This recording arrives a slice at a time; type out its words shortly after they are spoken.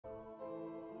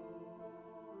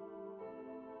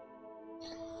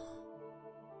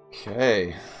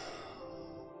Okay.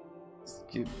 Let's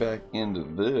get back into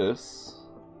this.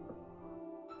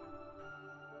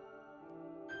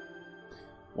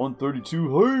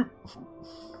 132 hype! I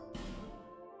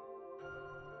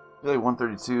feel like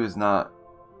 132 is not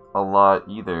a lot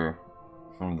either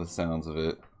from the sounds of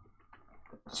it.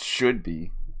 Should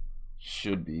be.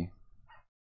 Should be.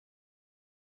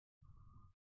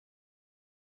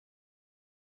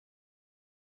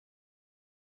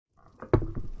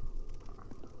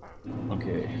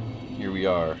 Okay, here we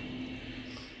are.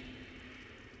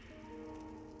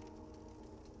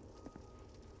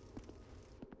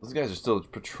 Those guys are still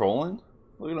patrolling?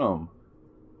 Look at them.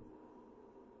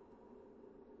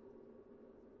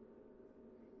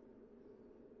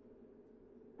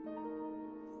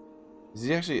 Is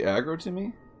he actually aggro to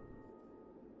me?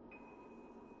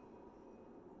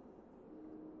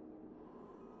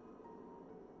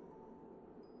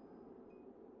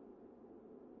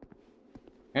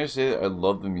 Can I just say that I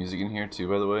love the music in here too,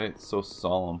 by the way? It's so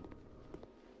solemn.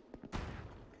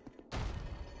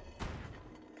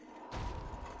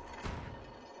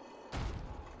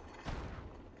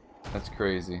 That's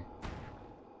crazy.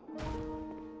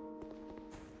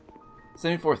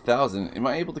 74,000. Am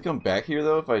I able to come back here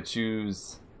though if I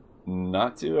choose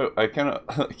not to? I kind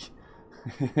of like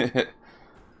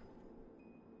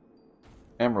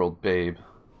Emerald babe.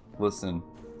 Listen.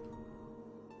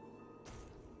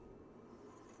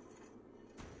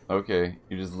 Okay,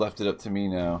 you just left it up to me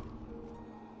now.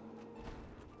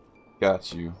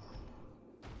 Got you.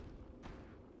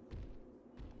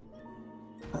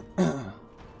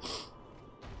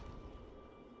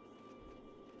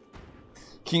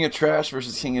 King of Trash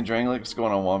versus King of Drangleic. What's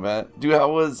going on, Wombat? Dude, I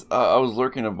was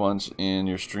lurking a bunch in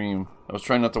your stream. I was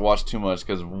trying not to watch too much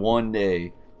because one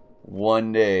day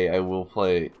I will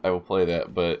play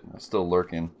that, but I'm still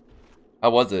lurking.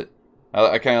 How was it?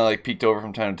 I kind of like peeked over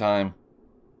from time to time.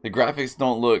 The graphics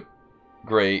don't look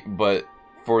great, but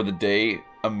for the day,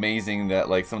 amazing that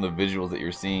like some of the visuals that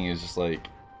you're seeing is just like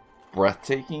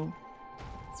breathtaking.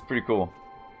 It's pretty cool.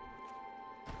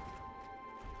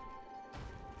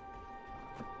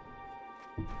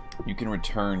 You can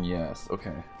return, yes.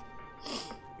 Okay.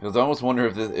 Because I almost wonder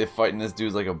if fighting this dude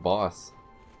is like a boss.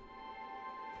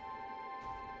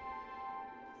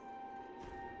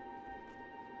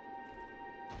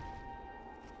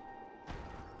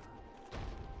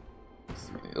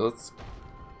 Let's.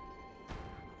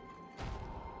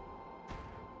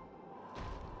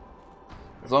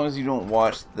 As long as you don't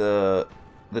watch the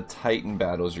Titan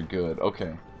battles, you're good.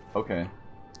 Okay. Okay.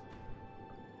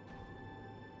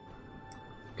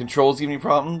 Controls giving you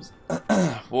problems?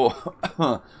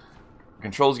 Well,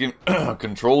 controls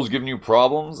giving you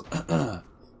problems?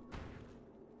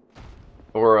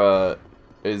 Or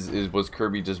was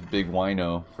Kirby just big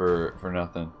wino for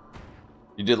nothing?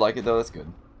 You did like it though. That's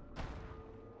good.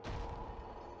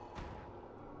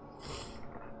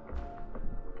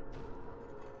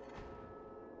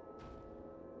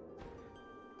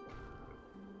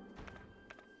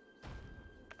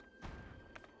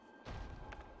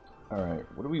 Alright,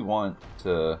 what do we want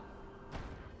to...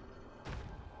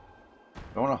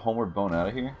 I want a Homeward Bone out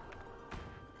of here.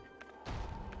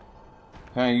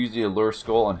 Can I use the Allure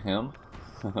Skull on him?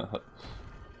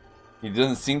 He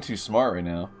doesn't seem too smart right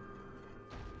now.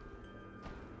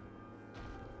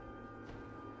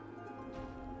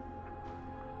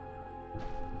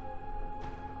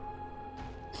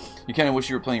 You kind of wish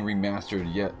you were playing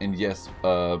remastered, yeah, and yes,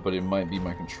 but it might be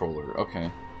my controller. Okay.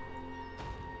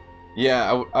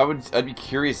 Yeah, I'd be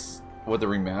curious what the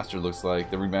remaster looks like.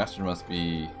 The remaster must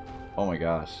be, oh my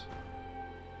gosh.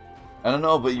 I don't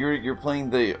know, but you're playing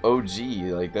the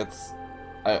OG. Like that's,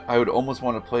 I would almost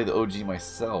want to play the OG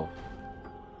myself.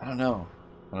 I don't know.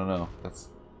 I don't know. That's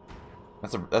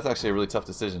actually a really tough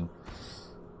decision.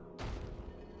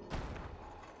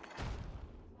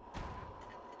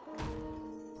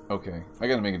 Okay, I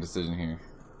gotta make a decision here.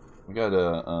 We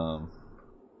gotta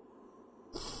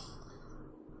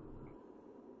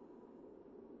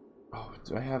Oh,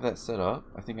 do I have that set up?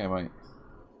 I think I might.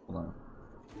 Hold on.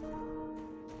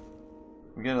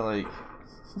 We gotta like.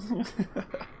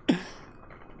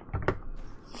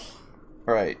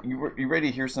 All right, you ready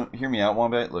to hear me out,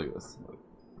 Wombat? Look at this.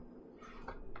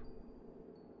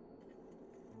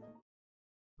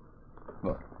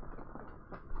 Look.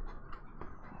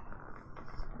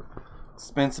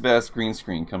 Expensive ass green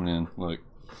screen coming in. Look.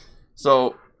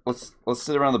 So let's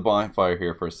sit around the bonfire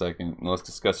here for a second and let's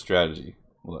discuss strategy.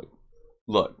 Look.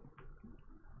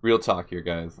 Real talk here,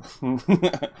 guys.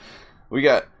 We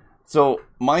got. So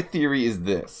my theory is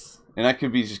this, and I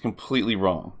could be just completely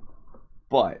wrong,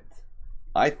 but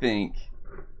I think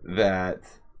that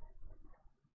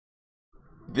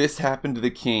this happened to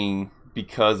the king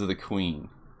because of the queen.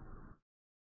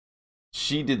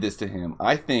 She did this to him.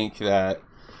 I think that...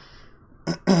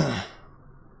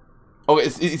 oh,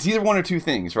 it's either one or two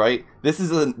things, right? This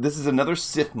is another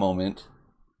Sith moment.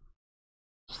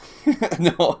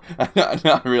 No,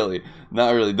 not really.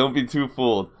 Not really. Don't be too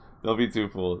fooled. Don't be too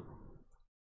fooled.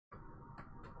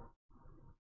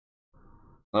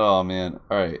 Oh, man.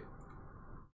 Alright.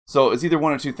 So, it's either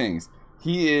one or two things.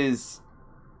 This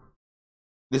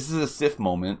is a Sith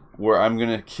moment where I'm going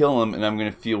to kill him and I'm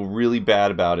going to feel really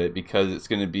bad about it because it's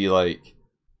going to be like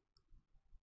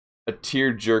a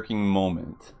tear-jerking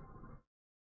moment.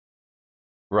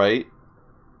 Right?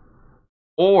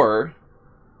 Or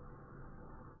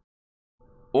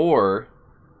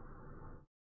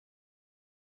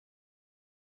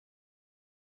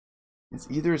it's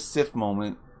either a Sith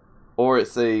moment or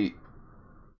it's a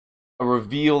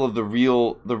reveal of the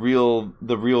real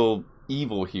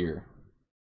evil here.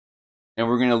 And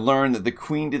we're going to learn that the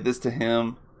queen did this to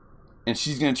him and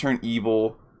she's going to turn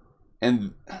evil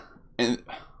and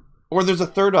or there's a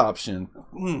third option.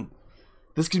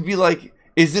 This could be like,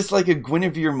 is this like a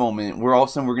Guinevere moment where all of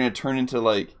a sudden we're going to turn into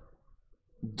like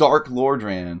Dark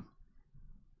Lordran?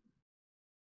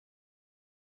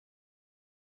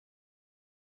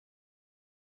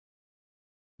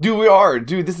 Dude, we are.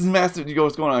 Dude, this is massive. You go,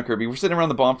 what's going on, Kirby? We're sitting around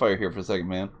the bonfire here for a second,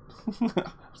 man.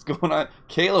 What's going on?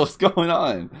 Kayla, what's going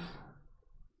on?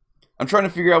 I'm trying to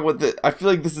figure out what the... I feel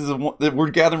like this is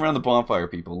we're gathering around the bonfire,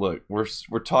 people. Look, we're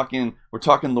talking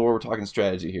lore, we're talking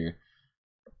strategy here.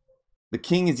 The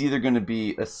king is either going to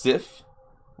be a Sith,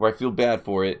 where I feel bad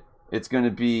for it. It's going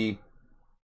to be...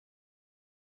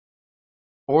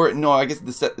 Or, no, I guess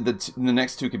the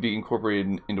next two could be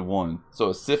incorporated into one. So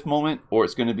a Sith moment, or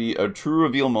it's going to be a true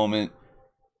reveal moment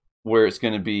where it's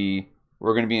going to be...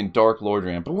 We're going to be in Dark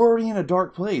Lordran. But we're already in a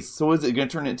dark place. So is it going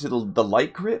to turn into the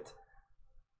Light Crypt?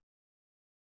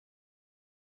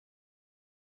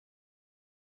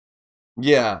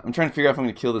 Yeah, I'm trying to figure out if I'm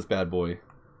going to kill this bad boy.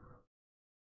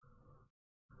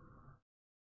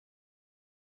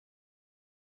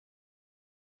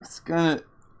 It's gonna...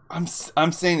 I'm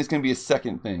saying it's going to be a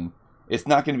second thing. It's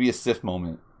not going to be a Sith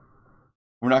moment.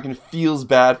 We're not going to feel as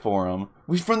bad for him.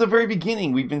 From the very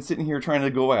beginning, we've been sitting here trying to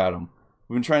go at him.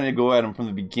 We've been trying to go at him from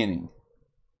the beginning.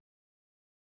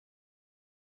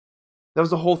 That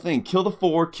was the whole thing. Kill the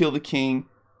four, kill the king.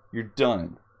 You're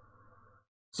done.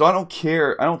 So I don't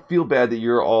care. I don't feel bad that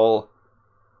you're all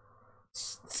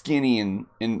skinny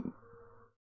and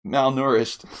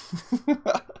malnourished.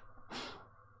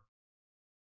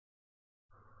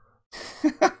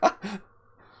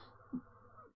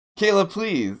 Kayla,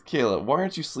 please. Kayla, why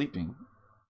aren't you sleeping?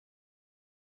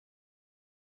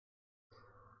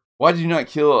 Why did you not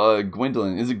kill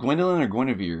Gwendolyn? Is it Gwendolyn or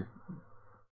Guinevere?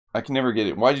 I can never get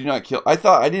it. Why did you not kill... I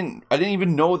didn't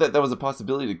even know that was a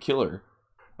possibility to kill her.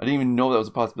 I didn't even know that was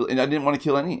a possibility. And I didn't want to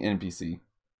kill any NPC.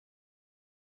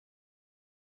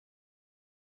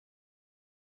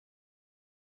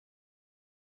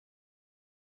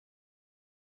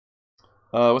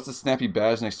 What's the snappy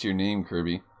badge next to your name,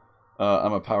 Kirby?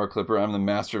 I'm a power clipper. I'm the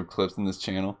master of clips in this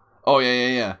channel. Oh,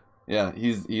 yeah. Yeah,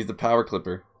 he's the power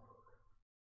clipper.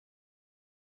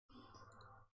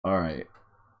 Alright.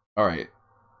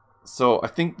 So I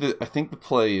think the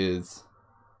play is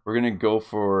we're gonna go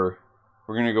for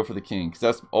the king, because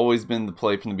that's always been the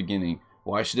play from the beginning.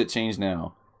 Why should it change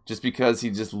now? Just because he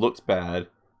just looks bad,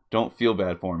 don't feel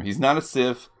bad for him. He's not a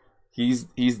Sith. He's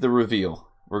the reveal.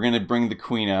 We're gonna bring the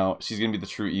queen out. She's gonna be the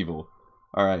true evil.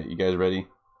 Alright, you guys ready?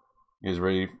 You guys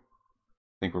ready? I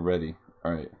think we're ready.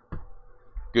 Alright.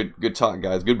 Good talk,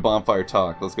 guys. Good bonfire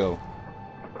talk. Let's go.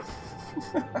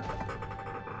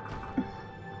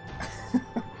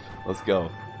 Let's go.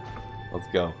 Let's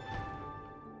go.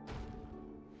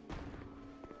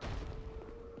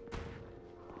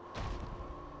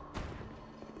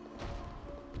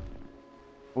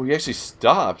 Oh, he actually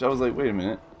stopped. I was like, wait a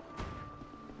minute.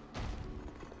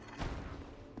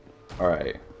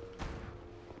 Alright.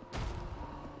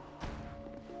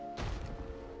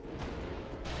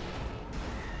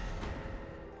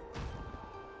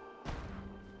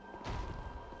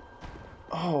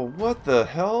 Oh, what the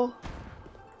hell?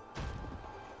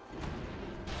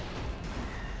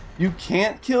 You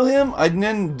can't kill him? I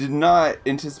did not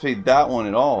anticipate that one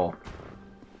at all.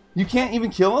 You can't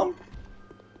even kill him?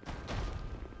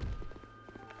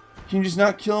 Can you just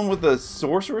not kill him with a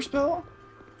sorcerer spell?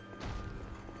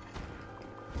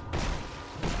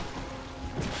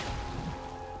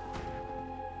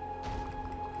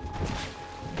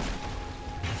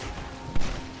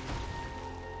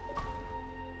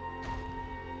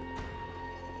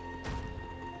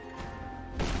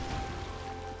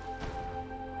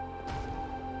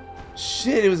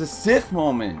 shit, it was a Sith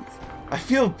moment. I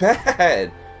feel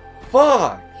bad.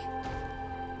 Fuck.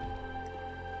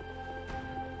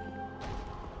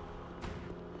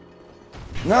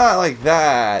 Not like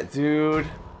that, dude.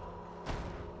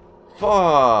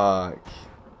 Fuck.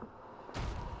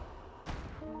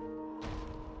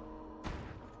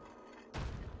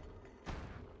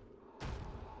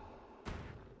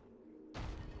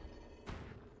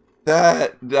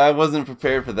 I wasn't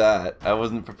prepared for that. I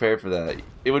wasn't prepared for that.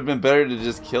 It would have been better to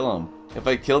just kill him. If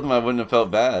I killed him, I wouldn't have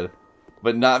felt bad.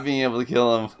 But not being able to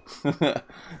kill him...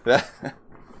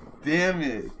 Damn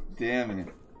it. Damn it.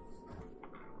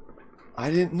 I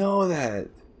didn't know that.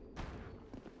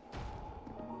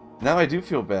 Now I do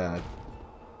feel bad.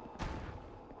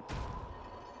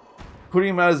 Putting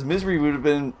him out of his misery would have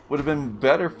been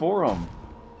better for him.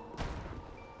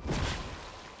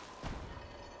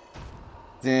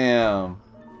 Damn.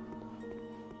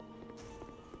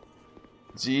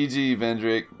 GG,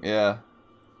 Vendrick. Yeah.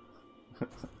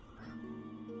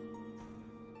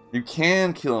 You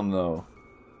can kill him though.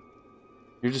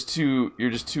 You're just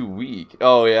too weak.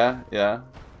 Oh yeah, yeah.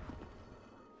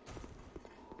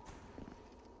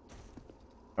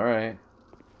 All right.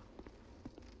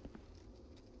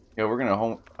 Yeah, we're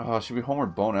gonna oh, should we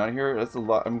homeward bone out of here? That's a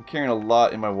lot. I'm carrying a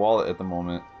lot in my wallet at the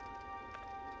moment.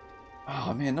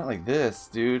 Oh man, not like this,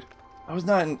 dude. I was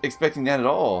not expecting that at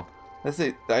all. That's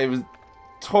it. I was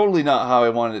totally not how I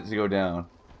wanted it to go down.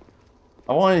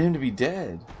 I wanted him to be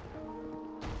dead.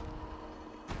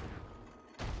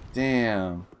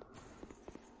 Damn.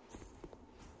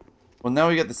 Well, now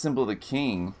we got the symbol of the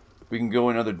king. We can go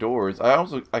in other doors. I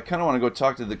kind of want to go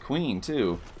talk to the queen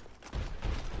too.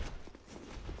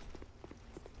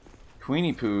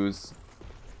 Queenie Poos.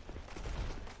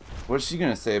 What's she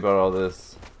gonna say about all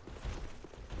this?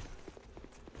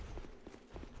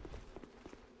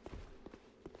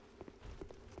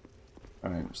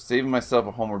 Alright, saving myself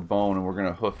a homeward bone and we're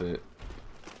gonna hoof it.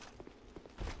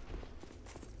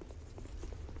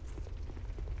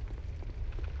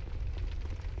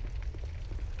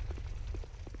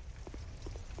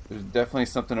 There's definitely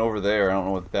something over there. I don't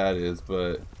know what that is,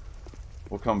 but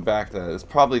we'll come back to that. It's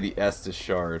probably the Estus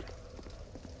shard.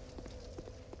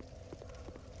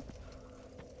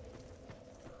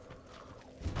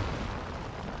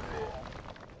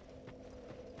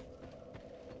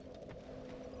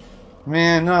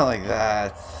 Man, not like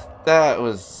that. That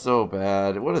was so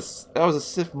bad. That was a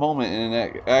Sith moment, and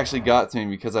it actually got to me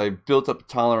because I built up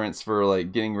tolerance for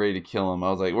like getting ready to kill him. I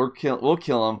was like, we'll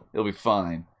kill him. It'll be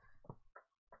fine.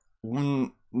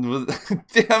 Damn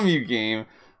you, game.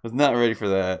 Was not ready for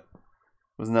that.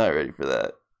 Was not ready for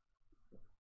that.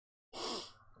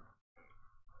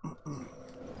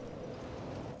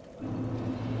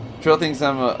 Trail thinks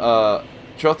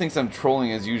I'm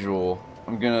trolling as usual.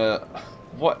 I'm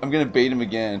gonna bait him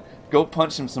again. Go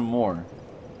punch him some more.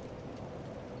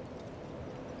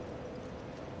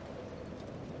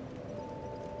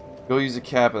 Go use a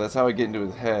kappa. That's how I get into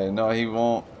his head. No, he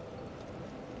won't.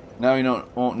 Now he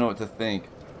won't know what to think.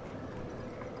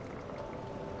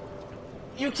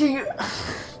 You can't.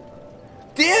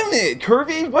 Damn it,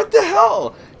 Kirby! What the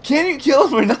hell? Can you kill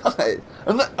him or not?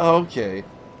 I'm not. Oh, okay.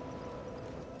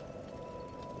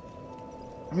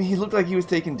 I mean, he looked like he was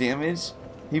taking damage.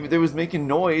 There was making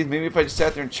noise. Maybe if I just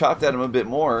sat there and chopped at him a bit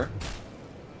more.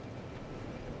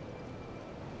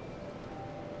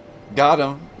 Got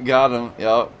him. Got him.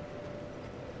 Yup.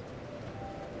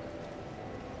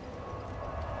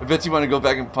 I bet you want to go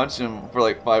back and punch him for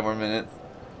like 5 more minutes.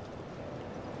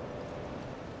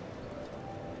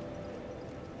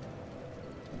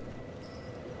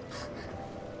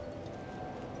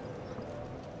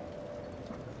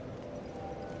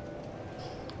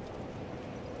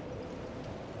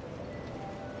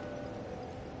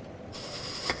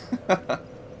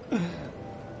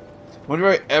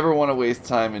 Whenever I ever want to waste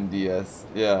time in DS,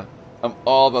 yeah, I'm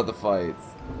all about the fights.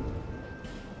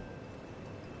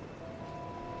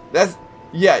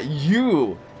 Yeah,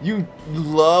 you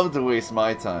love to waste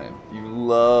my time. You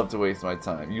love to waste my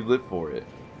time. You live for it.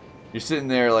 You're sitting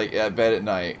there like at bed at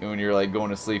night when you're like going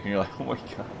to sleep and you're like, oh my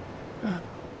god,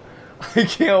 I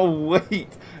can't wait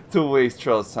to waste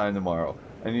Charles' time tomorrow.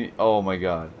 And oh my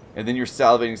god. And then you're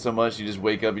salivating so much you just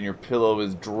wake up and your pillow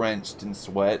is drenched in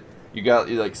sweat. It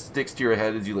like sticks to your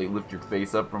head as you like lift your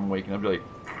face up from waking up. You're like,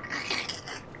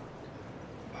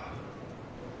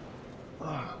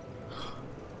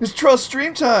 it's Charles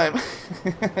stream time.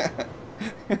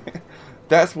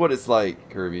 That's what it's like,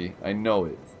 Kirby. I know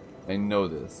it. I know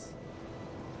this.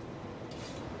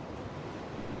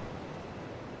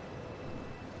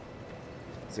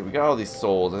 So we got all these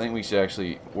souls. I think we should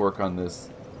actually work on this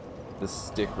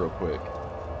stick real quick.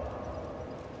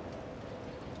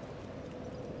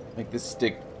 Make this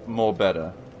stick more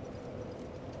better.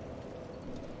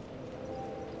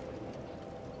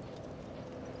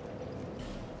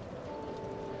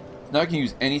 Now I can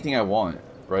use anything I want,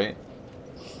 right?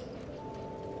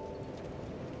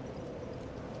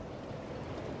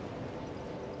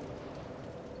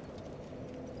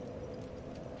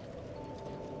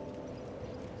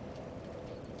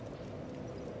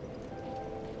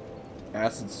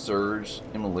 Acid Surge,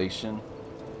 Immolation.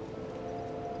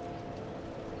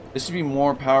 This should be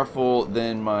more powerful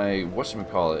than my,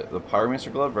 whatchamacallit, the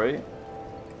Pyromancer Glove, right?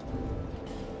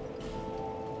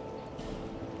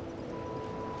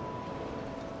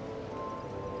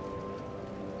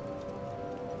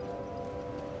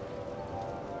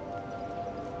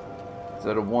 Is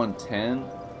that a 110?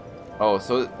 Oh,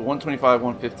 so 125,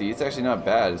 150. It's actually not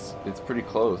bad. It's pretty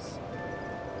close.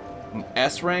 An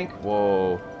S rank?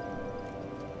 Whoa.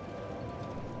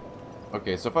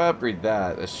 Okay, so if I upgrade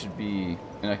that, that should be...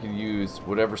 And I can use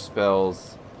whatever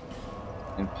spells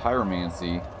in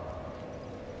Pyromancy.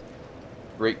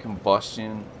 Great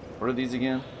Combustion. What are these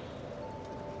again?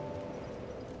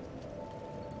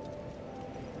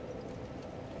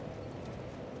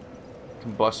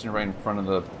 Combustion right in front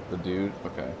of the dude.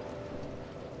 Okay.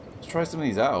 Let's try some of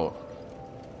these out.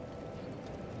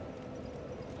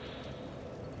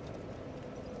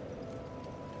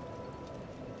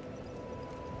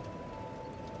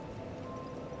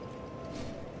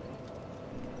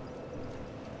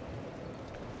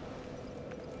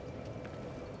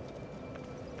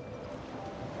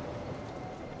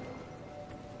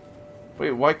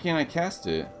 Wait, why can't I cast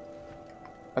it?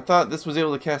 I thought this was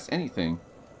able to cast anything.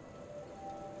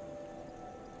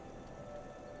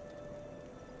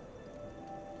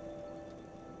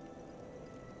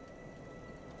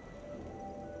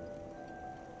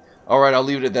 Alright, I'll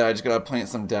leave it at that. I just gotta plant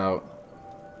some doubt.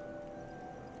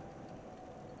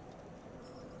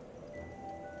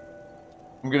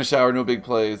 I'm gonna shower, no big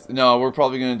plays. No, we're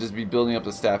probably gonna just be building up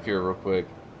the staff here real quick.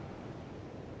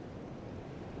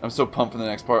 I'm so pumped for the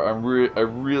next part. I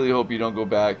really hope you don't go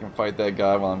back and fight that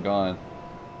guy while I'm gone.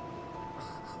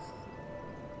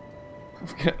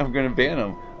 I'm gonna ban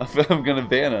him. I'm gonna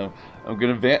ban him. I'm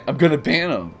gonna ban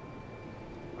him.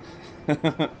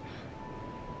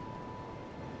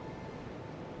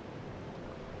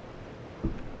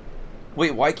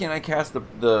 Wait, why can't I cast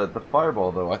the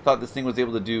fireball though? I thought this thing was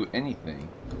able to do anything.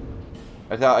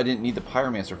 I thought I didn't need the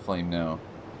Pyromancer Flame now.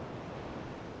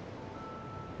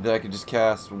 That I could just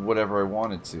cast whatever I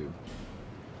wanted to.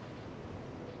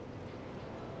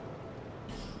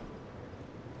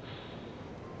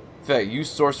 In fact, use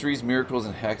sorceries, miracles,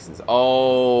 and hexes.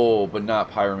 Oh, but not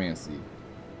Pyromancy.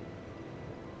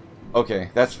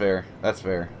 Okay, that's fair. That's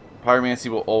fair.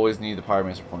 Pyromancy will always need the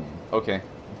Pyromancer Flame. Okay.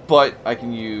 But I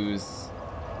can use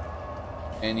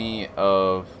anything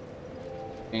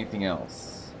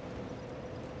else.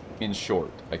 In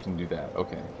short, I can do that.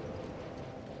 Okay.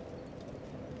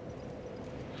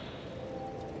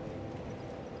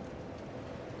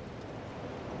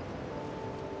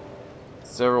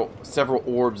 Several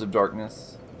orbs of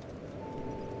darkness.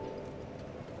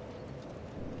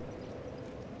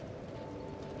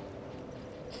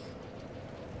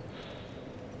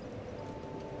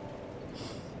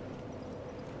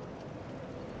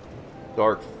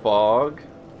 Dark fog.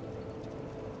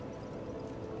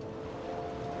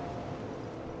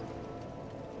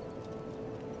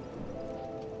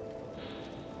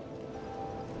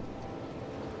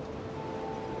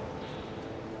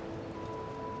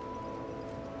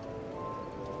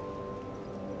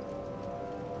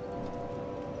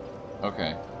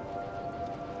 Okay.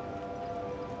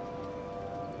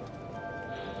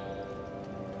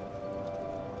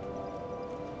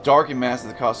 Dark and massive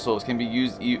that cost souls can be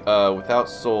used without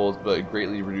souls, but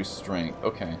greatly reduced strength.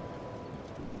 Okay.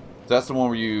 So that's the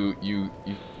one where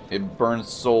it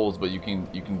burns souls, but you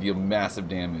can deal massive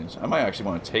damage. I might actually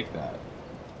want to take that.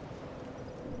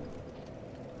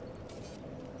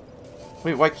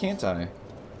 Wait, why can't I?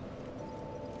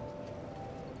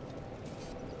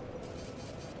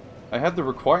 I have the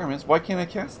requirements. Why can't I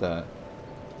cast that?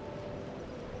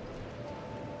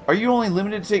 Are you only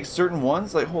limited to take certain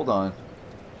ones? Like, hold on.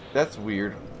 That's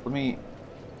weird. Let me...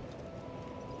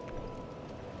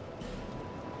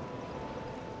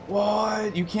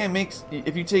 What? You can't make...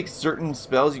 If you take certain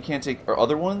spells, you can't take... Or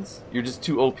other ones? You're just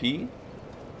too OP?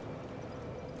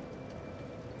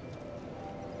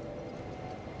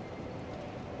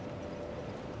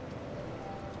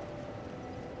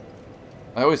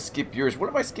 I always skip yours. What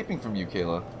am I skipping from you,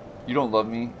 Kayla? You don't love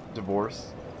me?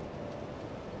 Divorce?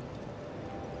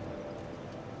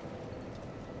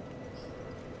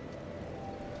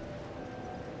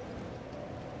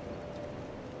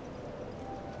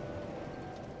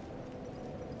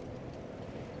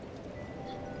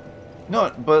 No,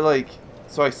 but like,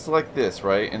 so I select this,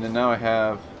 right? And then now I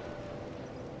have...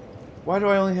 Why do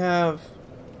I only have...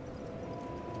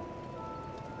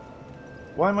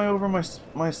 Why am I over my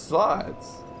slots?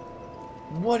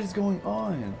 What is going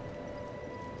on?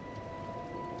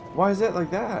 Why is that like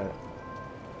that?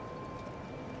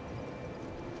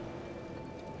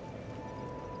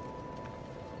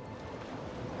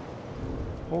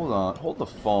 Hold on. Hold the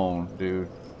phone, dude.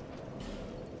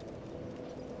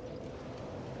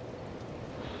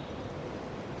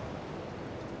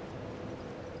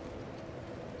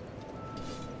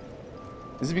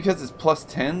 Is it because it's plus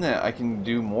 10 that I can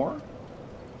do more?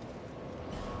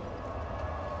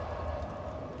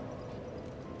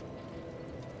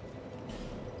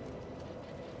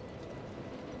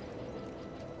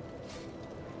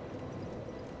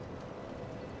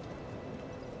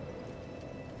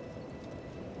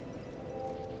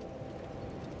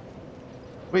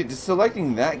 Wait, does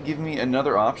selecting that give me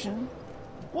another option?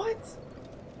 What?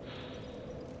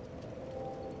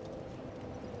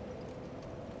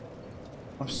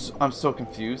 I'm so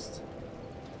confused.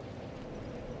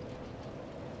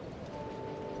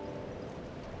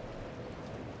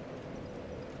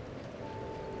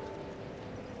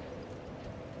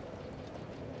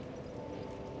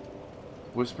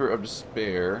 Whisper of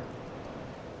Despair.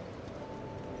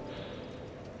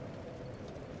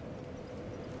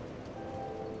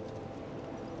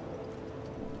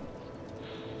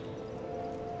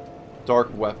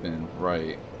 Dark Weapon,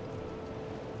 right.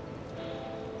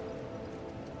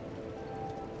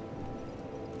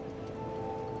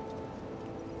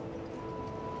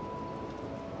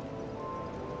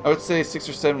 I would say 6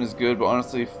 or 7 is good, but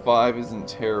honestly 5 isn't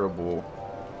terrible.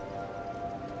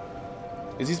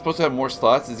 Is he supposed to have more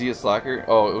slots? Is he a slacker?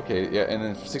 Oh, okay, yeah, and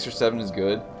then 6 or 7 is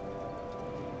good.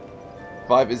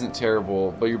 5 isn't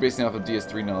terrible, but you're basing it off of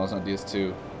DS3 now, it's not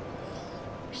DS2.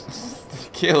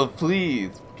 Caleb,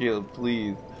 please! Caleb,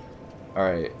 please.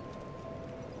 Alright.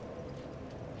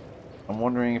 I'm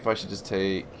wondering if I should just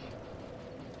take...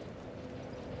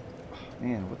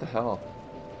 Man, what the hell?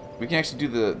 We can actually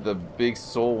do the big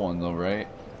soul one though, right?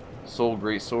 Soul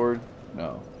Greatsword?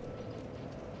 No.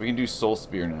 We can do Soul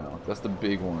Spear now. That's the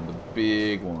big one. The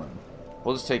big one.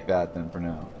 We'll just take that then for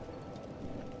now.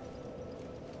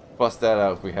 Bust that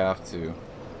out if we have to.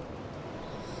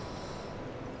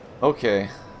 Okay.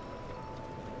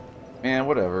 Man,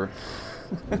 whatever.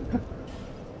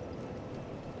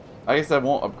 I guess I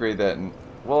won't upgrade that.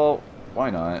 Well,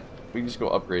 why not? We can just go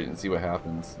upgrade it and see what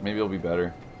happens. Maybe it'll be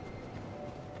better.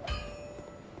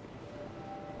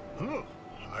 Huh,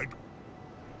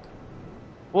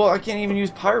 Well, I can't even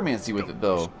use Pyromancy with it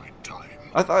though.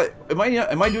 I thought, am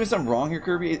I doing something wrong here,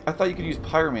 Kirby? I thought you could use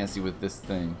Pyromancy with this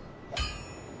thing.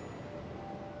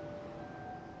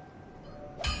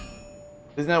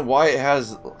 Isn't that why it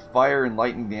has fire and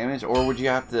lightning damage? Or would you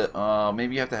have to,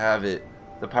 maybe you have to have it,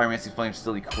 the Pyromancy Flame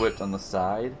still equipped on the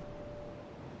side?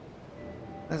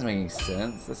 That doesn't make any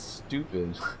sense. That's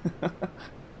stupid.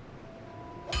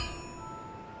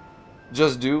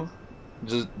 Just do.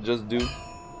 Just do.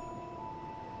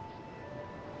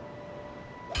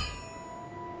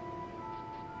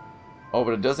 Oh,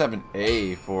 but it does have an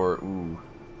A for, ooh.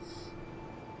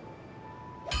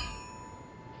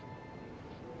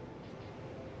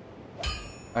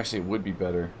 Actually, it would be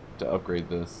better to upgrade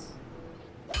this.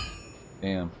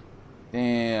 Damn.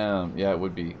 Damn. Yeah, it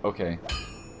would be. Okay.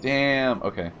 Damn.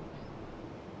 Okay.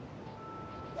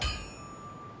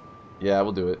 Yeah,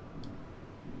 we'll do it.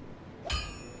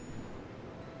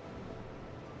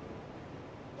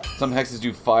 Some hexes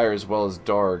do fire as well as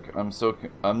dark.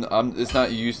 It's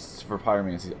not used for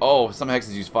pyromancy. Oh, some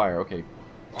hexes use fire. Okay.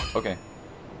 Okay.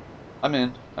 I'm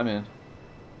in. I'm in.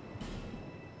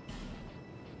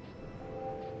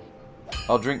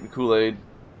 I'll drink the Kool-Aid.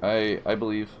 I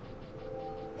believe.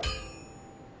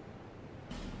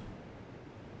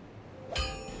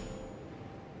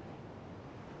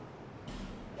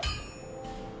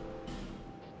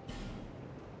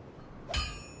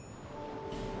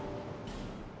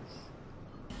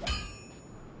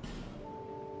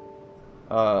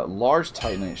 Large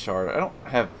Titanite shard. I don't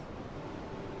have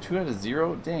 2 out of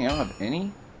 0. Dang, I don't have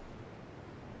any.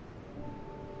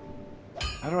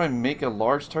 How do I make a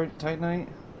large Titanite?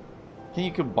 Can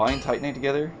you combine Titanite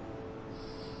together?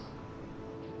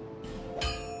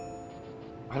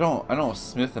 I don't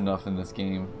smith enough in this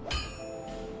game.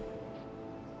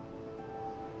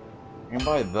 I can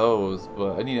buy those,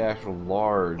 but I need an actual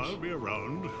large. I'll be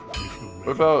around.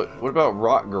 What about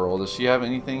Rock Girl? Does she have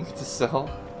anything to sell?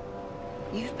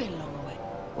 You've been long away.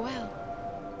 Well,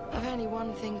 I've only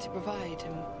one thing to provide,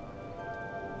 and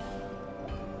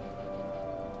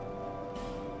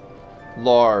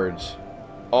Large.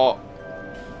 Oh.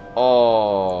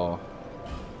 Oh.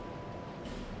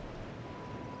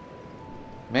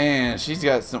 Man, she's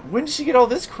got some... When did she get all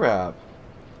this crap?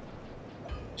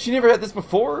 She never had this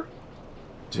before?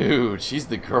 Dude, she's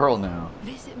the girl now.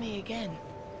 Visit me again,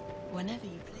 whenever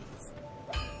you please.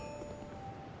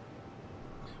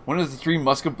 When is the Three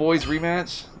Musket Boys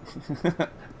rematch?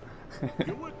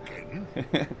 You again?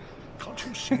 Can't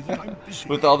you see that I'm busy?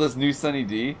 With all this new Sunny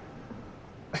D?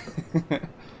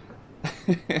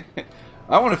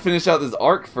 I want to finish out this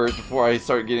arc first before I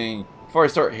start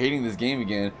hating this game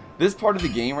again. This part of the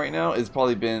game right now has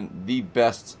probably been the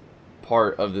best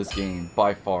part of this game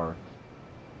by far.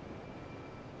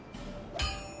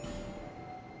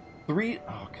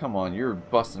 Oh, come on, you're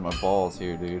busting my balls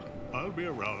here, dude. I'll be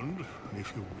around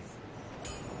if you...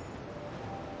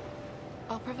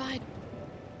 I'll provide.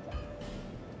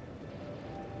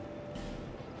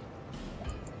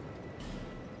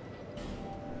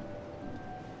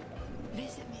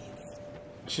 Visit me again.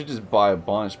 I should just buy a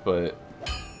bunch, but...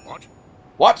 What?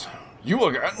 What? You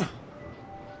again?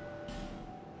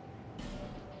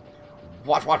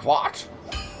 What? Sound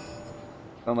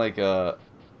like, Kyle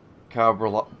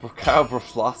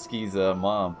Broflovski's,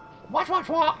 mom. What?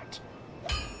 Alright,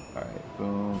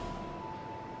 boom.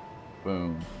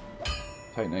 Boom.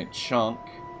 Titanite chunk.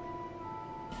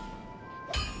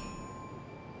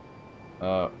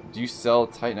 Do you sell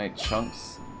Titanite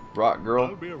chunks, Rock Girl?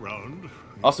 I'll be around.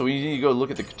 Also, we need to go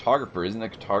look at the cartographer. Isn't the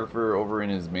cartographer over in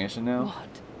his mansion now?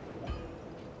 What?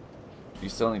 You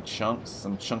selling chunks?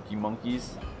 Some chunky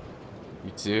monkeys? You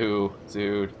too,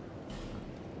 dude.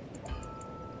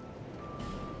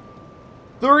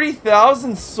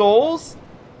 30,000 souls?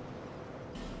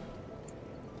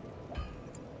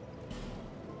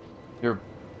 You're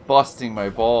busting my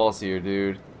balls here,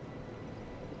 dude.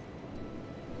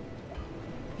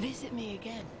 Visit me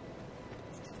again.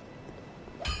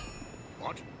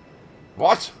 What?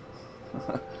 What?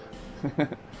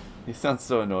 He sounds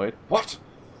so annoyed. What?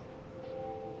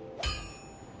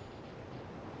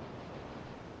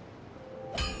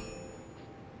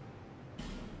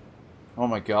 Oh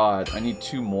my god, I need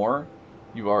 2 more?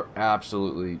 You are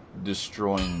absolutely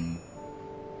destroying me.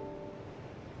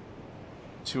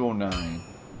 209.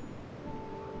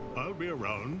 I'll be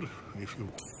around if you...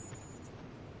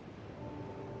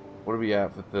 What are we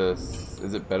at with this?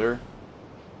 Is it better?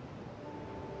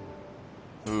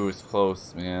 Ooh, it's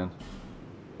close, man.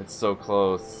 It's so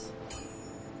close.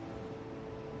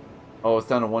 Oh, it's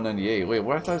down to 198. Wait,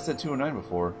 what? I thought it said 209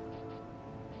 before.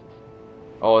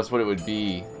 Oh, that's what it would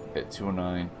be at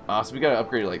 209. Ah, so we gotta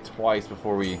upgrade it like twice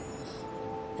before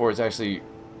it's actually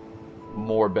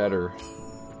more better.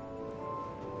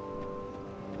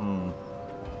 Hmm.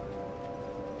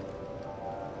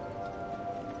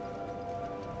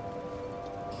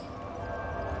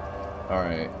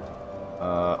 Alright.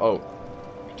 Oh.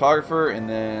 Photographer, and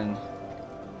then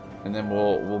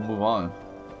we'll move on.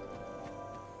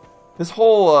 This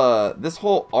whole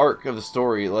arc of the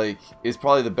story, like, is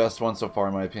probably the best one so far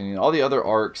in my opinion. All the other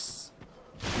arcs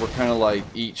were kind of like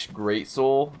each Great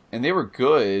Soul, and they were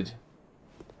good.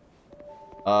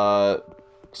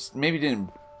 Just maybe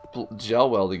didn't gel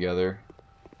well together.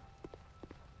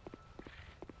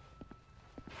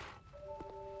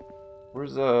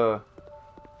 Where's our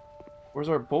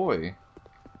boy?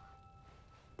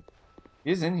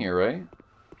 He's in here, right?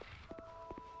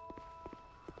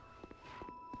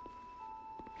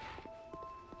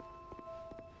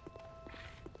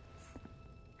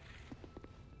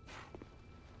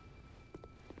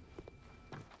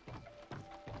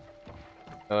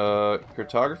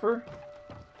 Cartographer?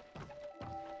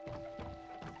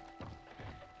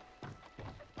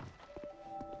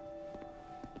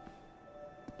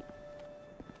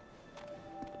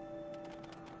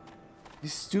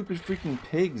 These stupid freaking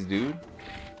pigs, dude.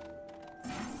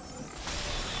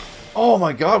 Oh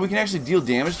my god, we can actually deal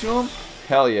damage to them?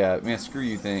 Hell yeah. Man, screw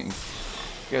you things.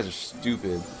 You guys are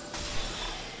stupid.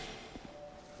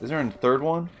 Is there a third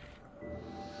one?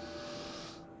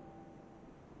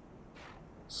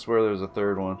 I swear there's a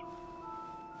third one.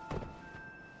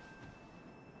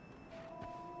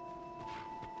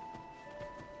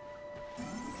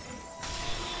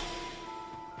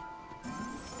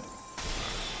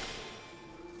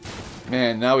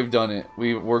 Man, now we've done it.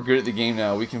 We're good at the game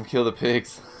now. We can kill the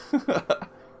pigs.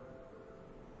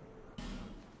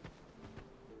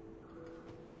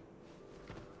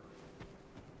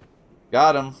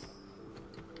 Got him.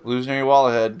 Illusionary wall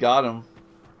ahead. Got him.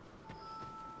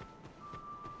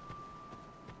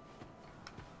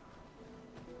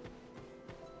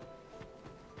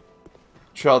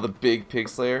 Trial the big pig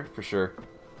slayer? For sure.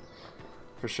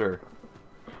 For sure.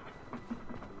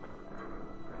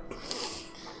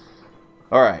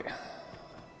 Alright.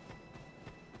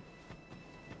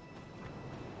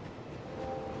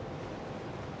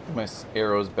 My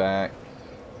arrows back.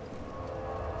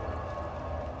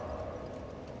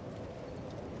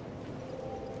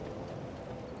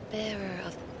 Bearer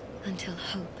of until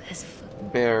hope has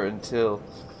Bear until.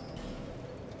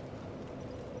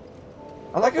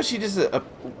 I like how she just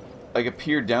like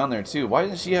appeared down there too. Why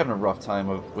isn't she having a rough time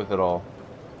with it all?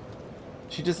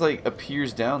 She just like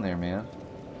appears down there, man.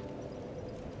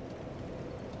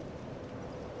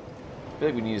 I feel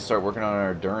like we need to start working on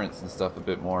our endurance and stuff a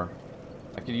bit more.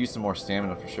 I could use some more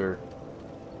stamina for sure.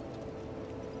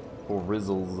 For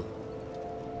Rizzles.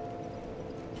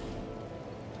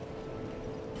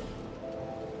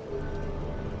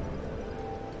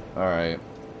 Alright.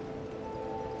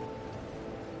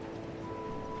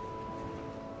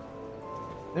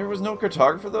 There was no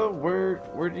cartographer though?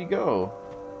 Where did he go?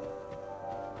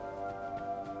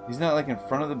 He's not like in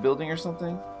front of the building or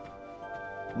something?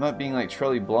 I'm not being like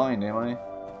Trelly blind, am I?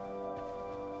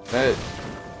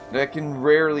 That can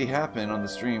rarely happen on the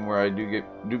stream where I do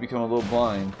become a little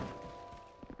blind.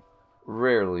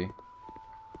 Rarely.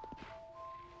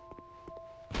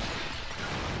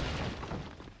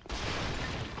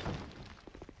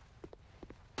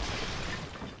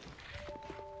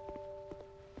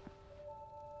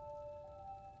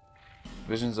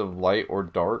 Visions of light or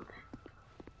dark?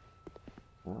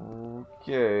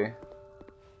 Okay.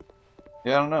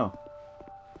 Yeah, I don't know.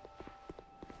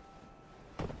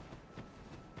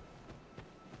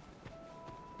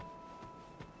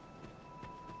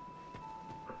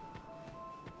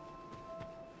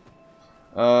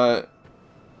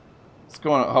 What's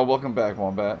going on? Oh, welcome back,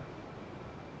 Wombat.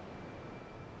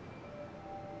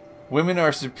 Women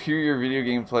are superior video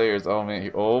game players. Oh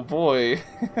man, oh boy.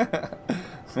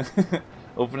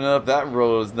 Opening up that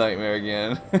Rose nightmare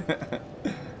again.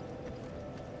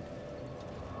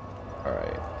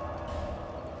 Alright.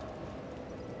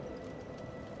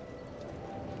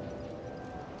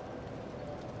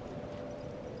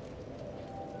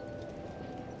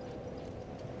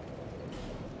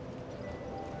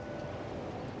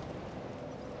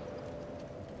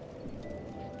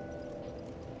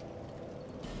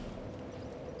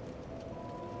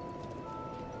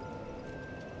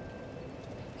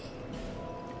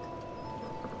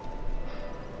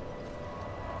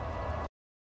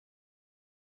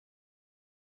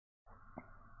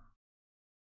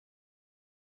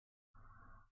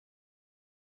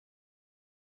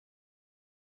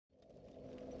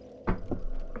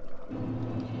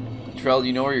 Trell,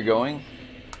 you know where you're going?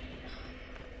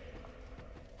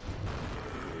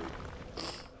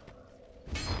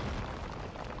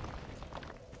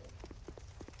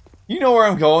 You know where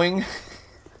I'm going?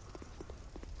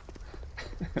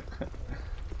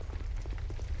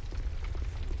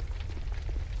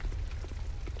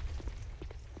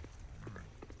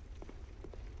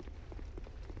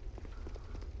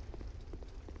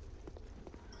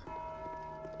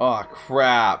 Oh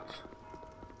crap.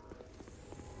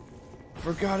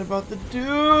 Forgot about the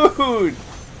dude!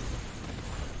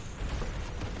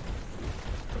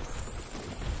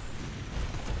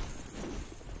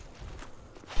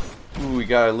 Ooh, he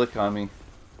got a lick on me.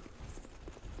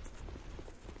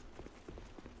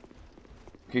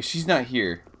 Okay, she's not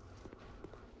here.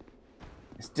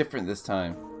 It's different this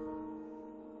time.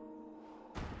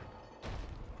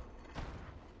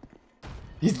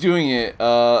 He's doing it.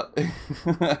 Look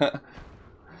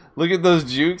at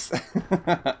those jukes.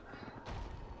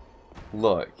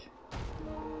 Look.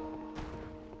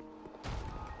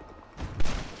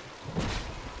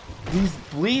 He's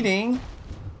bleeding.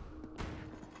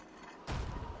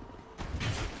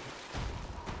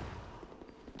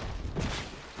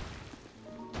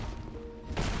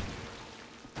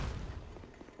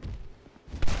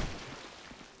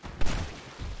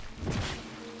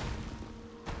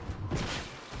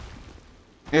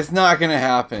 It's not gonna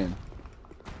happen.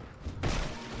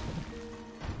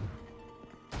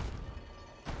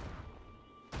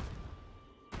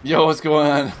 Yo, what's going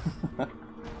on?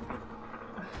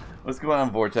 What's going on,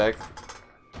 Vortex?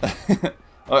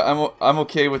 I'm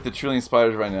okay with the trillion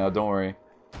spiders right now. Don't worry.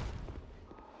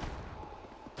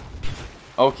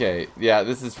 Okay, yeah,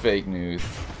 this is fake news.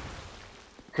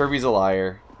 Kirby's a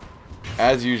liar,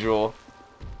 as usual.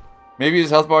 Maybe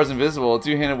his health bar is invisible. A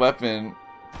two-handed weapon.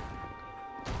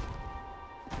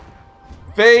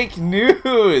 Fake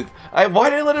news! Why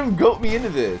did I let him goat me into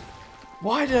this?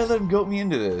 Why did I let him goat me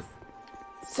into this?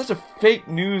 Such a fake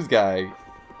news guy.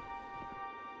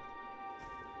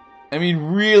 I mean,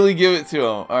 really give it to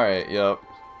him. Alright, yep.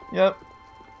 Yep.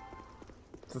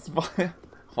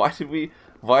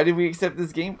 Why did we accept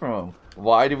this game from him?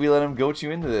 Why did we let him goat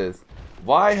you into this?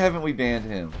 Why haven't we banned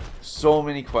him? So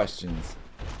many questions.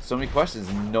 So many questions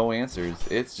and no answers.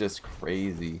 It's just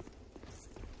crazy.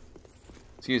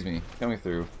 Excuse me, coming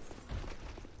through.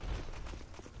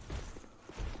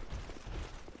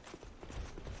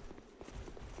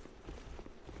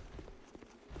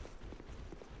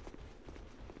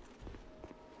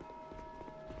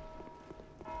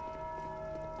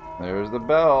 There's the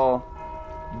bell.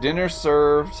 Dinner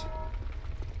served.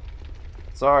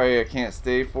 Sorry, I can't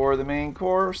stay for the main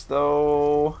course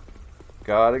though.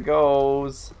 Gotta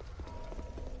goes.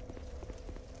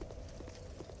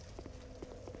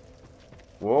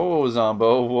 Whoa,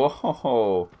 Zombo.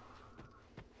 Whoa.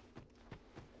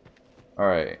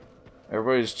 Alright.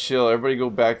 Everybody just chill. Everybody go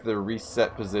back to the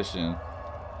reset position.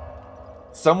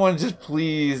 Someone just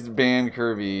please ban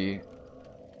Kirby.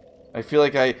 I feel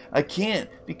like I can't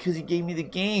because he gave me the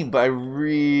game, but I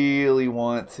really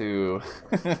want to.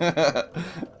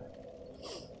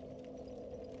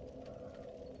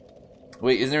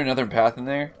 Wait, is there another path in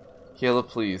there? Kayla,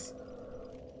 please.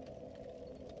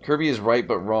 Kirby is right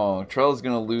but wrong. Trell's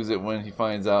gonna lose it when he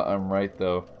finds out I'm right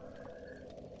though.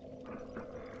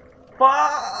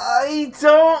 I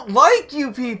don't like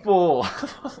you people!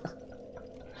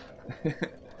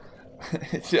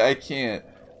 I can't.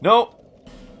 Nope.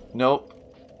 Nope.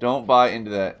 Don't buy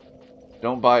into that.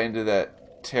 Don't buy into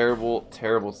that terrible,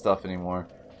 terrible stuff anymore.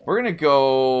 We're gonna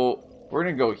go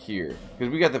here.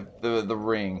 Because we got the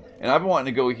ring. And I've been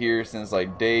wanting to go here since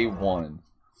like day one.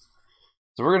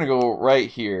 So we're gonna go right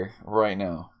here, right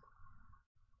now.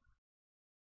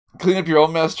 Clean up your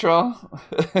own mess,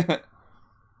 Trell.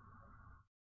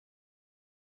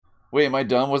 Wait, am I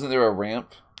dumb? Wasn't there a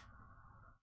ramp?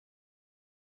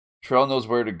 Trell knows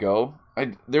where to go.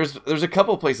 There's a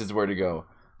couple places where to go.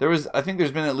 I think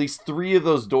there's been at least 3 of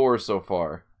those doors so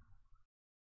far.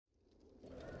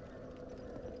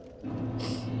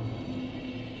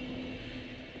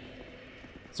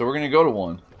 So we're gonna go to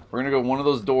one. We're gonna go one of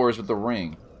those doors with the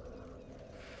ring.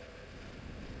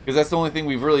 Because that's the only thing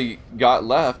we've really got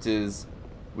left is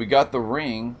we got the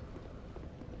ring.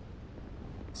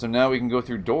 So now we can go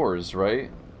through doors,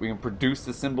 right? We can produce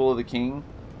the symbol of the king.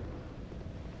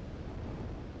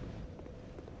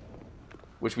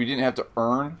 Which we didn't have to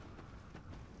earn.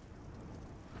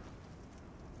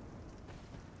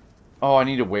 Oh, I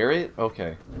need to wear it?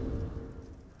 Okay.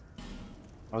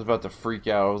 I was about to freak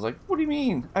out. I was like, what do you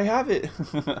mean? I have it.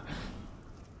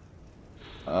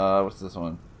 What's this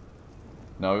one?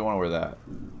 No, we want to wear that.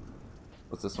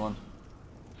 What's this one?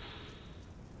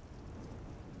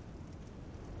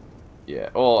 Yeah.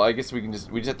 Oh, I guess we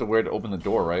just have to wear it to open the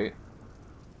door, right?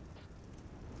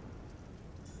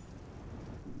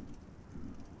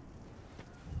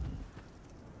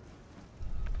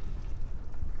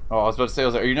 Oh, I was about to say,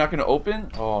 are you not going to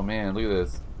open? Oh man, look at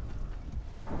this.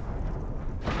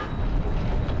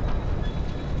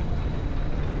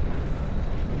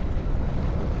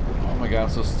 Oh my god, I'm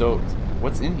so stoked.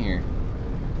 What's in here?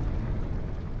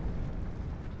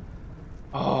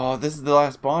 Oh, this is the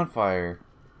last bonfire.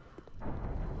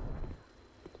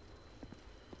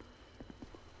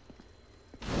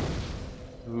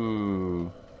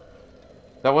 Ooh.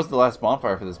 That was the last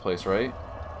bonfire for this place, right?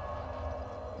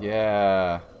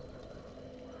 Yeah.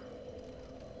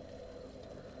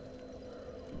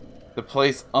 The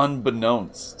place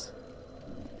unbeknownst.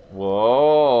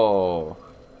 Whoa.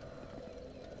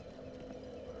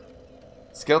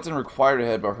 Skeleton required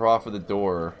ahead, but hurrah for the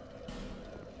door.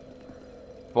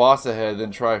 Boss ahead,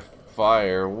 then try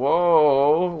fire.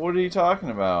 Whoa, what are you talking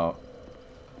about?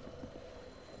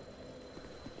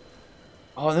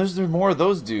 Oh, there's more of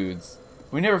those dudes.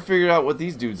 We never figured out what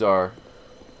these dudes are.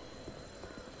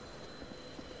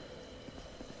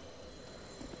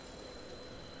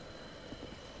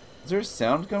 Is there a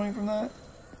sound coming from that?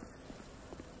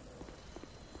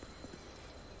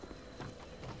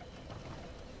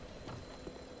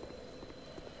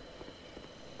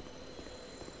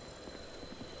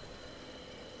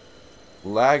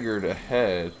 Laggard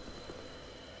ahead.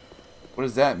 What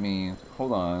does that mean?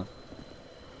 Hold on.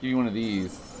 Give you one of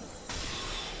these.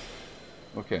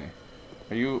 Okay.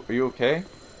 Are you okay?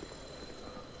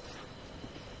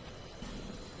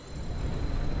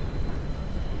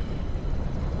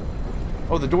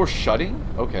 Oh, the door's shutting?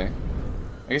 Okay.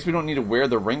 I guess we don't need to wear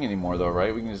the ring anymore though,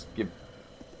 right? We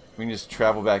can just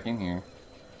travel back in here.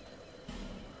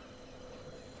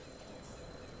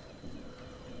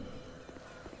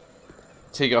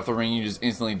 Take off the ring, you just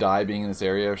instantly die being in this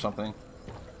area or something.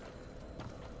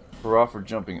 Hurrah for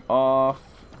jumping off.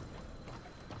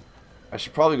 I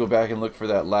should probably go back and look for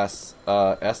that last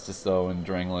Estus though in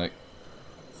Drangleic.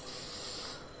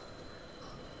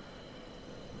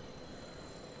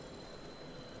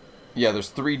 Yeah, there's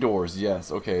 3 doors.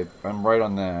 Yes, okay, I'm right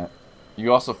on that.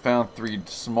 You also found 3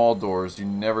 small doors you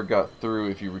never got through,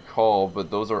 if you recall, but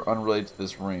those are unrelated to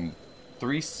this ring.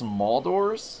 3 small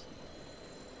doors?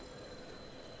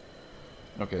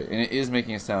 Okay, and it is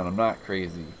making a sound. I'm not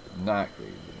crazy. I'm not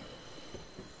crazy.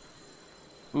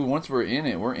 Ooh, once we're in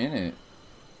it, we're in it.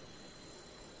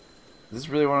 Is this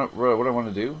really what I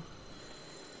want to do?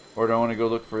 Or do I want to go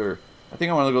look for... I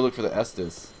think I want to go look for the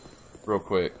Estus real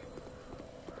quick.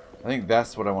 I think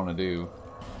that's what I want to do.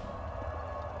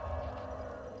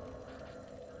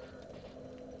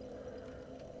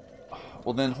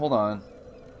 Well then, hold on.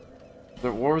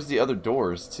 Where was the other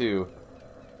doors, too?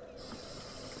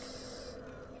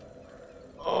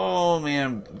 Oh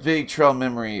man, vague trail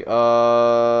memory.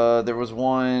 There was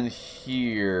one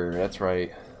here. That's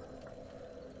right.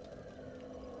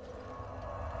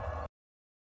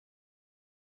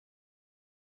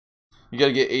 You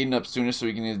gotta get Aiden up sooner so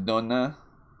we can get Donna.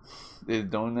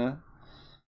 Donna.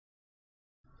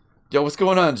 Yo, what's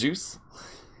going on, Juice?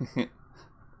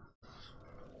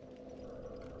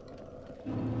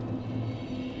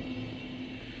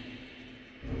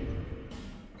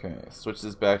 Okay, switch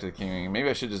this back to the King Ring. Maybe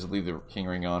I should just leave the King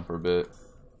Ring on for a bit.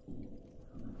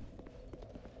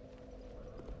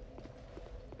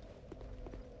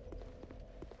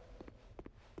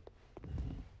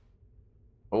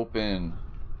 Open.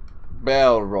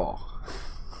 Balrog.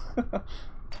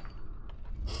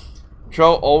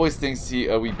 Troll always thinks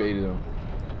we baited him.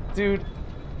 Dude.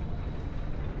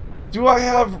 Do I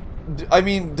have... I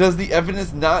mean, does the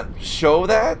evidence not show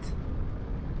that?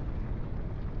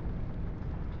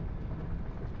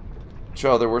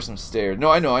 Troll, there were some stairs.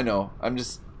 No, I know. I'm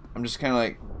just kind of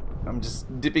like... I'm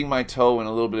just dipping my toe in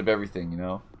a little bit of everything, you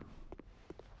know?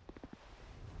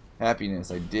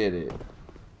 Happiness, I did it.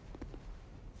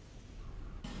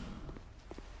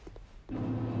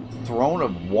 Throne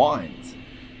of Wands.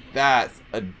 That's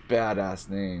a badass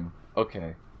name.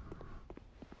 Okay.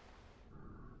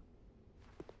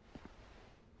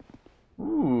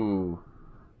 Ooh.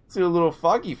 It's a little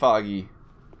foggy.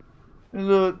 There's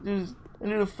a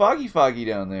little foggy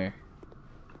down there.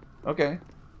 Okay.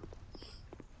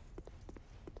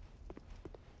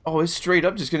 Oh, it's straight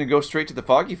up just gonna go straight to the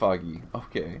foggy.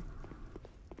 Okay.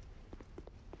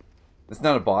 It's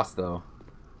not a boss though.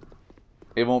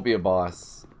 It won't be a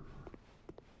boss.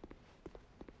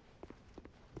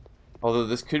 Although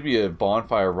this could be a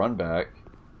bonfire run back.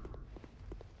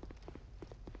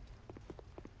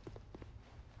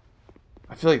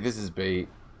 I feel like this is bait.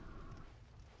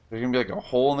 There's gonna be like a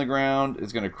hole in the ground.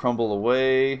 It's gonna crumble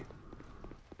away. Is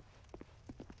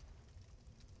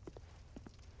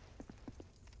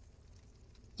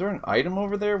there an item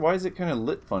over there? Why is it kind of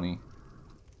lit funny?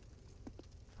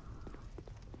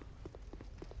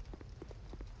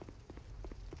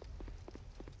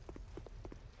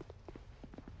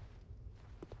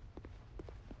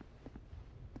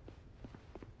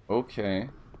 Okay.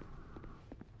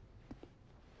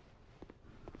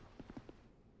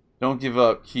 Don't give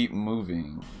up, keep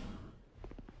moving.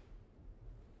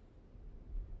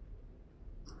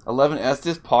 11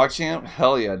 Estus PogChamp?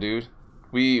 Hell yeah, dude.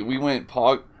 We went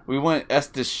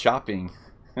Estus shopping.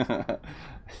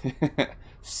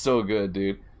 So good,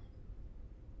 dude.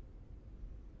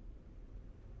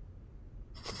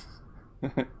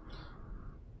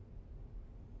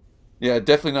 Yeah,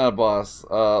 definitely not a boss.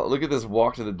 Look at this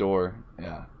walk to the door.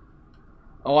 Yeah.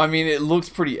 Oh, I mean, it looks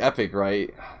pretty epic,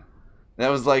 right? That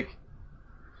was like...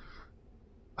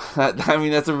 I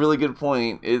mean, that's a really good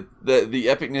point. The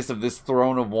epicness of this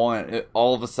Throne of Want,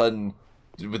 all of a sudden,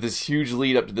 with this huge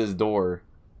lead up to this door.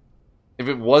 If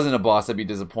it wasn't a boss, I'd be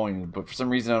disappointed. But for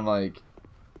some reason, I'm like...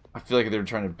 I feel like they're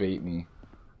trying to bait me.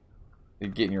 They're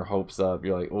getting your hopes up.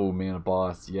 You're like, oh man, a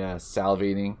boss. Yeah,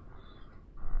 salivating.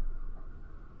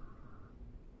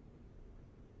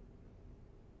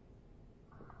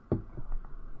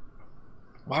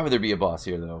 Why would there be a boss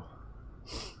here, though?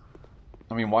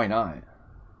 I mean, why not?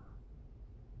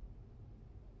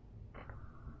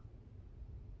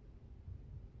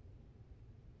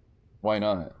 Why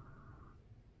not?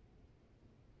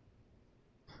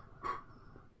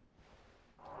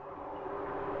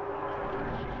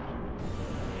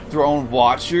 Throne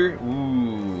Watcher?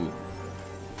 Ooh.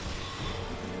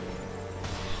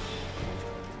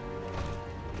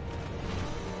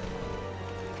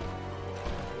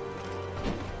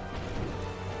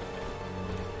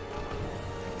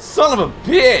 Son of a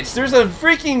bitch! There's a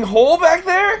freaking hole back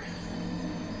there?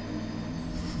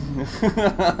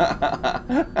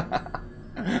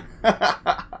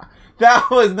 That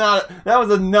was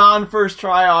a non-first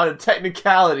try on a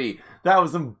technicality. That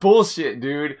was some bullshit,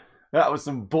 dude. That was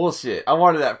some bullshit. I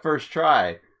wanted that first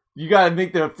try. You gotta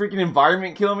make the freaking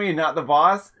environment kill me and not the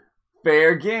boss?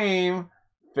 Fair game.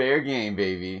 Fair game,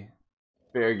 baby.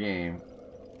 Fair game.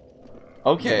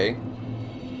 Okay.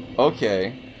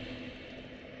 Okay.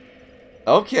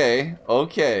 Okay.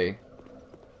 Okay.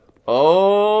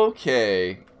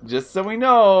 Okay. Just so we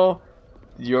know,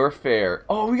 you're fair.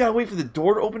 Oh, we gotta wait for the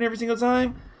door to open every single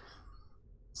time?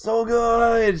 So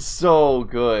good. So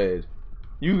good.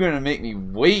 You're gonna make me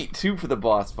wait, too, for the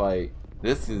boss fight.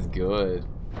 This is good.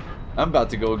 I'm about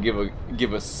to go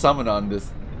give a summon on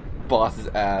this boss's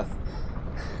ass.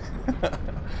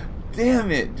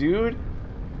 Damn it, dude.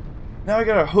 Now I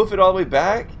gotta hoof it all the way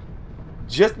back?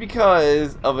 Just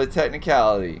because of a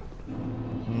technicality.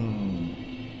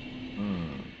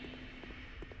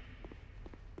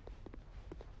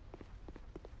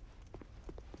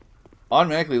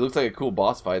 Automatically looks like a cool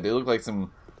boss fight. They look like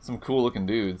some cool looking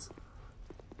dudes.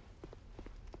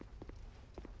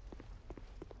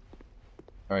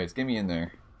 Alright, let's get me in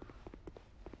there.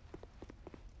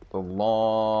 The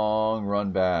long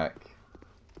run back.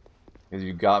 Because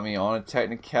you got me on a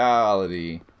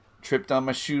technicality. Tripped on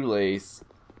my shoelace.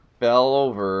 Fell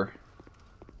over.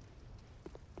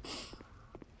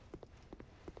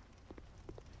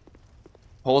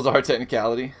 Holes are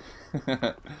technicality.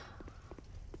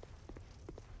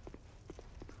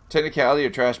 Technicality or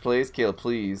trash plays? Caleb,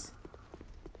 please.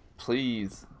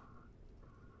 Please.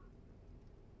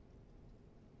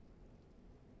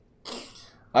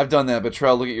 I've done that, but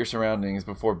Trell, look at your surroundings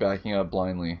before backing up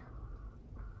blindly.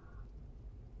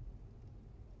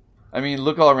 I mean,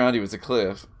 look all around you, it's a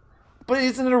cliff. But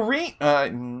it's an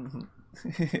arena!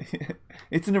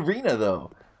 It's an arena,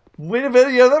 though. When have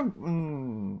any other...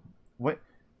 When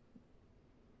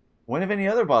have any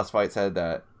other boss fights had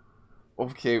that?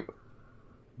 Okay,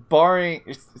 barring...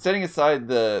 Setting aside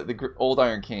the Old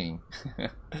Iron King.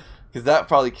 Because that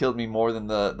probably killed me more than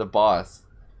the boss.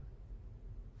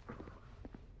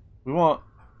 We won't...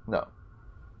 No.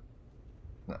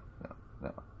 No, no,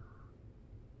 no.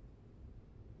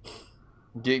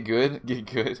 Get good? Get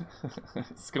good?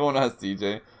 What's going on,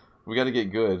 CJ? We gotta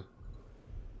get good.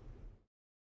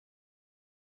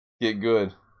 Get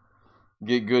good.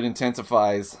 Get good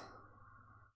intensifies.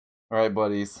 Alright,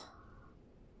 buddies.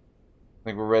 I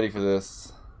think we're ready for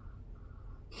this.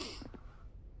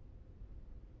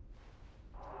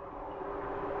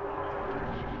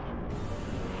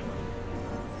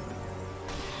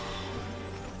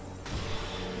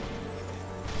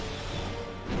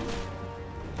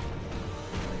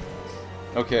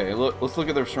 Okay, let's look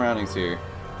at their surroundings here.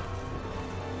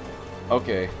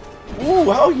 Okay. Ooh,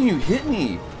 how can you hit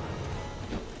me?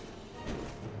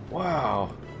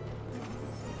 Wow.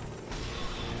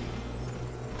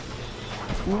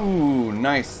 Ooh,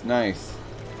 nice, nice.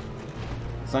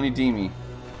 Sunny Deemy.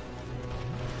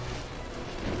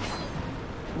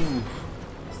 Ooh.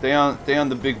 Stay on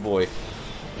the big boy.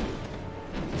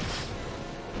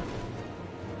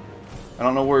 I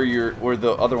don't know where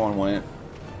the other one went.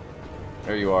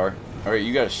 There you are. Alright,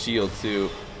 you got a shield too.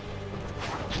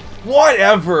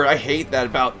 Whatever! I hate that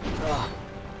about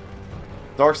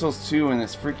Dark Souls 2 and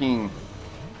this freaking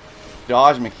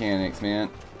dodge mechanics, man.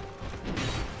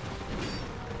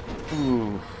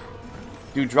 Ooh.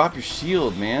 Dude, drop your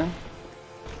shield, man.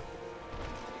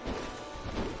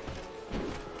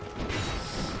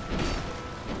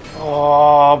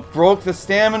 Oh, broke the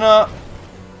stamina.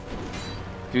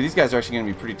 Dude, these guys are actually going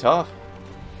to be pretty tough.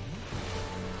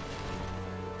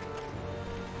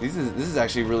 This is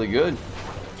actually really good.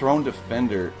 Throne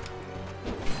Defender.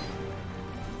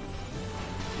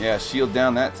 Yeah, shield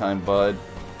down that time, bud.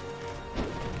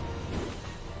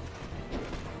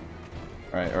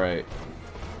 Alright, alright.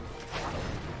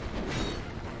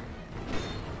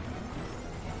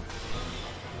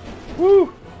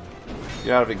 Woo!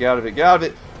 Get out of it, get out of it, get out of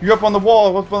it! You're up on the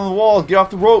wall, up on the wall! Get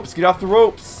off the ropes, get off the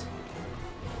ropes!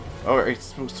 Alright,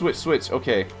 switch, switch.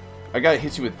 Okay. I gotta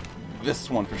hit you with this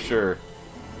one for sure.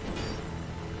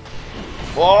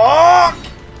 Fuck!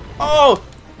 Oh!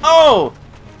 Oh!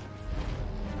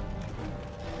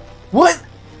 What?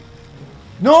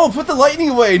 No, put the lightning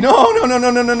away! No, no, no, no,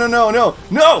 no, no, no, no, no,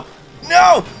 no!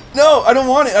 No! No! I don't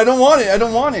want it! I don't want it! I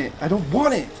don't want it! I don't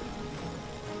want it!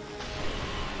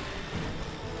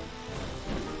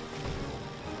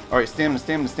 Alright, stamina,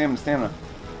 stamina, stamina, stamina.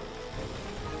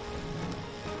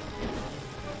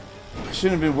 I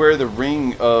shouldn't have been wearing the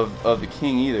ring of the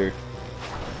king either.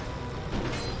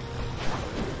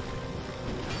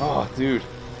 Oh, dude.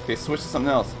 Okay, switch to something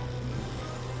else.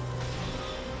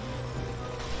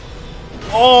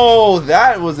 Oh,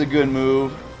 that was a good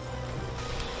move.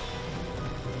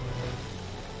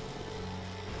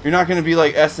 You're not going to be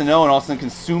like SNO and all of a sudden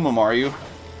consume them, are you?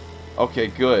 Okay,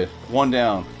 good. One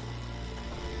down.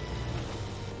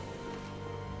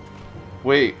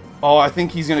 Wait. Oh, I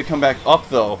think he's gonna come back up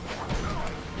though.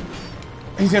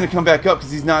 He's gonna come back up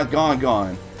because he's not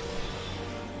gone.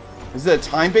 Is it a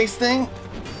time-based thing?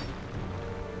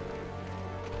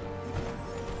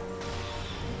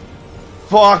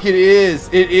 Fuck, it is.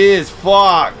 It is.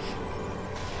 Fuck.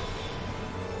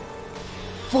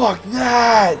 Fuck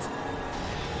that.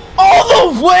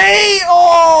 All the way.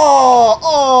 Oh.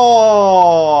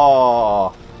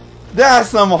 That's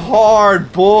some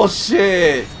hard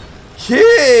bullshit.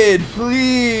 Kid,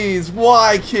 please.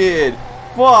 Why, kid?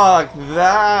 Fuck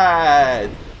that.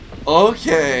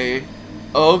 Okay.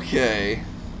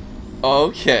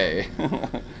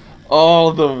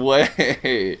 All the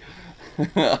way.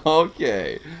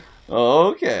 Okay.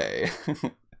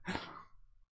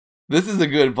 This is a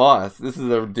good boss. This is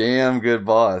a damn good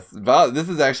boss. This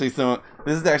is actually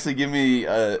giving me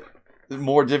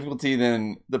more difficulty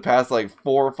than the past like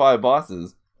 4 or 5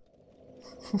 bosses.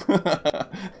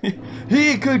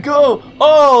 He could go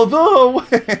all the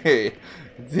way.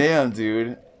 Damn,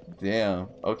 dude. Damn.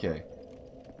 Okay.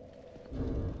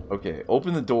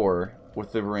 Open the door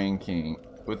with the Ring King.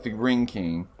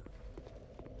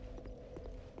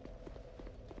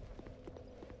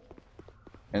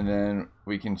 And then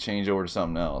we can change over to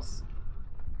something else.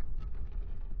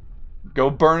 Go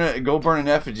burn an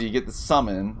effigy, get the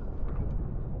summon,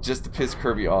 just to piss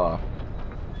Kirby off.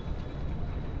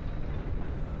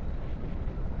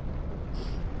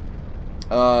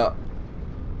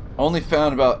 Only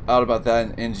found out about that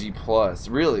in NG Plus.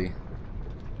 Really?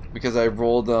 Because I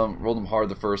rolled them hard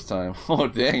the first time. Oh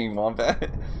dang, Wombat.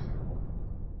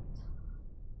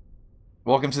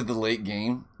 Welcome to the late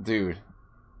game, dude.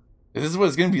 Is this what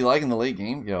it's gonna be like in the late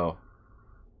game? Yo,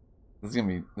 this is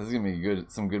gonna be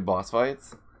good. Some good boss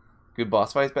fights. Good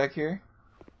boss fights back here.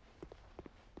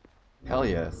 Hell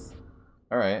yes.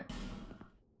 All right.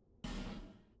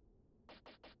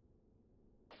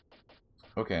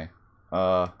 Okay.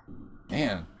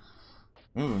 Man.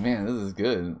 Ooh, man, this is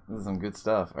good. This is some good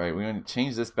stuff. All right, we're gonna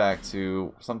change this back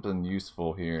to something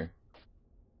useful here.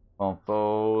 On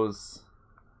foes.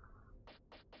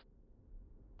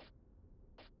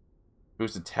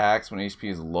 Boost attacks when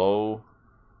HP is low.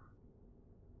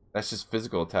 That's just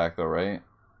physical attack though, right?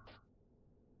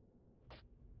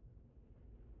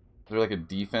 Is there like a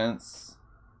defense?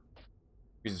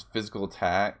 Uses physical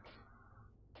attack.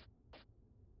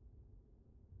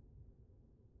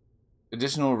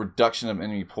 Additional reduction of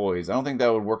enemy poise. I don't think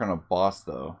that would work on a boss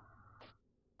though.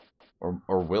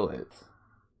 Or will it?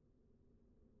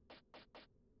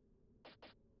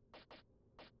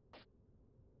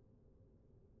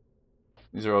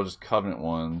 These are all just Covenant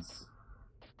ones.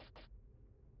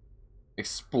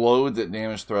 Explodes at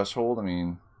damage threshold. I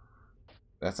mean,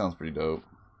 that sounds pretty dope.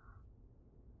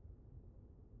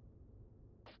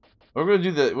 We're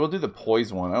gonna do we'll do the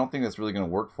poise one. I don't think that's really gonna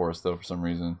work for us though for some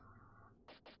reason.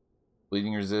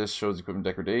 Bleeding resist shows equipment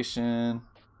degradation.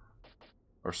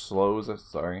 Or slows,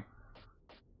 sorry.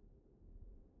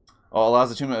 Oh,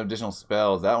 allows attunement of additional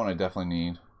spells. That one I definitely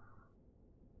need.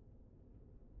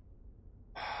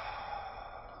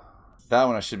 That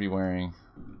one I should be wearing.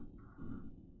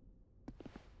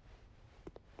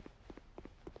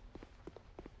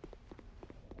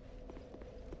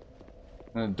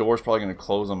 And the door's probably going to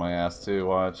close on my ass too,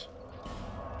 watch.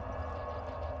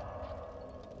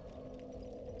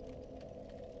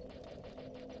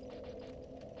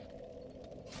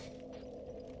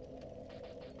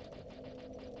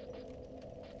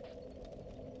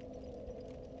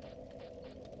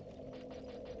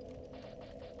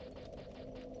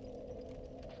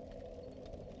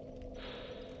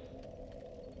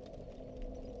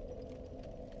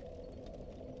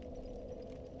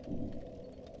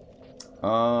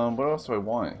 What else do I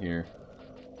want here?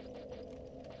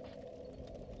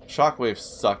 Shockwave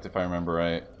sucked if I remember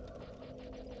right.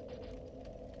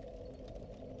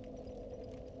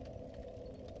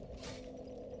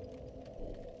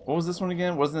 What was this one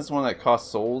again? Wasn't this one that cost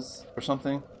souls or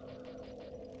something?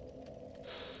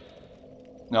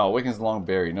 No, Awakens Long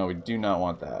Berry. No, we do not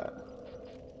want that.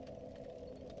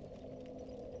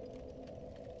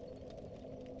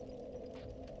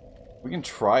 We can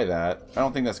try that. I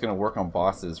don't think that's going to work on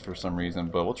bosses for some reason,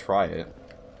 but we'll try it.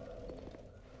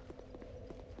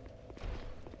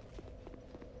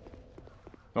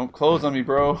 Don't close on me,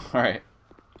 bro. Alright.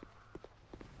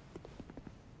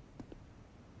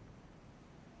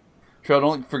 Trail,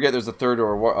 don't forget there's a third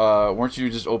door. Weren't you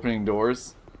just opening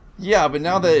doors? Yeah, but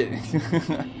now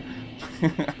that...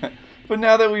 but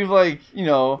now that we've, like, you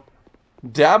know,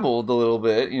 dabbled a little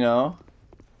bit, you know...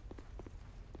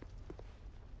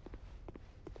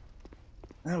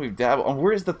 Now we've dabbled. Oh,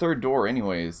 where's the third door,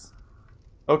 anyways?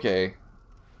 Okay.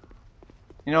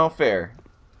 You know, fair.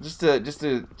 Just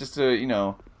to you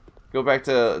know, go back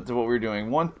to what we were doing.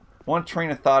 One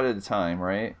train of thought at a time,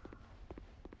 right?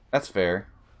 That's fair.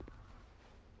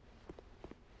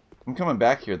 I'm coming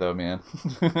back here though, man.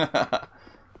 That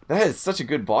is such a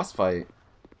good boss fight.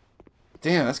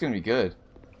 Damn, that's gonna be good.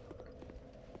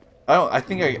 I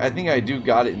think I do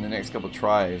got it in the next couple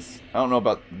tries. I don't know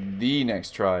about the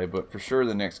next try, but for sure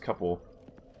the next couple.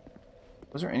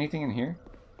 Was there anything in here?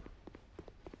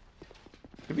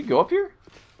 Did we go up here?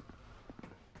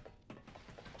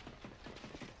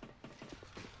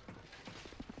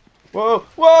 Whoa!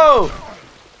 Whoa!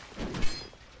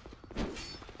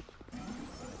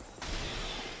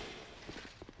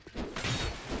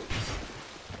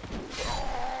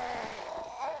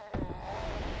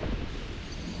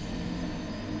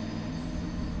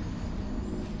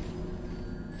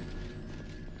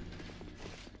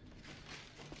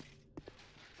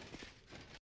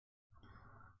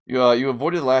 You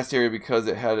avoided the last area because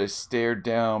it had a stair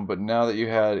down, but now that you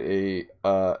had a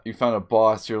you found a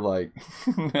boss, you're like,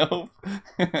 nope.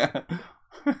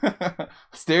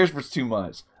 Stairs was too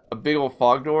much. A big old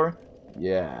fog door?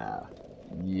 Yeah.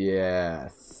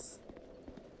 Yes.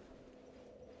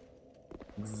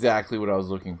 Exactly what I was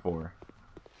looking for.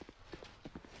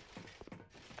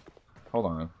 Hold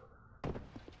on. I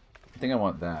think I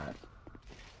want that.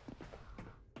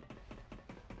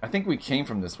 I think we came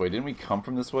from this way. Didn't we come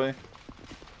from this way?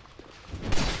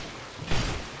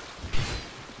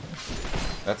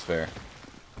 That's fair.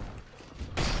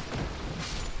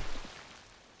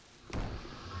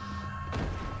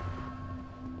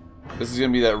 This is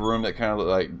gonna be that room that kind of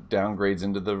like downgrades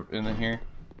into here.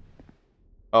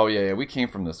 Oh yeah, we came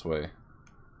from this way.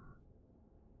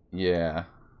 Yeah.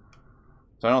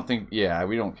 So I don't think. Yeah,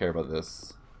 we don't care about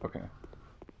this. Okay.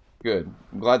 Good.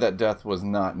 I'm glad that death was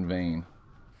not in vain.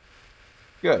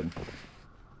 Good.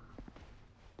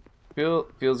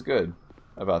 Feels good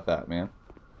about that, man.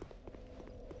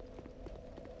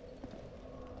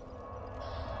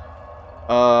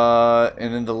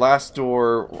 And then the last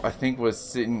door I think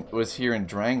was here in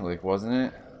Drangleic, wasn't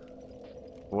it?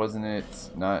 Wasn't it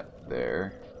not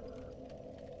there?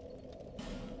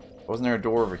 Wasn't there a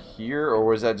door over here, or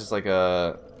was that just like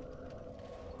a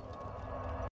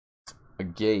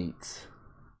gate?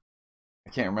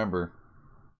 I can't remember.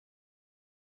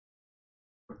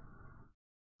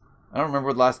 I don't remember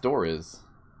what the last door is.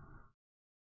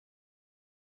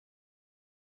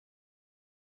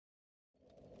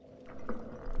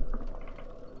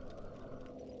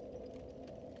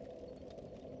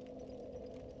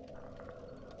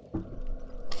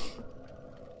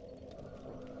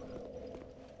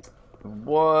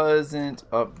 Wasn't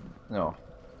up. No.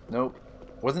 Nope.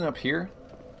 Wasn't up here?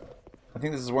 I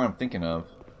think this is where I'm thinking of.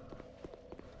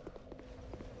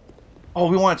 Oh,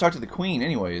 we want to talk to the queen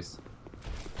anyways.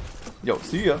 Yo,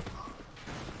 see ya.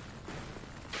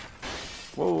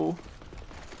 Whoa.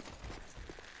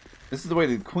 This is the way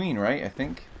to the queen, right? I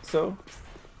think so.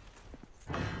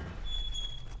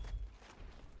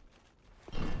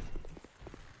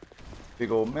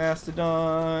 Big old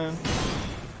mastodon.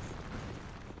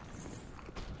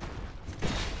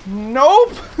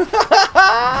 Nope!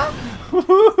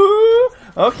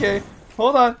 Okay,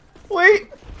 hold on.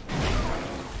 Wait!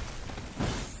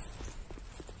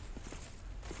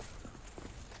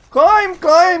 Climb,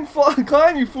 climb,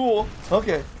 climb, you fool!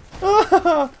 Okay.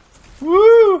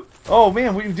 Woo! Oh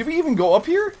man, did we even go up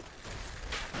here?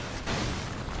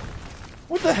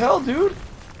 What the hell, dude?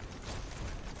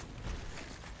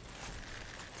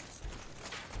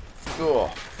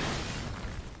 Cool.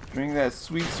 Drink that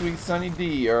sweet, sweet Sunny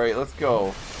D. Alright, let's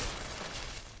go.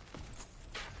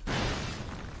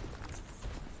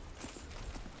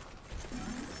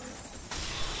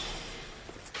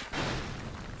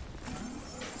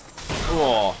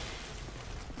 Oh.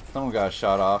 Someone got a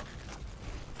shot off.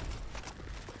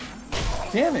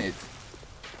 Damn it.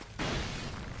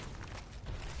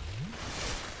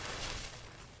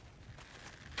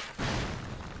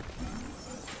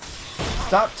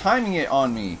 Stop timing it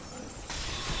on me.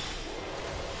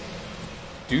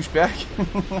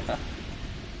 Douchebag.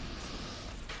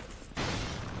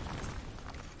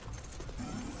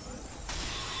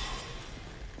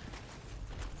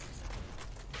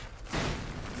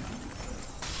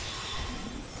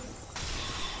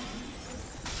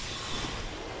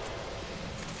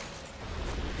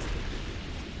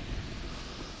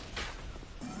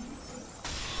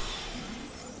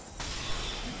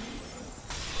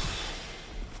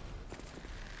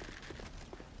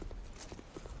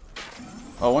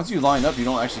 Oh, once you line up, you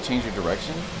don't actually change your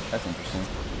direction? That's interesting.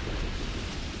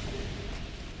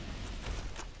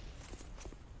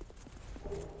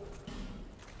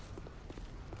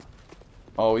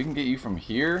 Oh, we can get you from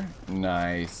here?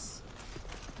 Nice.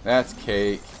 That's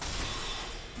cake.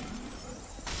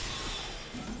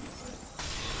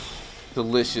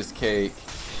 Delicious cake.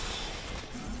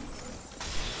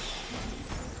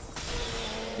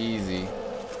 Easy.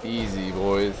 Easy,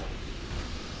 boys.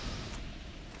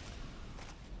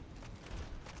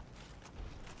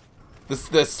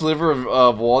 The sliver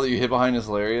of wall that you hit behind is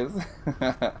hilarious.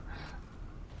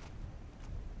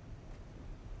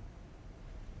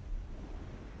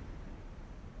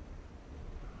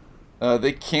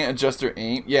 They can't adjust their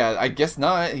aim. Yeah, I guess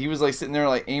not. He was like sitting there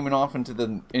like aiming off into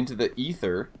the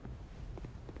ether.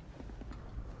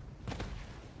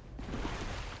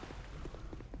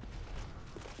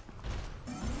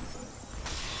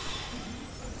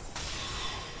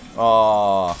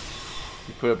 Aw,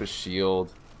 he put up a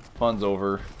shield. Fun's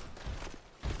over.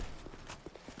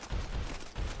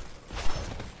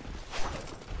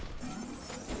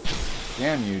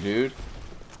 Damn you, dude.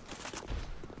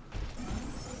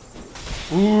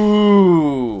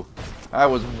 Ooh, I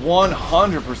was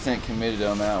 100% committed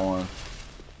on that one.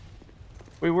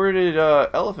 Wait, where did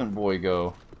Elephant Boy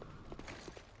go?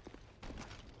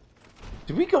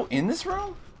 Did we go in this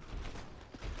room?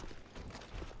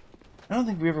 I don't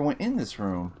think we ever went in this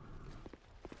room.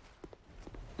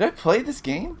 Did I play this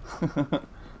game?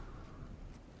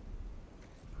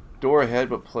 Door ahead,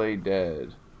 but play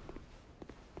dead.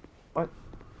 What?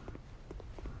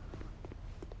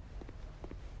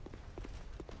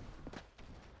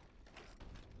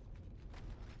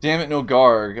 Damn it, no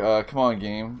Garg. Come on,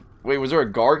 game. Wait, was there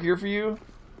a Garg here for you?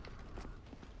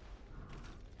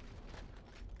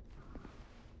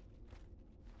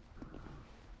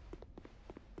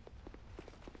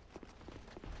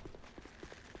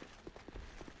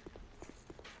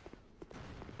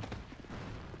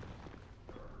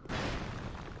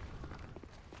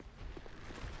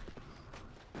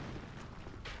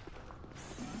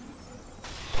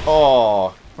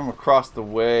 Oh, from across the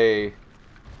way.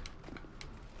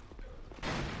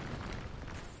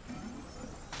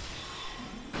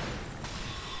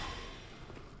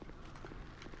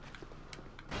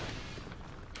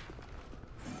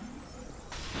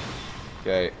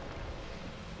 Okay.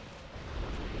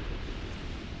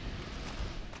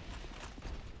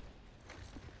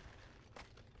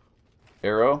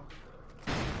 Arrow.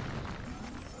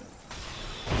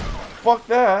 Fuck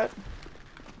that.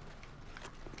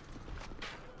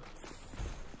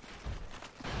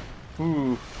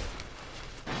 Ooh.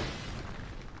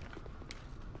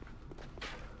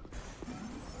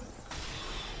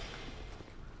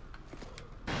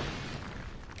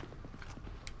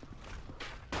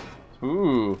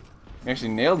 Ooh. You actually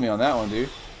nailed me on that one, dude.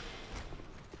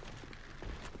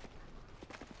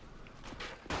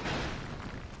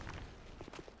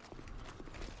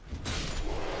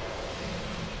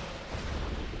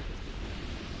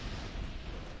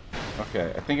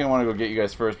 Okay, I think I want to go get you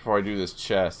guys first before I do this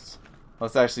chest.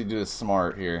 Let's actually do this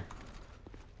smart here.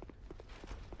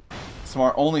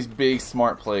 Smart, only big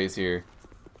smart plays here.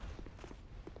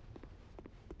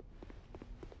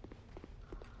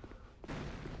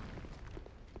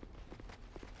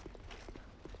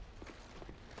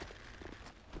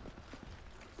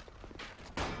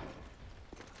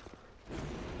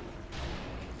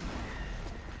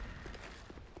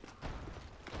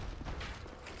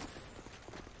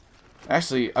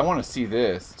 Actually, I want to see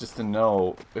this just to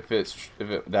know if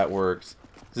that works.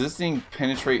 Does this thing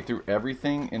penetrate through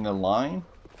everything in the line?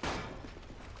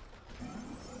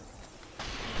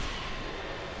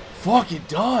 Fuck, it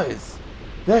does!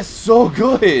 That's so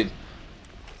good!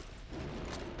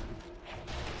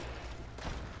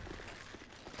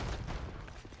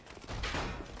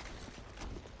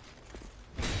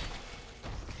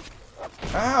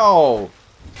 Ow!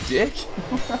 Dick?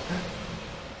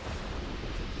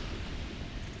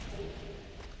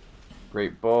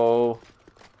 Great bow.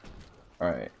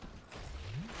 Alright.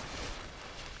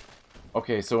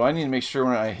 Okay, so I need to make sure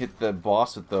when I hit the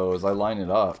boss with those, I line it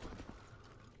up.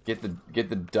 Get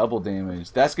the double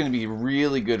damage. That's gonna be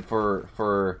really good for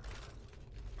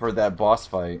that boss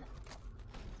fight.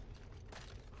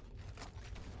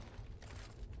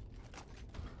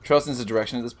 Trust in the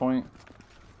direction at this point.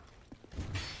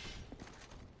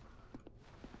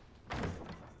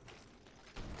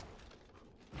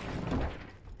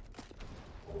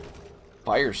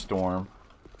 Firestorm.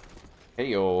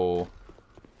 Heyo.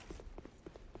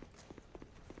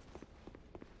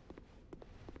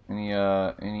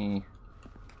 Any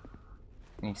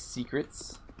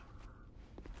secrets?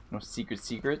 No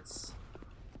secrets?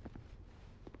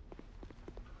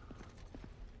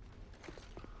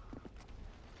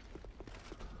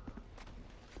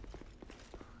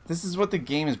 This is what the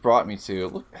game has brought me to.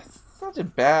 Look, it's such a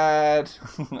bad.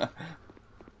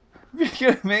 If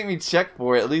you're gonna make me check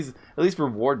for it, at least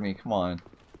reward me. Come on.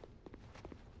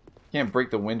 Can't break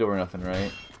the window or nothing,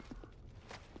 right?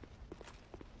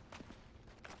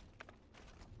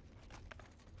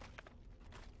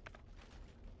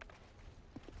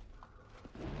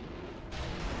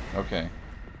 Okay.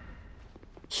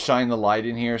 Shine the light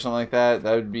in here or something like that.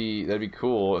 That'd be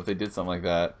cool if they did something like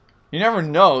that. You never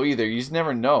know either. You just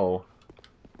never know.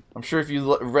 I'm sure if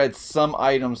you read some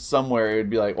item somewhere, it would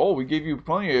be like, oh, we gave you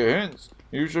plenty of hints.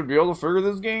 You should be able to figure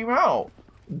this game out.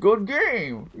 Good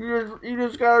game. You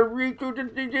just gotta read through the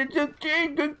game.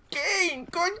 Good game.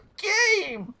 Good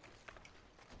game.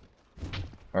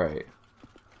 Alright.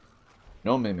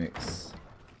 No mimics.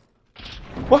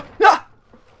 What? Ah!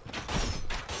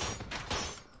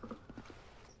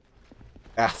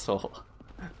 Asshole.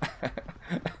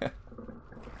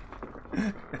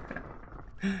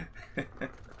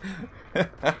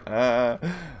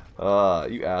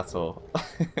 You asshole.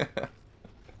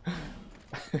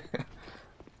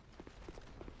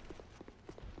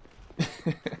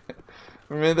 For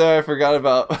a minute there, I forgot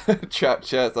about trap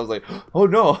chests. I was like, oh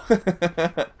no.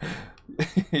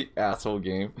 Asshole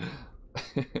game.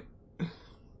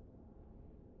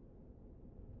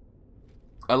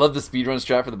 I love the speedrun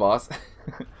strat for the boss.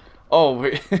 Oh,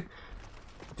 wait.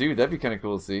 Dude, that'd be kind of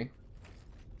cool to see.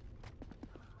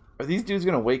 Are these dudes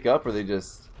gonna wake up or are they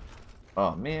just...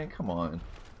 Oh man, come on.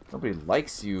 Nobody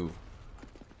likes you.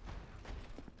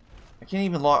 I can't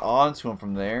even log on to him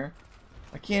from there.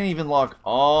 I can't even log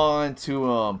on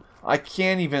to him. I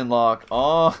can't even log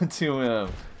on to him.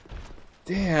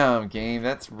 Damn, game,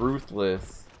 that's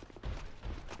ruthless.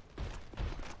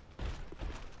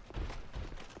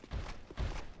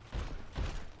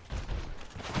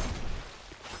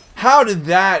 How did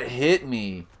that hit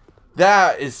me?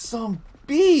 That is some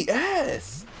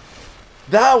BS.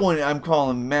 That one I'm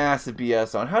calling massive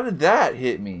BS on. How did that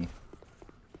hit me?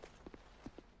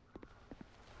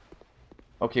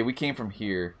 Okay, we came from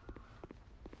here.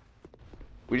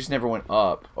 We just never went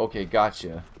up. Okay,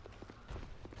 gotcha.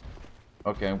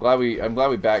 Okay, I'm glad we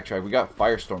backtracked. We got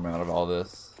Firestorm out of all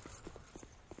this.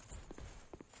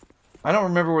 I don't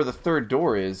remember where the third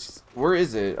door is. Where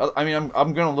is it? I mean,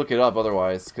 I'm gonna look it up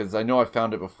otherwise, because I know I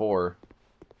found it before.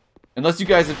 Unless you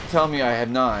guys have told me I have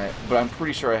not, but I'm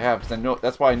pretty sure I have, because I know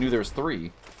that's why I knew there was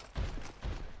 3.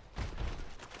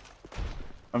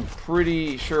 I'm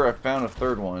pretty sure I found a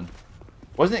third one.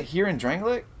 Wasn't it here in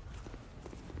Drangleic?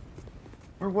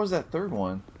 Where was that third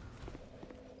one?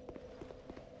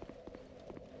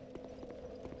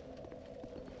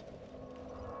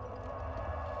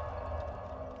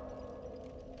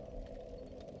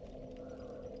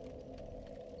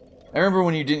 I remember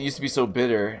when you didn't used to be so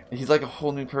bitter. He's like a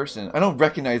whole new person. I don't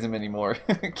recognize him anymore.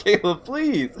 Caleb,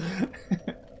 please.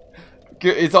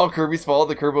 It's all Kirby's fault.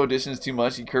 The Kirby edition is too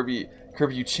much. Kirby,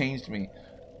 you changed me.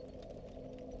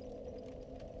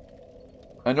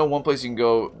 I know one place you can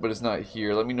go, but it's not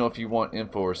here. Let me know if you want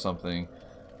info or something.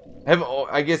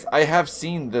 I guess I have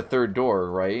seen the third door,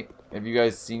 right? Have you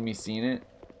guys seen me seeing it?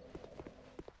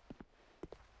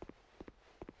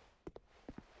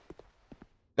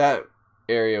 That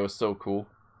area was so cool.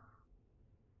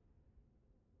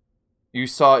 You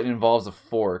saw it involves a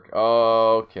fork.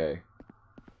 Oh, okay.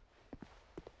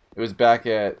 It was back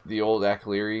at the old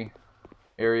Akleary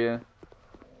area.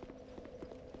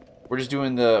 We're just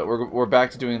doing the we're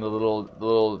back to doing the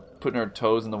little putting our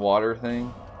toes in the water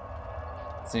thing.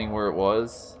 Seeing where it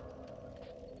was.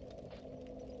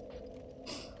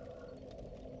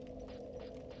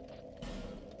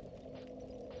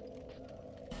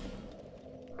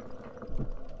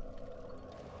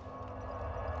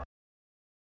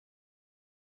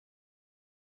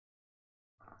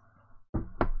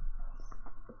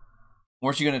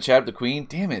 Weren't you gonna chat up the queen?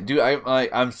 Damn it, dude!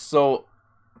 I'm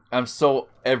so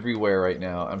everywhere right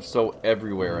now. I'm so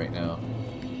everywhere right now.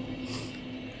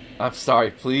 I'm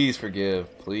sorry. Please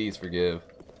forgive. Please forgive.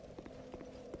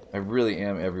 I really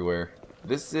am everywhere.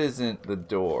 This isn't the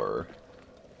door.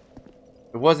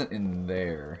 It wasn't in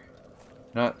there.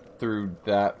 Not through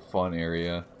that fun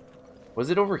area. Was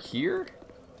it over here?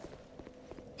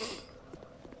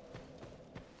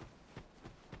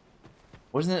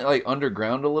 Wasn't it like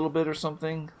underground a little bit or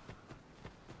something?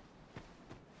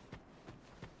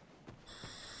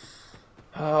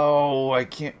 Oh, I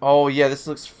can't. Oh, yeah, this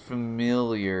looks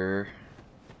familiar.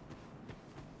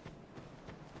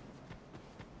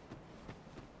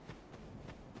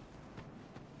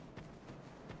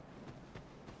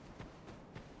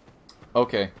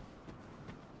 Okay.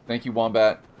 Thank you,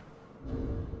 Wombat.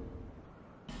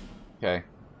 Okay.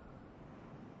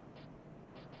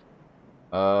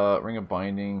 Ring of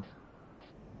Binding.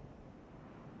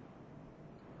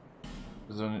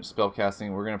 Spell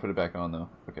casting. We're gonna put it back on though.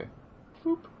 Okay.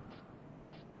 Boop.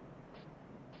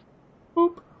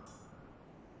 Boop.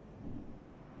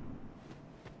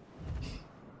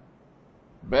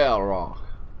 Balrog.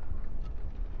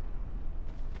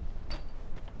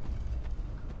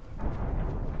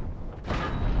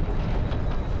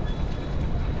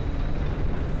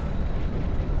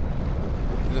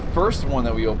 The first one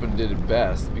that we opened did it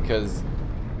best because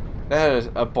that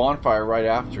had a bonfire right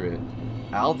after it.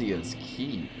 Aldea's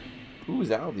Keep. Who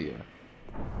is Aldea?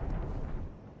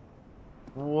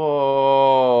 Whoa.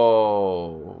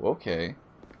 Okay.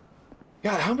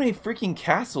 God, how many freaking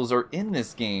castles are in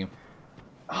this game?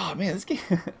 Oh man, this game,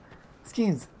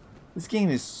 this game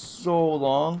is so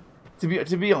long. To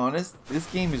be honest, this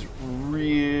game is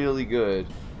really good.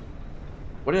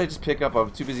 What did I just pick up? I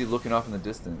was too busy looking off in the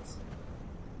distance.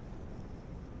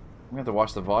 I'm gonna have to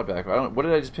watch the VOD back. What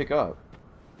did I just pick up?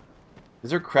 Is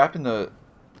there crap in the?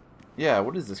 Yeah,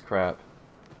 what is this crap?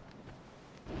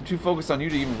 I'm too focused on you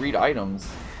to even read items.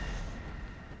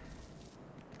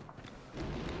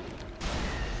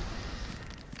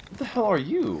 What the hell are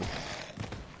you?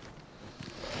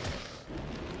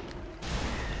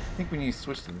 I think we need to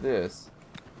switch to this.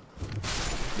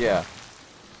 Yeah.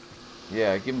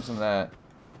 Yeah, give him some of that.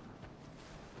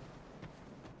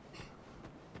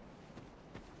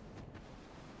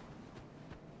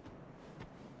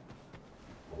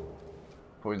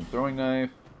 Poison throwing knife.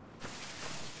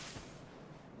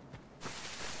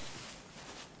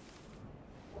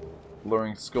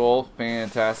 Alluring skull,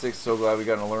 fantastic. So glad we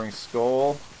got an alluring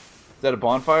skull. Is that a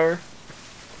bonfire?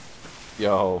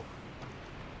 Yo.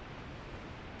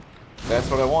 That's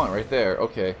what I want right there.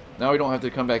 Okay. Now we don't have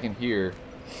to come back in here.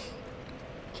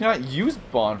 Cannot use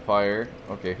bonfire.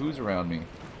 Okay, who's around me?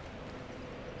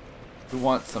 Who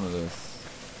wants some of this?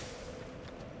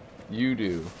 You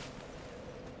do.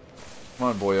 Come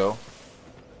on, boyo.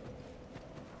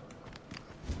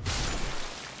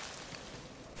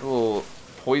 Little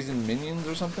poison minions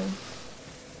or something?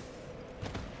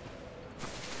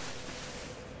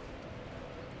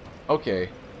 Okay.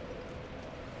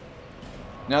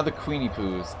 Now the Queenie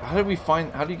Poos. How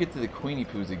do you get to the Queenie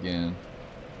Poos again?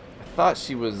 I thought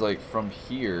she was like from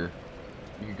here.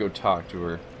 You could go talk to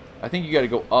her. I think you gotta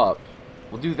go up.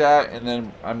 We'll do that and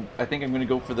then I think I'm gonna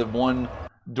go for the one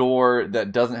door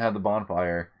that doesn't have the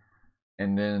bonfire.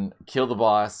 And then kill the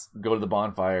boss, go to the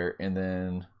bonfire, and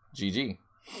then GG.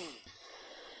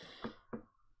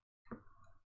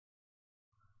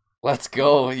 Let's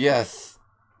go, yes.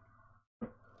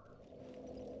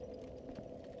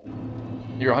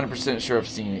 You're 100% sure I've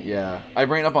seen it, yeah. I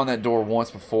ran up on that door once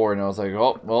before and I was like,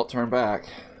 oh, well, turn back.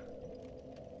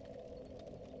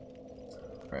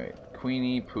 Right,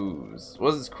 Queenie Poos.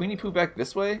 Was Queenie Poo back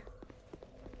this way?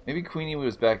 Maybe Queenie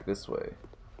was back this way.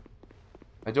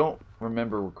 I don't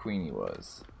remember where Queenie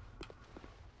was.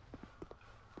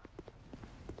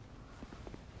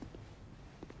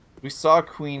 We saw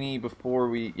Queenie before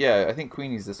we... Yeah, I think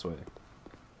Queenie's this way.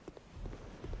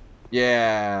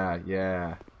 Yeah,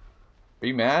 yeah. Are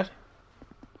you mad?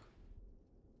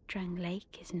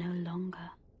 Drangleic is no longer.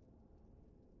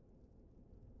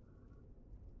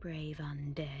 Brave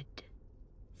undead,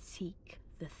 seek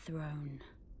the throne.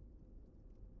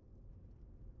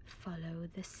 Follow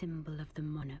the symbol of the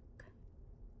monarch,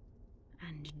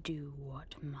 and do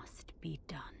what must be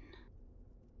done.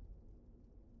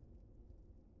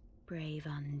 Brave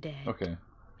undead. Okay.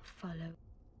 Follow.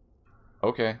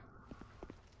 Okay.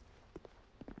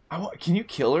 Can you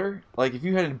kill her? Like, if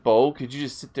you had a bow, could you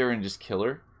just sit there and just kill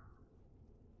her?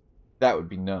 That would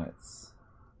be nuts.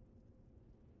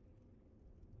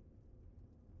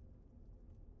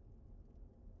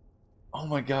 Oh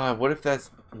my god, what if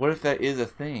that is a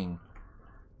thing?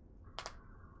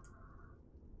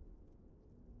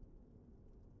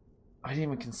 I didn't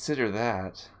even consider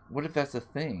that. What if that's a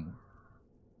thing?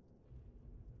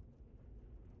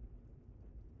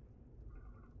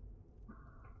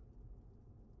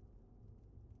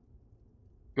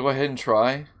 Go ahead and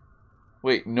try.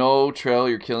 Wait, no, Trail,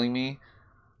 you're killing me.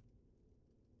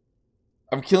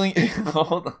 I'm killing...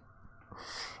 Hold on.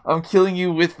 I'm killing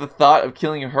you with the thought of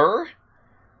killing her?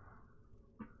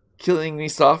 Killing me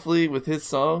softly with his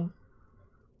song?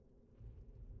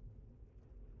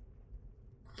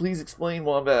 Please explain,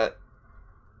 Wombat.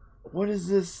 What is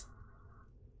this?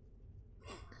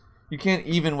 You can't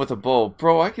even with a bow.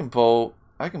 Bro, I can bow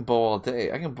all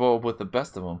day. I can bow with the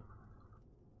best of them.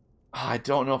 I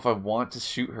don't know if I want to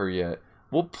shoot her yet.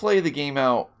 We'll play the game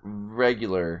out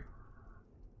regular.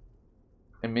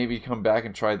 And maybe come back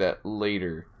and try that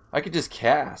later. I could just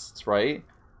cast, right?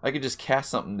 I could just cast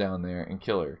something down there and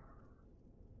kill her.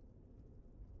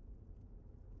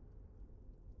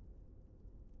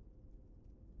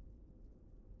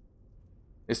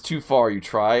 It's too far. You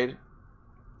tried?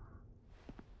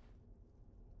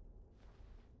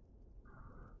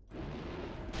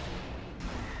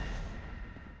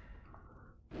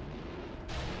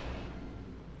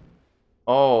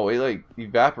 Oh, it like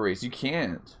evaporates. You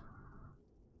can't.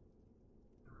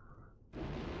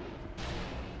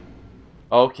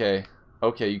 Okay.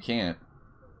 Okay, you can't.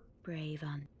 Brave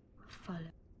un. Follow.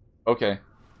 Okay.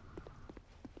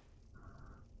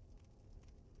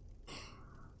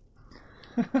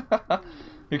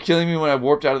 You're killing me when I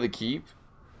warped out of the keep?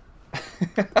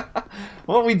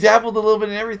 Well, we dabbled a little bit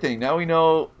in everything. Now we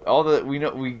know all the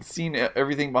we've seen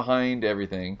everything behind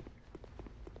everything.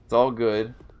 It's all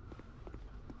good.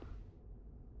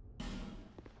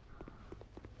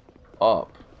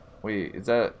 Up. Wait, is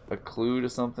that a clue to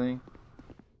something?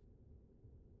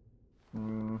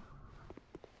 Hmm.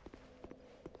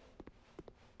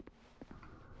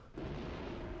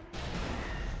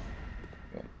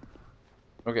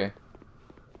 Okay.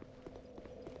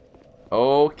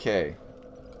 Okay.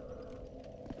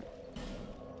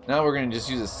 Now we're gonna just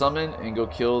use a summon and go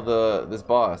kill this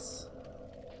boss.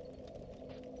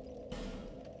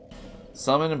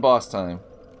 Summon and boss time.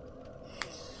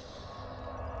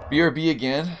 BRB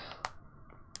again.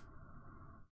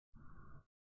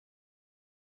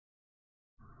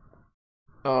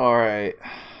 Alright.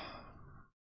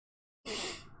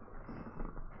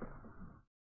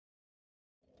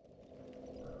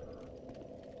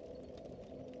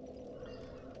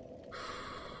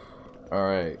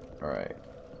 Alright, alright.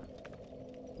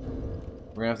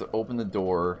 We're gonna have to open the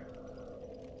door.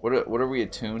 What are we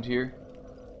attuned here?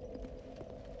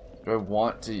 Do I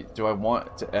want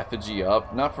to effigy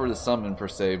up? Not for the summon per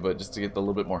se, but just to get a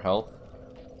little bit more health.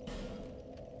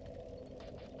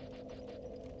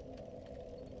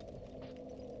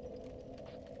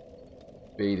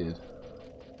 Baited.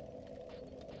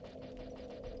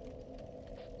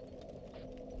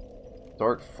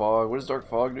 Dark fog. What does dark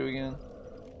fog do again?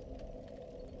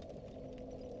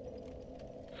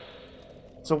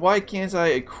 So why can't I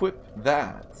equip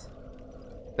that?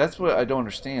 That's what I don't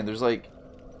understand. There's like,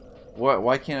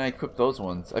 why can't I equip those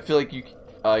ones? I feel like you,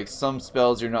 like some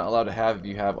spells you're not allowed to have if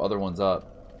you have other ones up.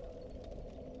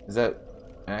 Is that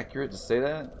accurate to say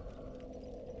that?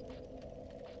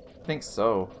 I think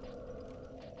so.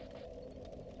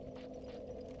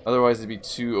 Otherwise it'd be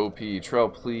too OP.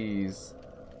 Trell, please.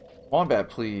 Wombat,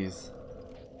 please.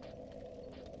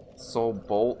 Soul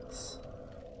bolts.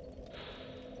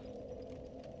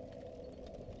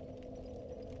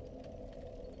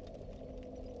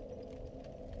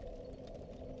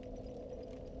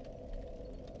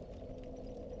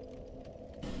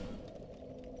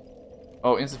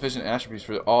 Oh, insufficient attributes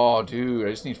for the... Oh, dude, I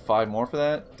just need 5 more for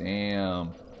that?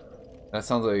 Damn. That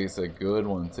sounds like it's a good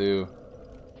one, too.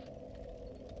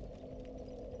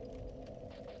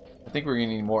 I think we're going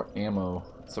to need more ammo.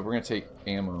 So we're going to take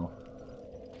ammo.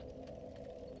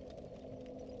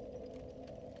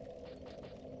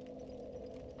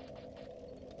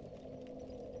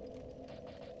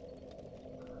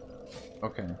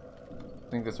 Okay.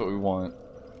 I think that's what we want.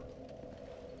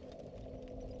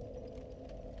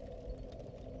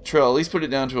 Trell, at least put it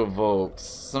down to evoked.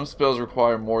 Some spells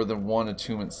require more than 1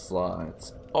 attunement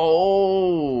slots.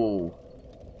 Oh!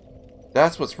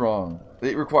 That's what's wrong.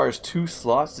 It requires 2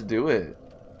 slots to do it.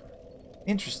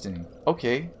 Interesting.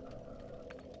 Okay.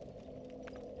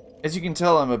 As you can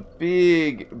tell, I'm a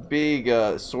big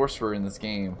sorcerer in this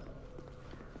game.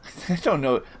 I don't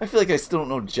know. I feel like I still don't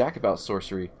know jack about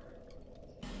sorcery.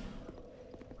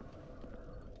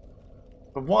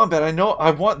 But Wombat, I know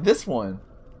I want this one.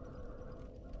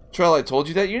 Trell, I told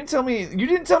you that. You didn't tell me. You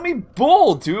didn't tell me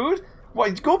bull, dude. Why?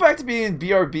 Go back to being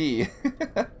BRB.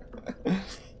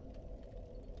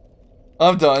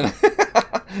 I'm done.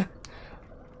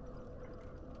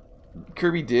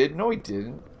 Kirby did. No, he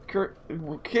didn't.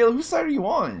 Kayla, whose side are you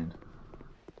on?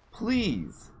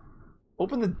 Please,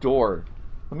 open the door.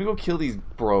 Let me go kill these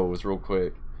bros real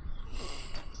quick.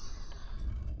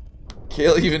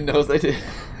 Kayla even knows I did.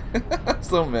 I'm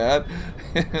so mad.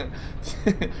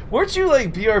 Weren't you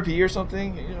like BRB or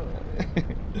something? You know.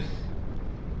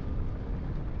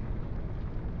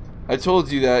 I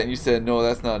told you that and you said no,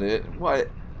 that's not it. What?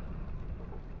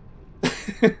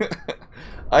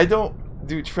 I don't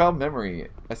do trial memory,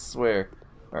 I swear.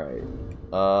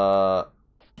 Alright.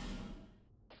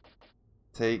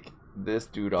 Take this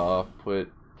dude off,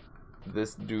 put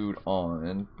this dude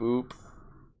on. Boop.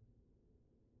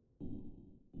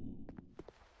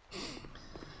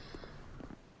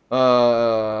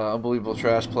 Unbelievable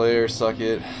trash player. Suck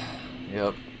it.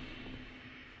 Yep.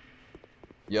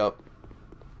 Yep.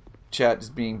 Chat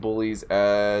just being bullies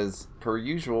as per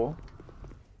usual.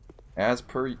 As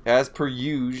per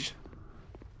usual.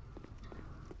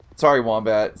 Sorry,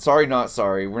 Wombat. Sorry, not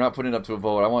sorry. We're not putting it up to a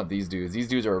vote. I want these dudes. These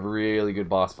dudes are a really good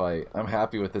boss fight. I'm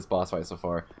happy with this boss fight so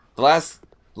far. The last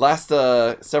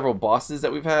several bosses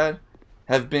that we've had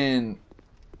have been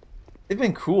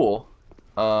cool.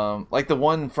 Like the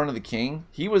one in front of the king.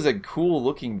 He was a cool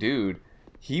looking dude.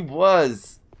 He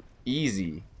was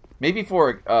easy. Maybe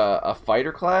for a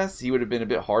fighter class, he would have been a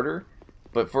bit harder.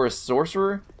 But for a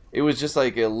sorcerer, it was just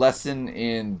like a lesson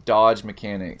in dodge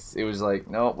mechanics. It was like,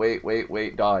 no,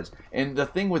 wait, dodge. And the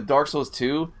thing with Dark Souls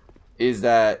 2 is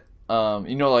that,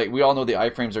 you know, like we all know the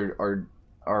iframes are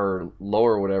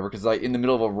lower or whatever. Because like in the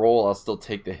middle of a roll, I'll still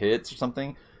take the hits or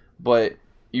something. But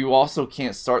you also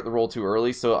can't start the roll too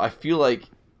early. So I feel like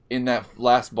in that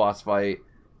last boss fight,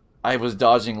 I was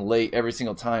dodging late every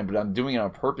single time. But I'm doing it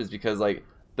on purpose because like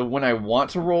when I want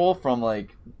to roll from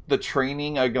like the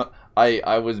training I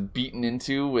was beaten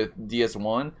into with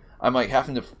DS1, I'm like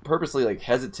having to purposely like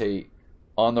hesitate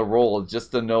on the roll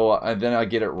just to know, and then I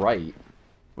get it right,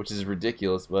 which is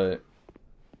ridiculous. But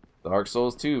Dark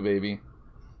Souls 2, baby.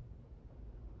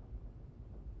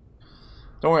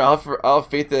 Don't worry, I'll have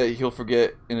faith that he'll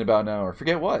forget in about an hour.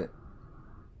 Forget what?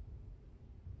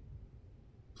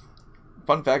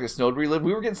 Fun fact: it snowed where you live.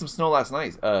 We were getting some snow last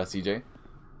night, CJ.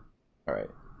 All right,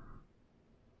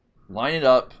 line it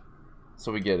up.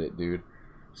 So we get it, dude.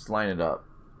 Just line it up.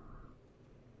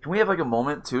 Can we have like a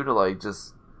moment too to like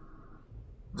just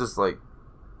like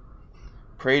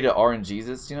pray to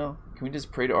RNGesus, you know? Can we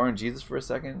just pray to RNGesus for a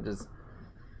second? Just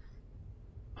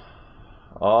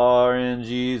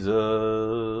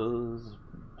RNGesus,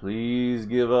 please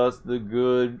give us the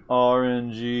good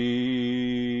RNGesus.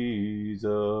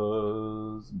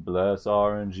 Bless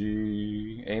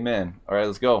RNG. Amen. All right,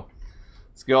 let's go.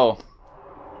 Let's go.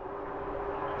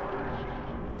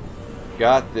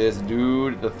 Got this,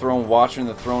 dude. The Throne Watcher and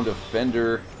the Throne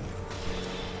Defender.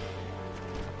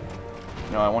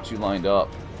 No, I want you lined up.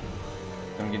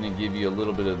 I'm gonna give you a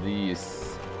little bit of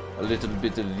these. A little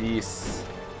bit of these.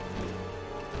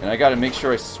 And I gotta make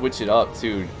sure I switch it up,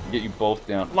 too. Get you both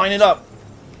down. Line it up!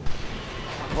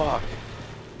 Fuck.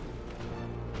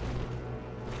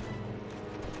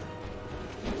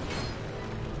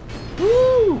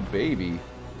 Woo, baby.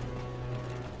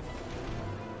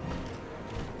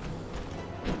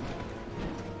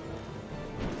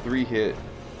 Three hit.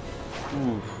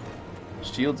 Oof.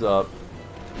 Shields up.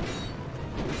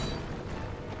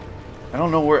 I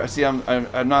don't know where. See, I'm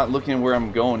not looking where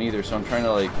I'm going either, so I'm trying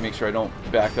to like make sure I don't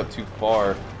back up too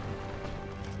far.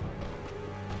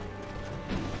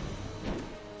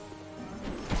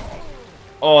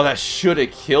 Oh, that should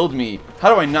have killed me.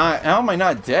 How am I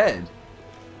not dead?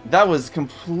 That was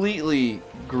completely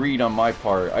greed on my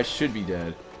part. I should be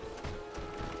dead.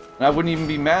 And I wouldn't even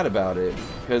be mad about it,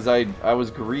 because I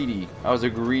was greedy. I was a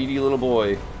greedy little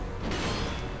boy.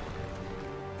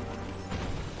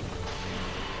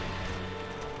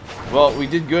 Well, we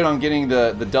did good on getting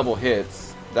the double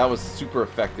hits. That was super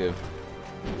effective.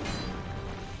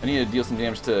 I need to deal some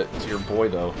damage to your boy,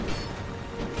 though.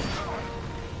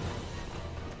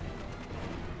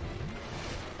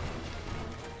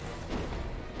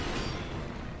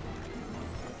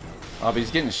 Oh, but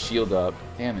he's getting his shield up.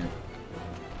 Damn it.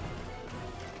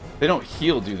 They don't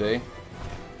heal, do they?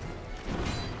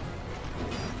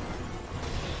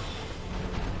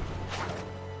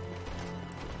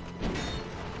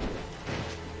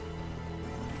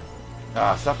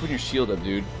 Ah, stop putting your shield up,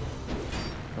 dude.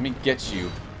 Let me get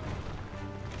you.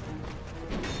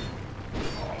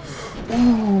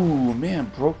 Ooh,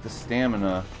 man, broke the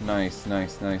stamina. Nice,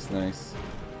 nice, nice, nice.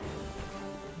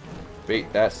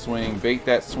 Bait that swing, bait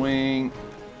that swing.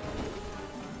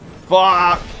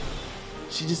 Fuck!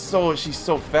 She's so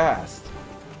fast.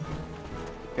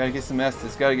 Gotta get some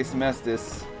Estus, gotta get some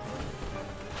Estus.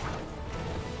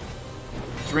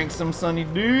 Drink some Sunny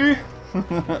D.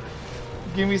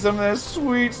 Give me some of that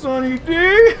sweet Sunny D.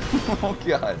 Oh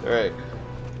god, alright.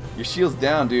 Your shield's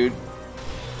down, dude.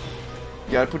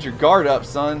 You gotta put your guard up,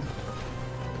 son.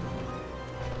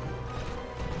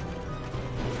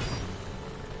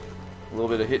 A little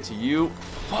bit of hit to you.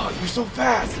 Fuck, you're so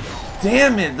fast.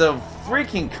 Damn it, the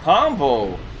freaking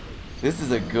combo. This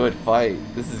is a good fight.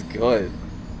 This is good.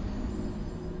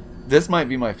 This might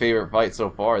be my favorite fight so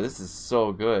far. This is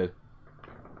so good.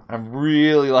 I'm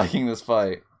really liking this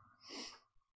fight.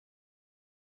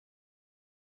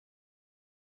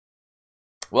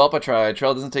 Well, I tried.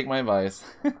 Trell doesn't take my advice.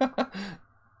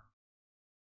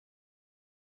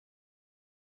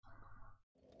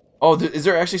 Oh, is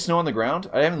there actually snow on the ground?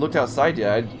 I haven't looked outside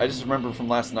yet. I just remember from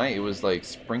last night it was like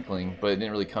sprinkling, but it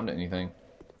didn't really come to anything.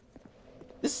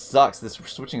 This sucks, this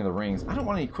switching of the rings. I don't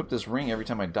want to equip this ring every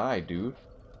time I die, dude.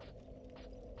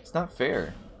 It's not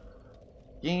fair.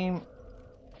 Game,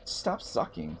 stop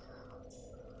sucking.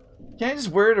 Can't I just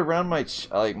wear it around my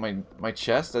my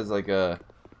chest as like a,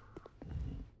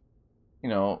 you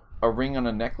know, a ring on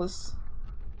a necklace?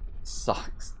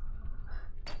 Sucks.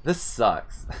 This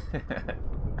sucks.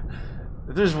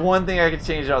 If there's one thing I could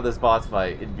change out of this boss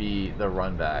fight, it'd be the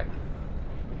run back.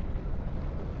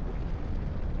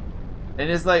 And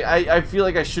it's like I feel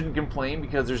like I shouldn't complain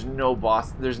because there's no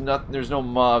boss, there's no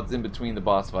mobs in between the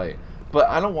boss fight. But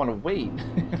I don't want to wait.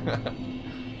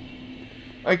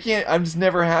 I can't. I'm just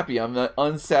never happy. I'm an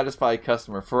unsatisfied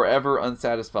customer, forever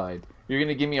unsatisfied. You're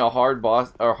gonna give me a hard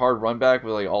boss or hard run back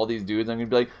with like all these dudes. I'm gonna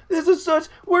be like, this is such.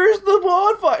 Where's the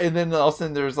bonfire? And then all of a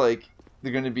sudden there's like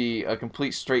they're gonna be a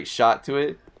complete straight shot to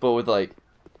it, but with like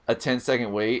a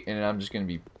 10-second wait, and I'm just gonna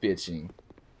be bitching.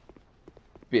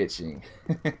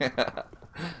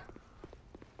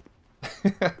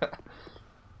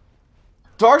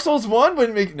 Dark Souls 1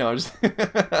 wouldn't make no. Just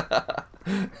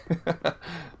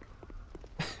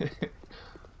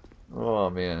oh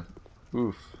man,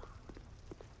 oof.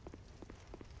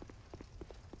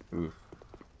 Oof.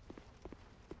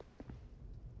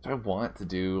 Do I want to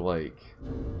do like?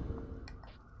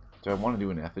 Do I want to do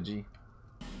an effigy?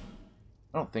 I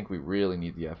don't think we really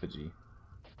need the effigy.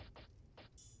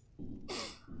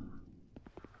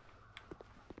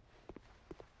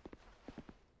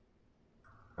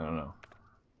 I don't know.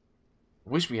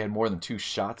 Wish we had more than 2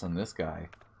 shots on this guy.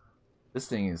 This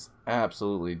thing is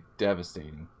absolutely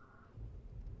devastating.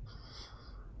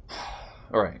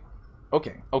 Alright.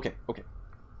 Okay.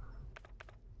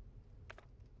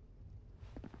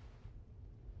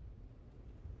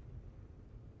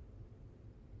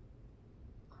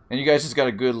 And you guys just got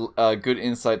a good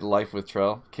insight to life with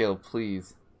Trell. Caleb,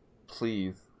 please.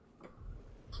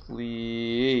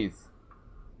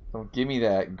 Don't give me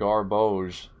that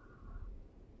garbage.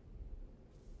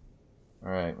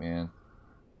 Alright, man.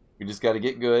 We just gotta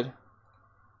get good.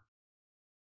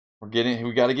 We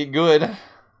gotta get good.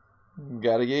 We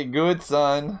gotta get good,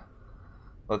 son.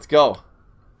 Let's go.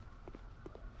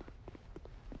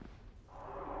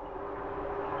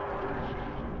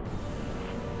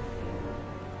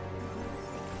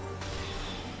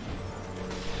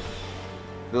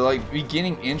 The like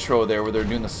beginning intro there where they're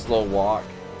doing the slow walk.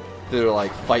 They're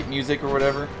like fight music or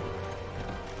whatever.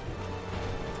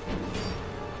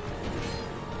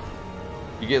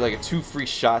 You get like 2 free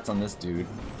shots on this dude.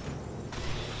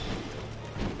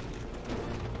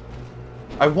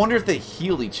 I wonder if they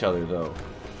heal each other though.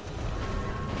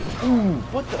 Ooh,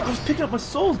 what the? I was picking up my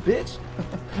souls, bitch.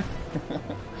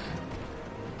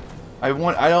 I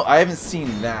haven't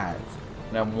seen that,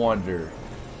 and I wonder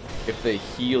if they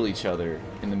heal each other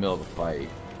in the middle of the fight.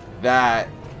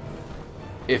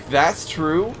 If that's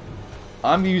true,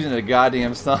 I'm using a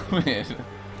goddamn summon.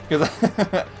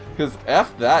 Cause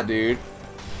F that, dude.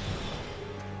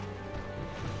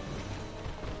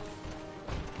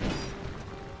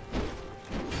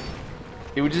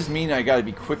 It would just mean I gotta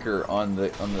be quicker on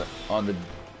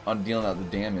dealing out the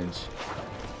damage.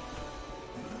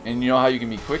 And you know how you can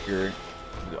be quicker?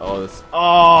 Oh,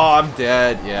 I'm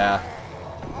dead. Yeah.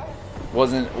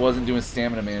 Wasn't doing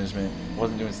stamina management.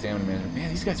 Man,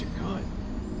 these guys are good.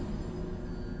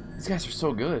 These guys are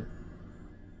so good.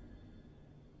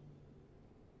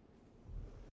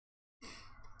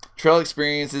 Trell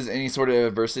experiences any sort of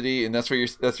adversity, and that's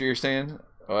what you're saying.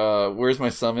 Where's my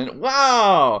summon?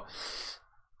 Wow.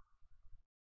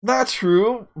 Not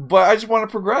true, but I just want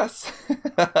to progress.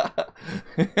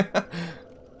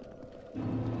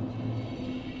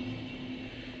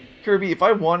 Kirby, if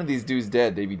I wanted these dudes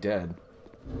dead, they'd be dead.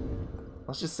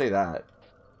 Let's just say that.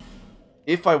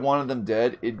 If I wanted them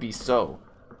dead, it'd be so.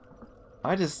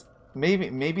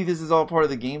 Maybe this is all part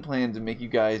of the game plan to make you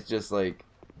guys just like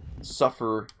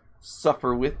suffer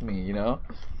with me, you know?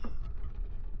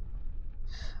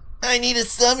 I need a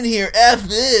summon here. F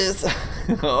this.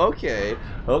 Okay.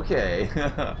 Okay.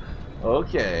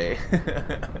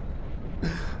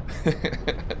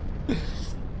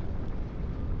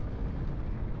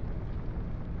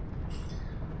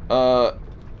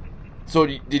 So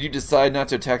did you decide not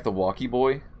to attack the walkie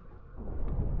boy?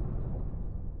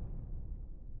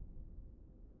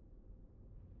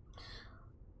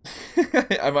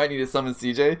 I might need to summon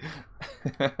CJ.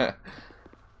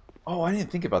 Oh, I didn't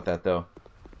think about that though.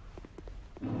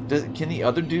 Can the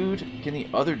other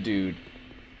dude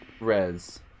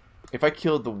res? If I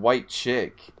killed the white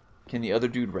chick, can the other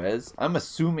dude res? I'm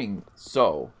assuming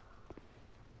so.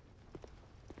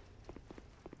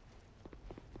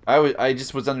 I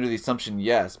just was under the assumption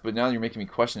yes, but now you're making me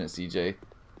question it, CJ.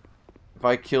 If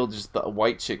I kill just the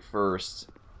white chick first,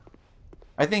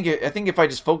 I think if I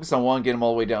just focus on one, get him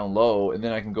all the way down low, and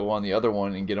then I can go on the other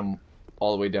one and get him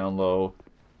all the way down low,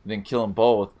 and then kill them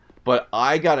both. But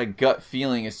I got a gut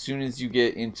feeling as soon as you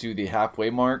get into the halfway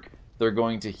mark, they're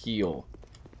going to heal.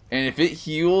 And if it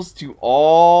heals to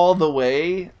all the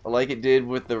way, like it did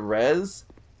with the res,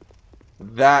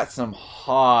 that's some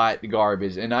hot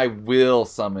garbage. And I will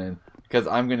summon, because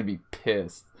I'm going to be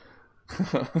pissed.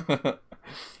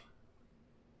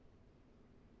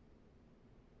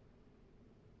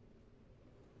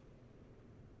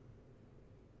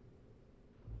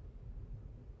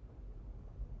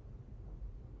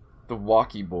 The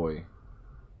Walkie Boy.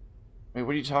 Wait,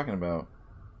 what are you talking about?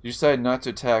 You decided not to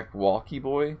attack Walkie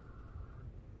Boy?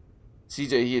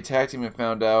 CJ, he attacked him and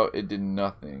found out it did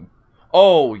nothing.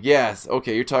 Oh, yes.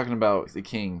 Okay, you're talking about the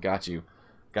king. Got you.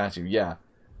 Got you, yeah.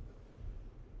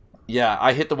 Yeah,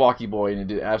 I hit the Walkie Boy and it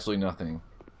did absolutely nothing.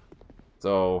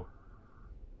 So,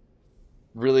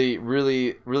 really,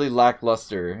 really, really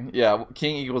lackluster. Yeah,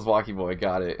 king equals Walkie Boy.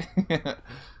 Got it.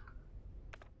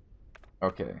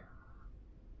 Okay.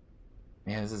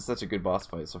 Man, this is such a good boss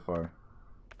fight so far.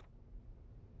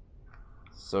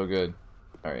 So good.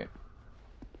 Alright.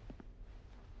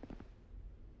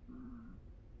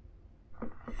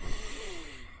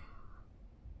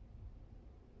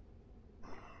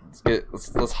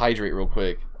 Let's hydrate real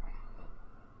quick.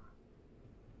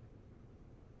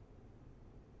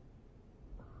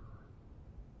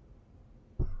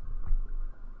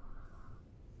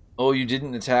 Oh, you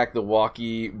didn't attack the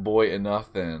Walkie Boy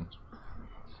enough then.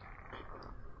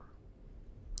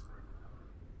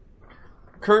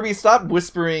 Kirby, stop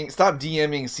whispering, stop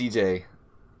DMing CJ.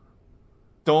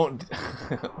 Don't...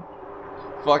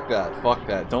 Fuck that, fuck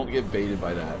that. Don't get baited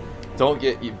by that. Don't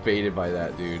get baited by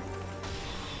that, dude.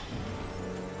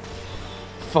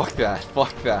 Fuck that,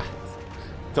 fuck that.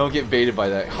 Don't get baited by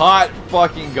that. Hot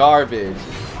fucking garbage.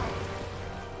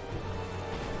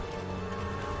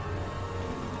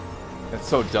 That's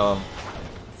so dumb.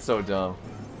 So dumb.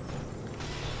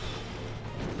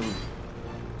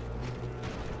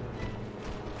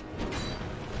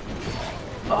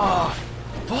 Ah,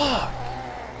 oh,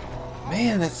 fuck!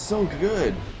 Man, that's so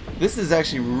good. This is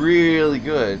actually really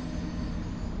good.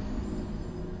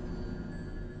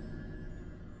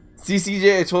 See,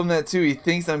 CJ, I told him that too. He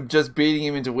thinks I'm just baiting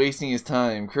him into wasting his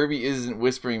time. Kirby isn't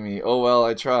whispering me. Oh well,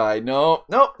 I tried. Nope,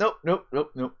 nope, nope, nope,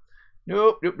 nope, nope.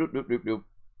 Nope, nope, nope, nope, nope, nope.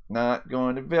 Not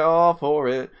going to fall for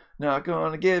it. Not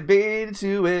going to get baited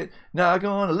to it. Not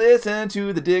going to listen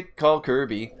to the dick called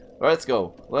Kirby. Let's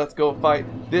go. Let's go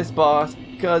fight this boss,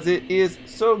 because it is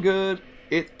so good.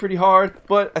 It's pretty hard,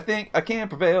 but I think I can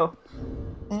prevail.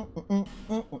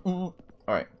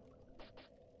 Alright.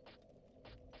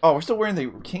 Oh, we're still wearing the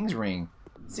King's Ring.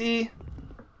 See?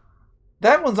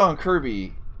 That one's on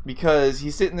Kirby, because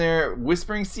he's sitting there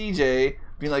whispering CJ,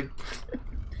 being like...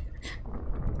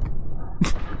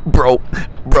 Bro,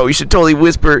 you should totally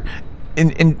whisper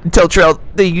and tell Trell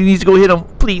that you need to go hit him,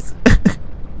 please.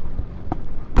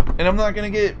 And I'm not gonna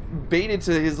get baited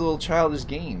to his little childish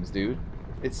games, dude.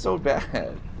 It's so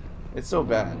bad. It's so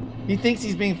bad. He thinks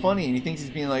he's being funny and he thinks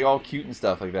he's being like all cute and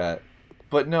stuff like that.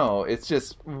 But no, it's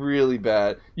just really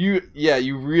bad. You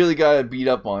really gotta beat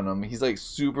up on him. He's like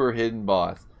super hidden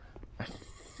boss. I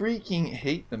freaking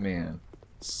hate the man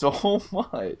so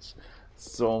much.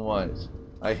 So much.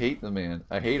 I hate the man.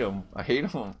 I hate him. I hate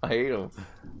him. I hate him.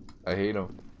 I hate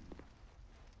him.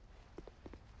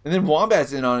 And then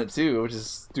Wombat's in on it too, which is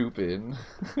stupid.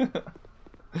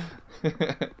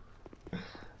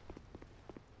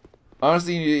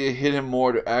 Honestly, you need to hit him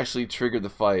more to actually trigger the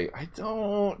fight. I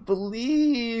don't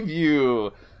believe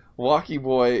you. Walkie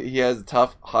Boy, he has a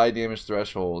tough, high damage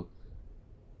threshold.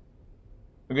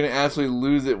 I'm gonna absolutely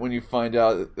lose it when you find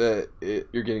out that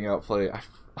you're getting outplayed.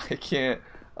 I can't.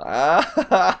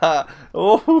 Ah,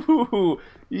 oh,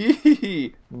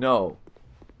 no.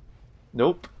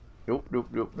 Nope. Nope, nope,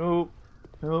 nope, nope.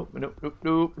 Nope, nope, nope,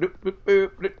 nope, nope, nope,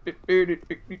 nope, nope.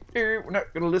 We're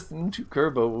not gonna listen to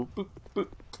Kerbo. Boop, boop.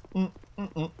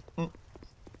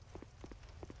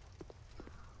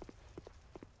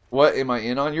 What am I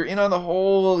in on? You're in on the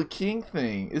whole king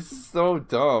thing. This is so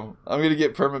dumb. I'm gonna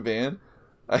get permaban.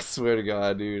 I swear to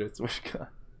God, dude. I swear to God.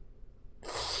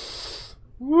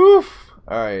 Woof.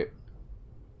 Alright.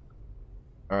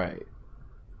 Alright.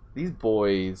 These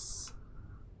boys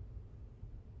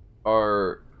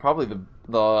are probably the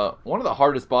one of the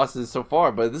hardest bosses so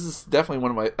far, but this is definitely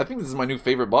one of my, I think this is my new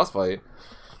favorite boss fight.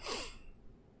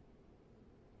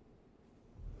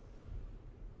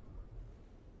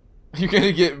 You're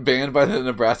gonna get banned by the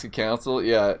Nebraska Council.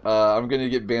 Yeah, I'm gonna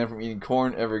get banned from eating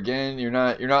corn ever again. You're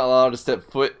not allowed to step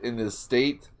foot in this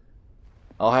state.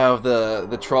 I'll have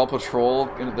the Trawl Patrol.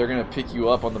 They're gonna pick you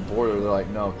up on the border. They're like,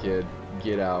 no, kid,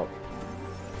 get out.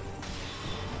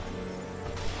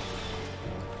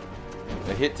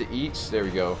 A hit to each. There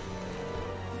we go.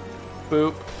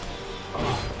 Boop.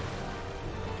 Oh.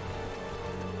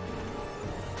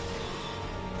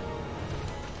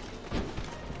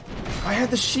 I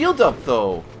had the shield up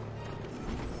though.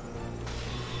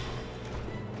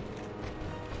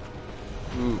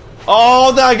 Ooh.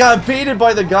 Oh, I got baited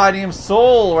by the goddamn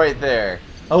soul right there.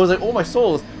 I was like, oh, my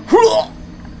soul is.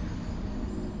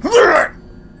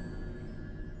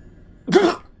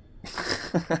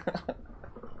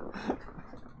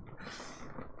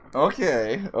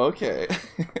 Okay, okay.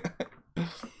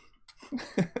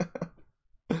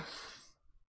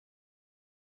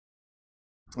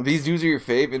 These dudes are your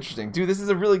fave? Interesting. Dude, this is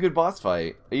a really good boss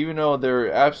fight. Even though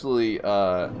they're absolutely,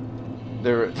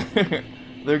 they're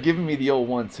they're giving me the old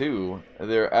 1-2.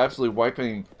 They're absolutely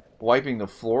wiping the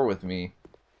floor with me.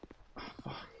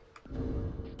 Oh,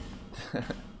 fuck.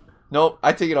 Nope,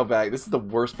 I take it all back. This is the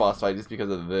worst boss fight just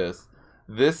because of this.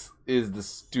 This is the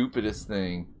stupidest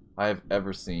thing I have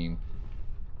ever seen.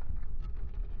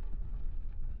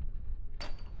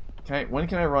 When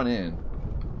can I run in?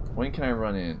 When can I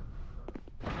run in?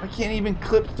 I can't even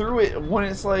clip through it when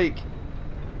it's like...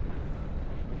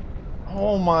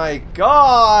 Oh my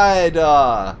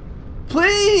god!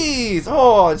 Please!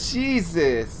 Oh,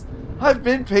 Jesus! I've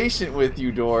been patient with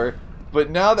you, Door. But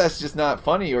now that's just not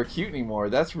funny or cute anymore.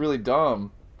 That's really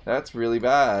dumb. That's really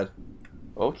bad.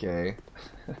 Okay.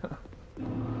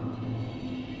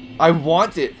 I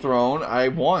want it, Throne. I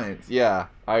want. Yeah,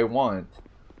 I want.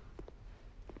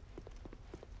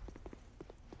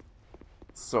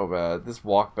 So bad. This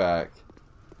walk back.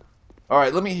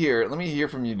 Alright, let me hear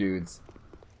from you dudes.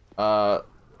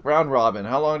 Round robin.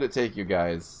 How long did it take you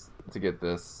guys to get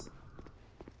this?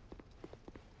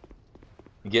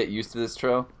 You get used to this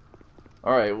trail?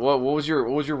 Alright, what was your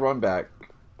run back?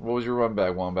 What was your run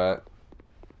back, Wombat?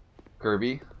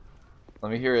 Kirby?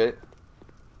 Let me hear it.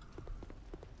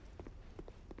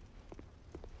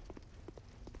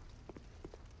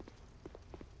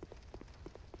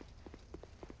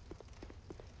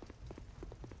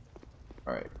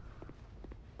 Alright.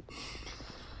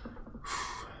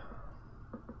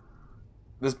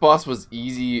 This boss was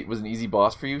easy. Was an easy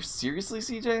boss for you? Seriously,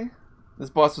 CJ?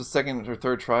 This boss was second or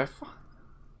third try?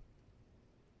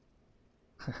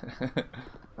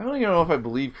 I don't even know if I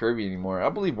believe Kirby anymore. I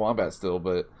believe Wombat still,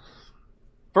 but...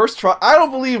 First try... I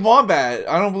don't believe Wombat!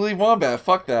 I don't believe Wombat.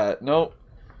 Fuck that. Nope.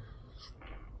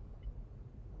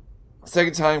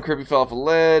 Second time, Kirby fell off a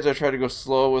ledge. I tried to go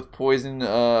slow with poison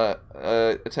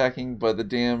attacking, but the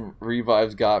damn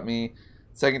revives got me.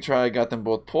 Second try, I got them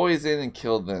both poisoned and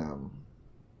killed them.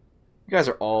 You guys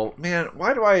are all... Man,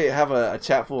 why do I have a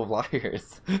chat full of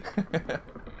liars?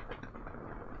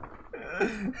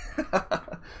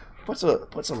 bunch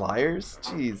of liars?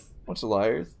 Jeez. Bunch of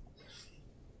liars.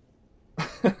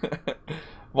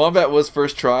 Wombat was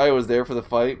first try. I was there for the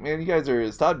fight. Man, you guys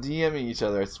are... Stop DMing each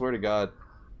other. I swear to God.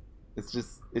 It's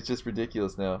just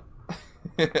ridiculous now.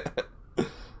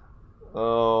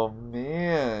 Oh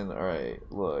man. Alright,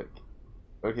 look.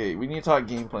 Okay, we need to talk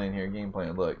game plan here. Game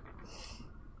plan, look.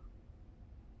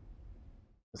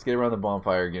 Let's get around the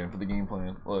bonfire again for the game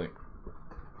plan. Look.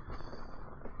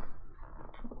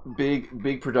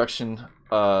 Big production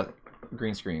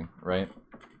green screen, right?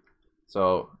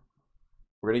 So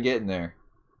we're gonna get in there.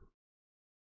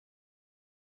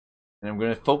 And I'm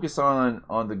going to focus on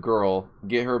the girl,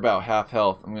 get her about half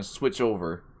health. I'm going to switch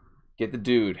over, get the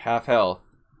dude half health.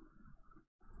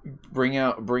 Bring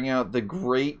out the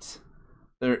great,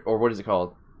 or what is it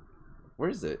called?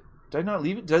 Where is it? Did I not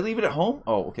leave it? Did I leave it at home?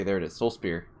 Oh, okay, there it is. Soul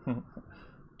Spear.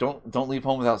 Don't leave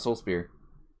home without Soul Spear.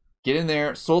 Get in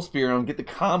there, Soul Spear him, get the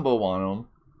combo on him,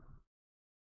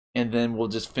 and then we'll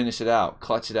just finish it out,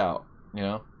 clutch it out. You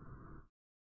know,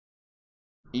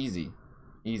 easy,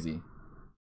 easy.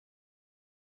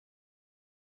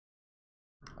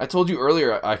 I told you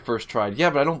earlier I first tried. Yeah,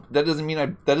 but I don't. That doesn't mean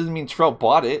Trell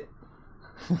bought it.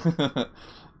 This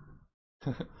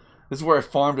is where I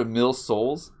farmed a mill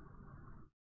souls.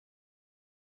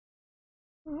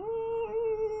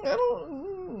 I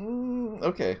don't.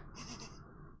 Okay.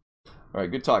 All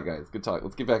right. Good talk, guys. Good talk.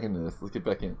 Let's get back into this. Let's get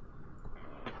back in.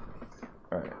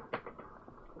 All right.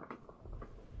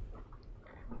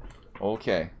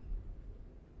 Okay.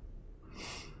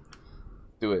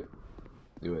 Do it.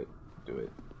 Do it. Do it.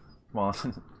 Come on.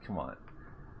 Come on.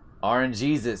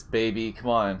 RNGesus, baby. Come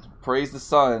on. Praise the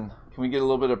sun. Can we get a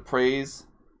little bit of praise?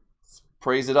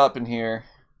 Praise it up in here.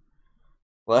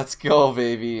 Let's go,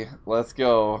 baby. Let's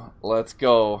go. Let's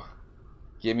go.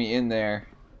 Get me in there.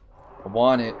 I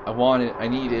want it. I want it. I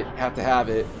need it. Have to have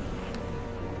it.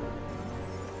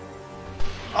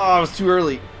 Oh, I was too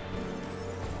early.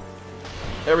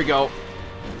 There we go.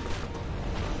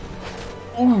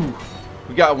 Ooh.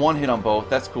 We got one hit on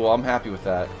both. That's cool. I'm happy with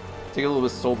that. Take a little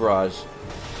bit of Soul Barrage.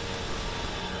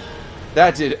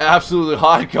 That did absolutely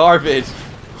hot garbage.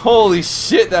 Holy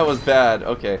shit, that was bad.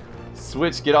 Okay.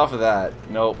 Switch, get off of that.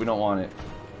 Nope, we don't want it.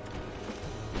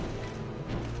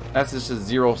 That's just a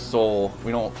 0 soul.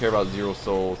 We don't care about 0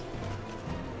 souls.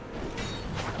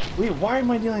 Wait, why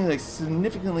am I dealing like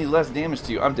significantly less damage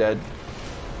to you? I'm dead.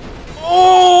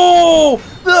 Oh!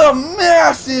 The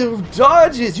massive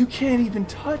dodges! You can't even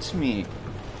touch me.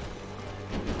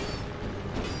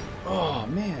 Oh,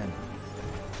 man.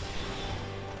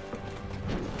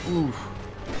 Oof.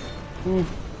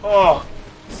 Oof. Oh!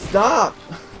 Stop!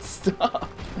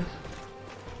 Stop!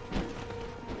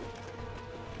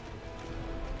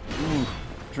 Oof.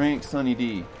 Drink Sunny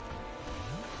D.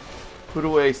 Put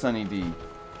away Sunny D.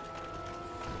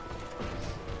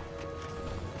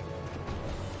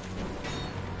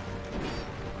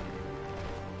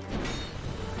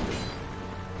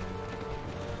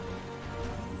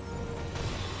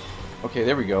 Okay,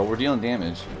 there we go. We're dealing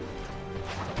damage.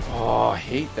 Oh, I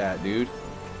hate that, dude.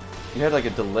 You had like a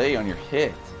delay on your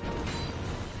hit.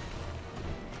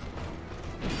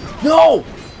 No!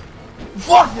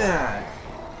 Fuck that!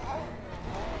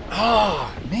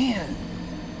 Oh, man.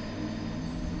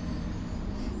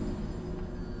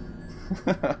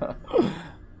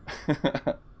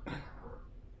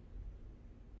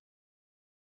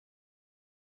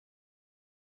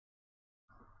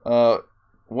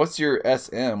 What's your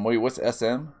SM? Wait, what's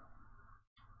SM?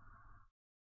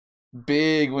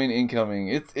 Big win incoming.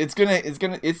 It's coming.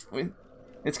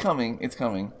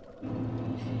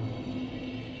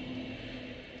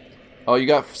 Oh, you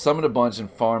got summoned a bunch and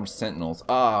farmed sentinels.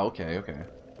 Ah, okay.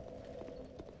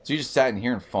 So you just sat in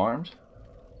here and farmed?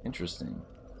 Interesting.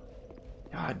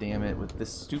 God damn it, with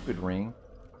this stupid ring.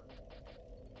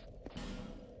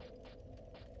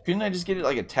 Couldn't I just get it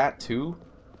like a tattoo?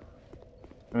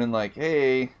 I mean, like,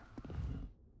 hey,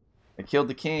 I killed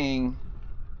the king.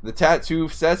 The tattoo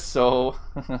says so.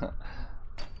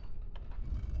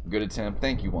 Good attempt.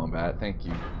 Thank you, Wombat. Thank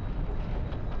you.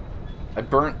 I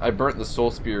burnt the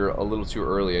soul spear a little too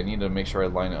early. I need to make sure I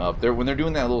line it up. When they're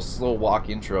doing that little slow walk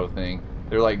intro thing,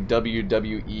 they're like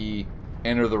WWE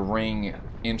Enter the Ring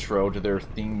intro to their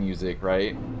theme music,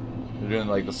 right? They're doing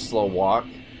like the slow walk.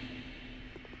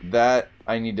 That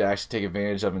I need to actually take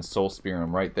advantage of and soul spear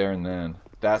them right there and then.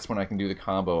 That's when I can do the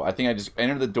combo. I think I just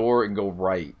enter the door and go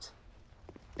right.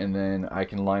 And then I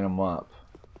can line them up.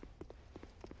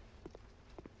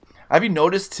 Have you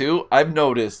noticed too? I've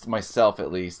noticed myself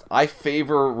at least. I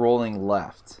favor rolling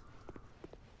left.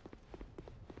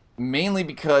 Mainly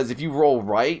because if you roll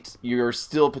right, you're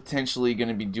still potentially going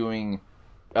to be doing...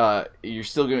 you're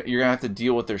going to have to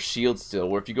deal with their shield still.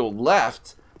 Where if you go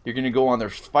left, you're going to go on their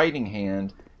fighting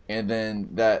hand. And then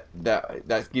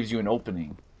that gives you an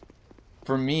opening.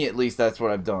 For me, at least, that's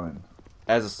what I've done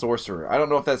as a sorcerer. I don't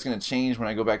know if that's going to change when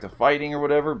I go back to fighting or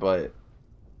whatever, but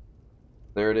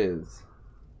there it is.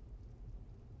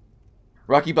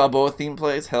 Rocky Balboa theme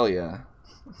plays? Hell yeah.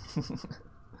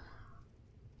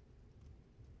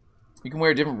 You can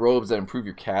wear different robes that improve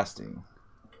your casting.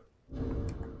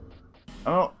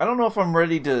 I don't know if I'm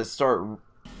ready to start...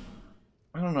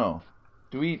 I don't know.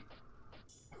 I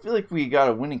feel like we got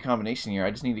a winning combination here.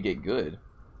 I just need to get good.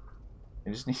 I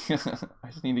just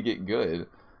need to get good.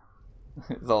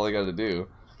 That's all I got to do.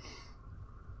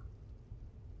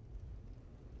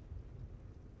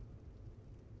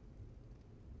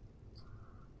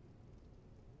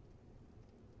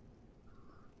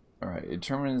 All right, it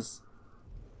determines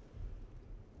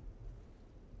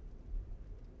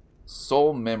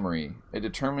soul memory. It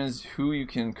determines who you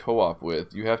can co-op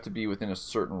with. You have to be within a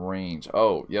certain range.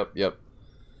 Oh, yep.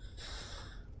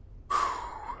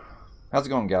 How's it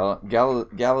going,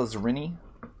 Galazrini?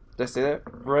 Did I say that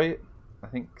right? I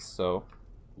think so.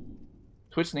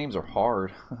 Twitch names are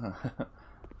hard.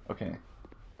 Okay.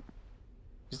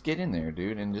 Just get in there,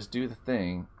 dude, and just do the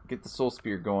thing. Get the soul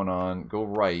spear going on. Go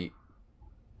right.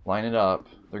 Line it up.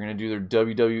 They're going to do their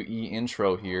WWE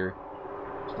intro here.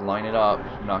 Just line it up.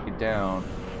 Knock it down.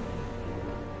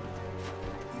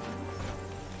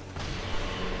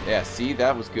 Yeah, see?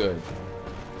 That was good.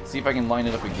 See if I can line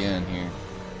it up again here.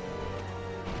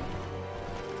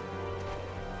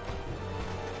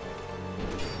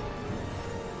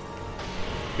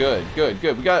 Good.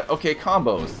 We got okay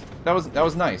combos. That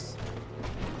was nice.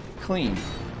 Clean.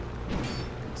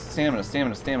 Stamina,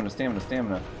 stamina, stamina, stamina,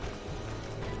 stamina.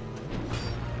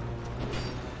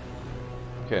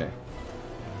 Okay.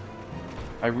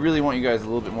 I really want you guys a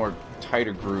little bit more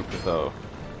tighter group though.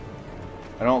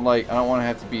 I don't want to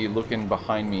have to be looking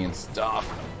behind me and stuff.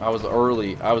 I was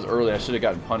early. I should have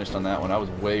gotten punished on that one. I was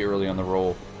way early on the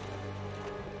roll.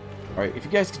 Alright, if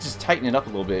you guys could just tighten it up a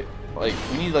little bit. Like,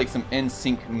 we need like some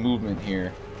NSYNC movement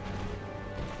here.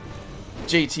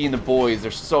 JT and the boys,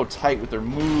 they're so tight with their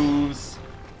moves.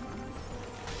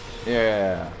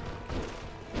 Yeah.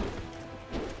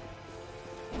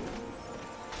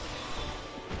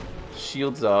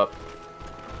 Shields up.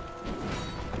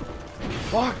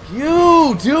 Fuck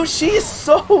you, dude. She is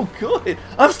so good.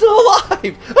 I'm still alive.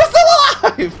 I'm still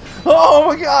alive. Oh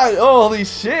my god. Holy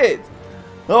shit.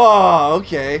 Oh,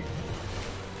 okay.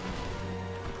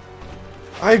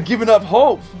 I've given up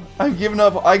hope. I've given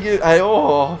up.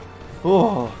 Oh.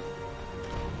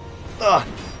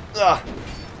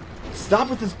 Stop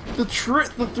with this. The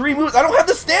three moves. I don't have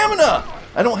the stamina.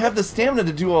 I don't have the stamina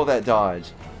to do all that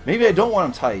dodge. Maybe I don't want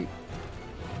him tight.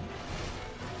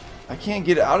 I can't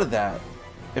get out of that.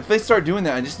 If they start doing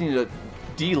that, I just need to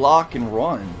de-lock and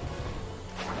run.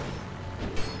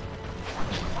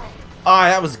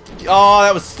 That was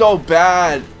so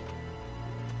bad.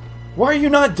 Why are you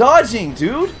not dodging,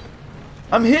 dude?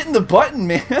 I'm hitting the button,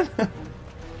 man.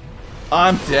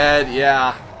 I'm dead,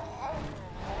 yeah.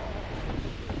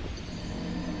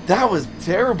 That was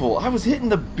terrible. I was hitting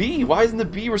the B. Why isn't the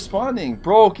B responding?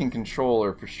 Broken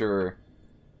controller for sure.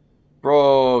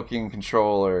 Broken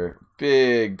controller.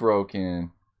 Big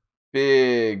broken.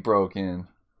 Big broken.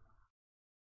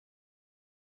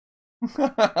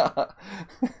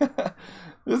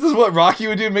 This is what Rocky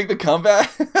would do to make the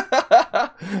comeback.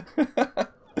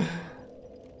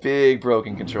 Big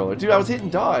broken controller. Dude, I was hitting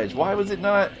dodge. Why was it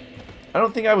not? I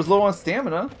don't think I was low on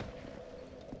stamina.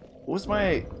 What was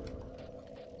my...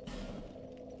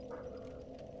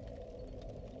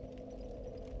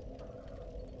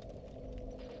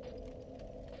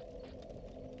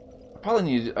 I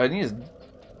need to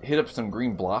hit up some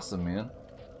green blossom, man.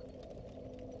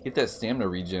 Get that stamina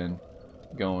regen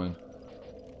going.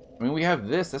 I mean, we have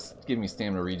this. That's giving me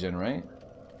stamina regen, right?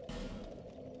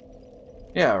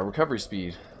 Yeah, recovery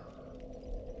speed.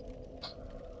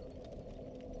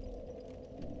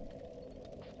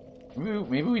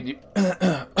 Maybe we do.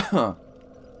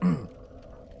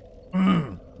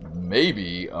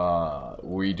 Maybe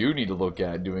we do need to look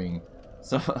at doing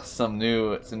some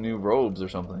new robes or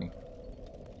something.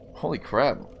 Holy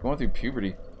crap! Going through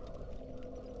puberty.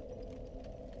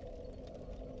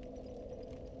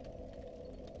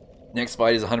 Next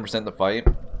fight is 100% the fight.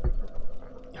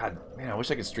 God, man, I wish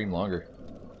I could stream longer.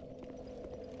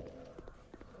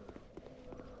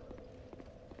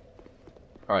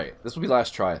 Alright, this will be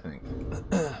last try, I think.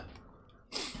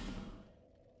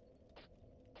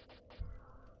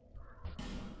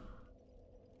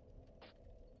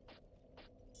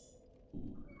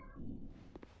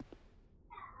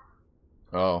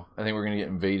 Oh, I think we're gonna get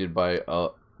invaded by I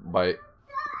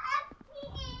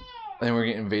think we're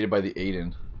getting invaded by the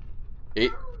Aiden.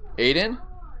 Aiden?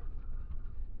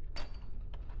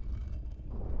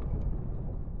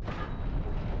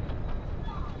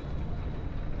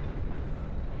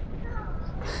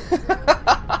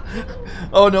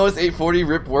 Oh no, it's 8:40.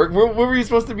 Rip work. Where were you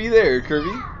supposed to be there,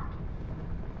 Kirby?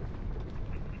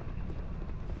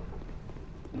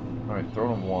 Alright,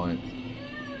 throw him one.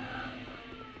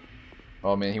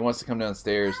 Oh man, he wants to come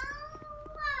downstairs.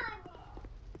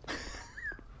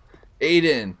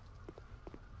 Aiden!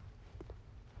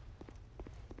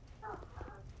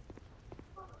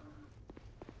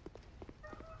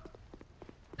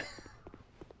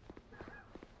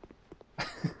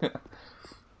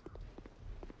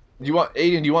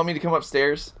 Aiden, do you want me to come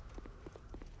upstairs?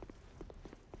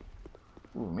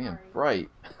 Ooh, man, bright.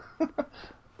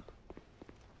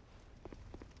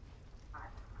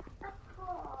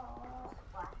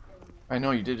 I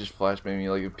know you did just flashbang me,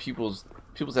 like pupils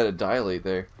had to dilate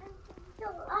there.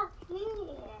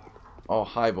 Oh,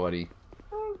 hi, buddy.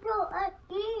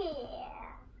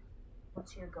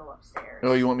 What's your go upstairs?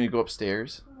 Oh, you want me to go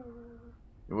upstairs?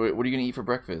 What are you gonna eat for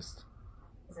breakfast?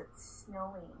 Is it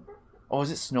snowing? Oh,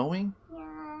 is it snowing?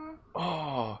 Yeah.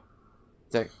 Oh,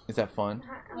 is that fun?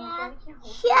 Yeah.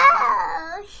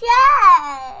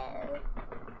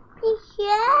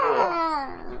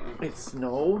 It's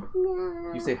snow.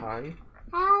 No. You say hi.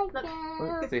 Hi, Look.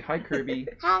 Joe. Say hi, Kirby.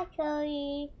 Hi,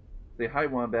 Chloe. Say hi,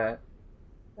 Wombat.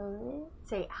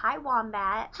 Say hi,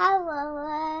 Wombat. Hi,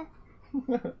 Lola.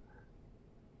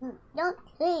 Don't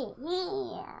say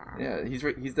here. Yeah, he's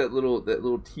right. He's that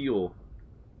little teal.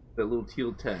 That little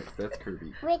teal text. That's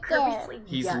Kirby. Right Kirby's there. like,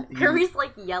 He's- he- Kirby's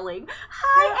like yelling,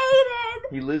 "Hi,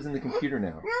 Aiden!" He lives in the computer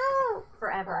now. No.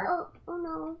 Forever. Oh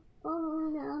no. Oh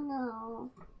no.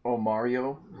 Oh,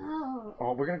 Mario. No.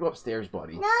 Oh, we're gonna go upstairs,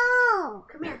 buddy. No.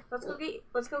 Come here. Let's go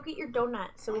get your donut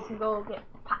so we can go get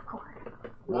popcorn.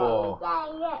 Whoa.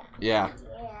 Yeah.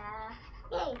 Yeah.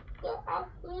 Hey, get up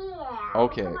here.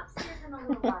 Okay. Come upstairs in a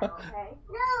little while, okay?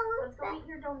 No. Let's go eat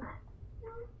your donut.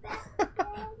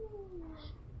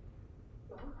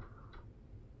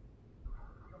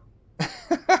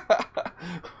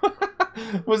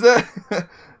 Was that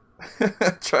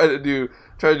try to do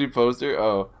poster?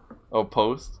 Oh,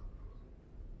 post.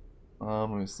 Let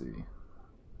me see.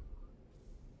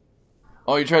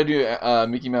 Oh, you try to do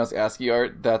Mickey Mouse ASCII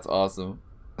art? That's awesome.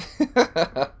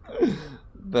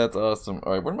 That's awesome.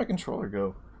 All right, where'd my controller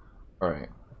go? All right,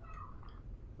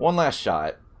 one last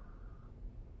shot,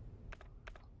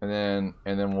 and then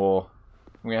we're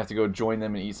gonna have to go join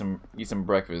them and eat some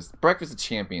breakfast. Breakfast of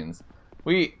champions.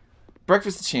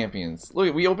 Breakfast of champions.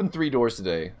 Look, we opened 3 doors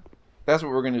today. That's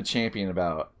what we're gonna champion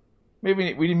about.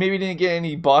 Maybe we didn't get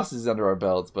any bosses under our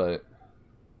belts, but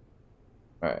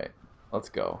all right, let's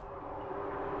go.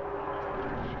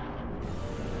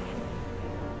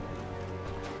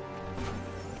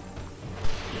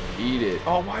 Eat it.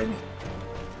 Oh, why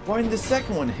didn't the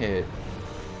second one hit?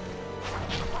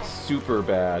 Super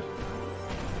bad.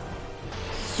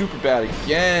 Super bad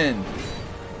again.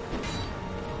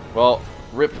 Well,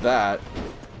 rip that.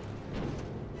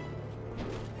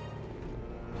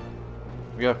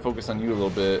 We gotta focus on you a little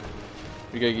bit.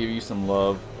 We gotta give you some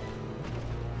love.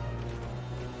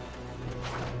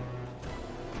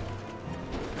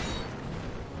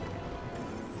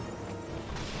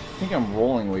 I think I'm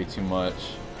rolling way too much.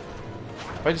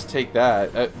 If I just take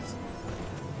that,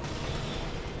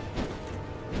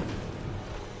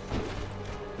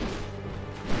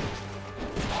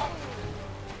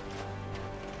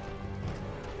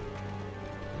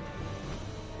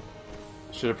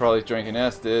 should have probably drank an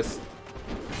Estus.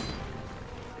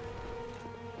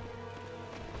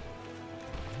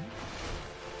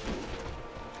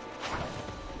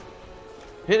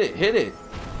 Hit it, hit it.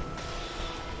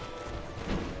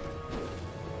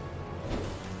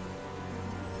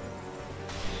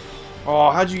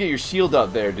 Oh, how'd you get your shield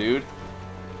up there, dude?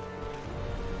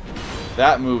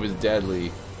 That move is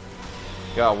deadly.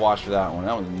 Gotta watch for that one.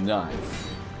 That was nuts.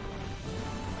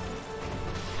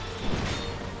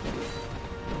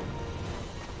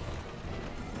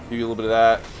 Give you a little bit of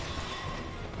that.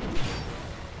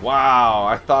 Wow,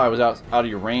 I thought I was out of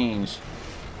your range.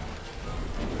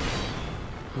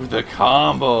 Ooh, the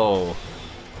combo.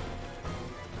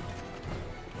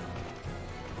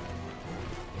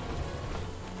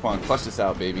 Come on, clutch this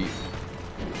out, baby.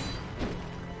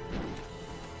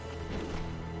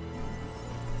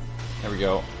 There we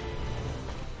go.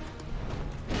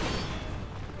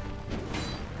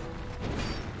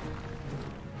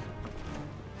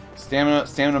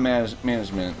 Stamina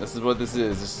management. This is what this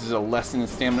is. This is a lesson in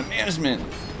stamina management.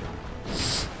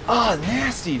 Ah,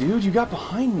 nasty, dude. You got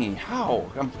behind me.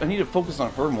 How? I need to focus on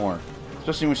her more.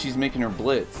 Especially when she's making her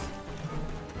blitz.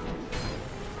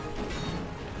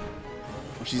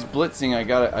 When she's blitzing, I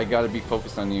gotta be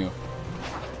focused on you.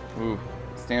 Ooh,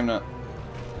 stamina.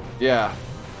 Yeah.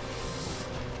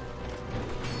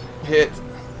 Hit.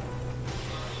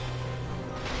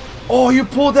 Oh, you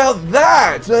pulled out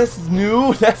that! That's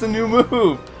new. That's a new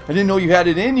move. I didn't know you had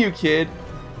it in you, kid.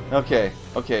 Okay.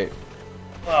 Okay.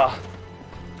 Ugh.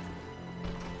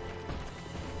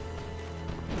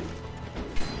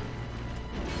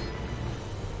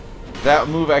 That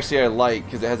move actually I like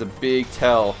because it has a big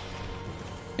tail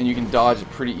and you can dodge it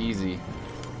pretty easy.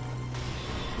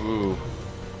 Ooh.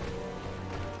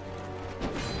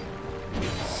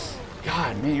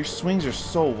 God, man, your swings are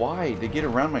so wide. They get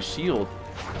around my shield.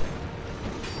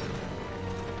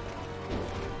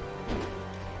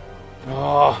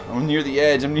 Oh, I'm near the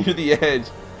edge. I'm near the edge.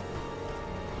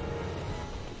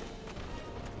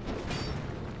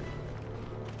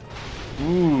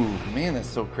 Ooh, man, that's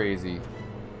so crazy.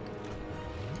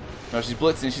 No, she's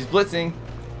blitzing. She's blitzing.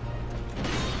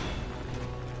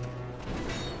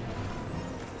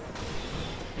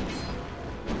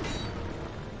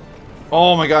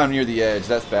 Oh my god, I'm near the edge.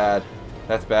 That's bad.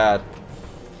 That's bad.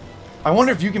 I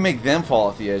wonder if you can make them fall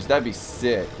off the edge. That'd be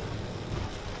sick.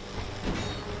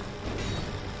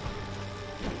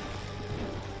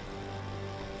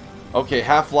 Okay,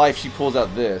 Half-Life, she pulls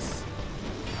out this.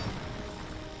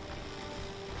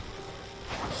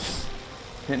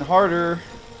 Hitting harder.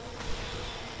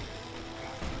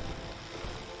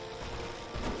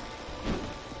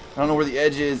 I don't know where the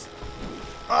edge is.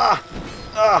 Ah!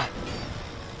 Ah!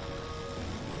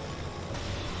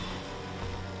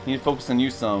 You need to focus on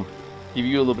you some. Give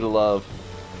you a little bit of love.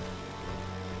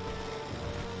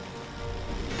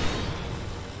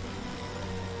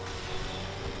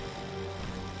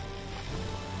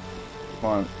 Come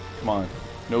on, come on.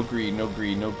 No greed, no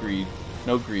greed, no greed,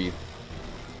 no greed.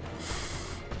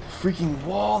 Freaking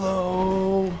wall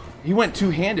though. He went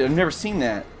two-handed. I've never seen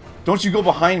that. Don't you go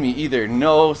behind me either.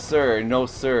 No, sir. No,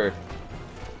 sir.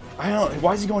 I don't.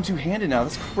 Why is he going two-handed now?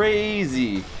 That's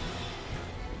crazy.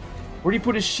 Where'd he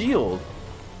put his shield?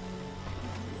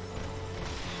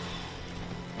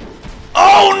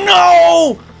 Oh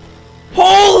no!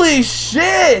 Holy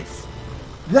shit!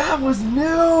 That was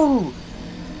new.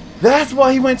 That's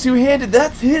why he went two-handed.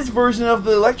 That's his version of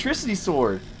the electricity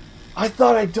sword. I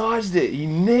thought I dodged it. He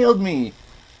nailed me.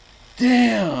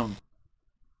 Damn.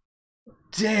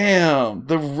 Damn.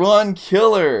 The run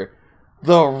killer.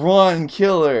 The run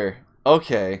killer.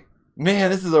 Okay.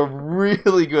 Man, this is a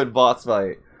really good boss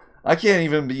fight. I can't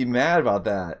even be mad about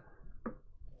that.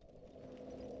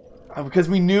 Because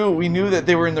we knew that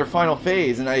they were in their final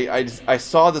phase, and I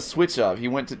saw the switch up. He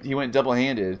went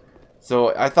double-handed.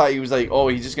 So I thought he was like, oh,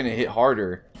 he's just gonna hit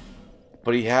harder.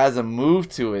 But he has a move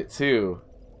to it too.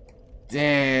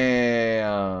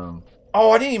 Damn.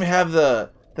 Oh, I didn't even have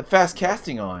the fast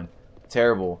casting on.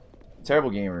 Terrible.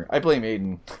 Terrible gamer. I blame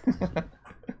Aiden.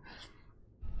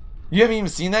 You haven't even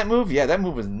seen that move? Yeah, that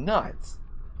move was nuts.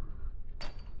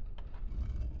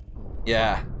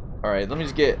 Yeah. Alright, let me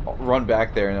just run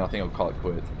back there and I think I'll call it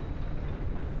quits.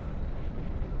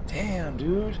 Damn,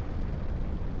 dude.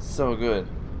 So good.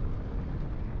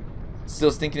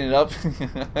 Still stinking it up?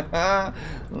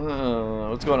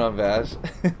 What's going on, Vash?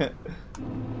 I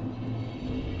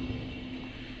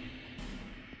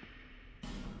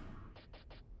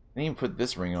didn't even put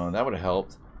this ring on. That would have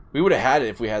helped. We would have had it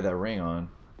if we had that ring on.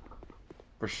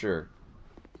 For sure.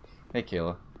 Hey,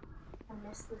 Kayla. I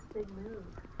missed this big move.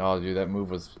 Oh, dude, that move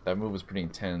was pretty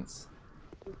intense.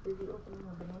 He's busy opening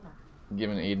a banana.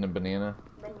 Giving Aiden a banana.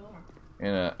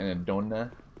 Banana. And a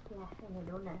donut. Yeah, and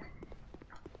a donut.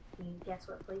 Can you guess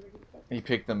what flavor he picked? He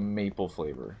picked the maple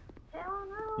flavor. Hell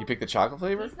no. You picked the chocolate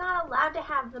flavor? He's not allowed to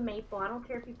have the maple. I don't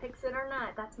care if he picks it or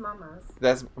not. That's Mama's.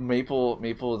 That's maple.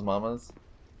 Maple is Mama's.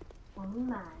 Only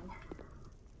mine.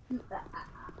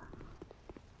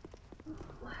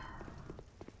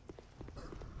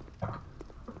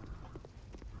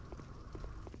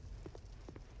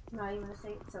 Not even gonna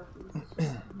say it, Sophie's. It's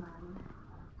just mine.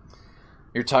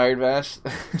 You're tired, Vash?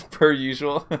 Per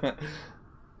usual.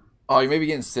 Oh, you may be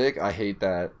getting sick? I hate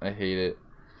that. I hate it.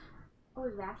 Oh,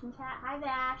 is Vash and Cat? Hi,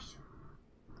 Vash.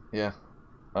 Yeah.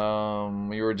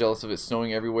 You were jealous of it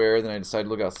snowing everywhere, then I decided to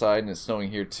look outside and it's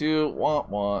snowing here too. Wah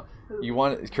wah.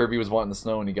 Kirby was wanting the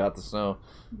snow and he got the snow.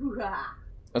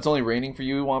 It's only raining for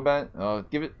you, Wombat?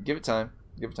 Give it time.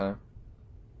 Give it time.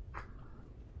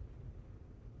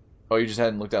 Oh, you just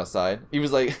hadn't looked outside? He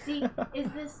was like... See,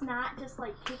 is this not just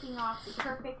like kicking off the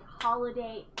perfect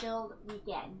holiday-filled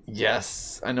weekend?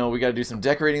 Yes, I know. We got to do some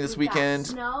decorating this weekend.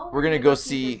 Snow. We're gonna go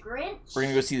see. The Grinch. We're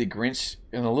gonna go see the Grinch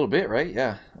in a little bit, right?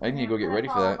 Yeah, I need to go get ready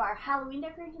for that. Our Halloween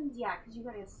decorations, yeah, because you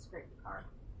gotta scrape the car.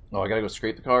 Oh, I gotta go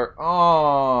scrape the car.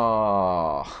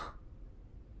 Oh,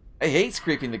 I hate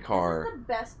scraping the car. This is the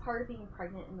best part of being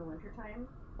pregnant in the wintertime.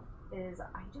 Is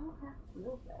I don't have to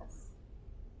deal with this.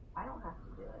 I don't have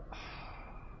to do it.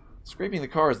 Scraping the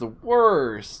car is the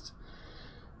worst.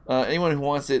 Anyone who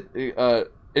wants it,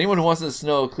 anyone who wants it to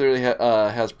snow clearly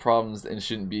has problems and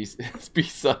shouldn't be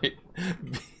sight.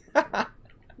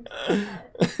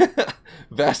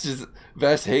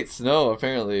 Vash hates snow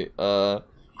apparently. I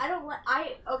don't like.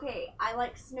 I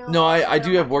like snow. No, I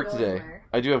do have work today. Anywhere.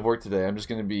 I do have work today. I'm just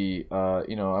gonna be,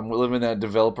 I'm living that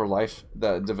developer life,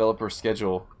 that developer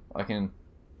schedule. I can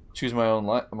choose my own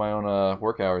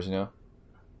work hours. You know.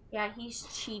 Yeah, he's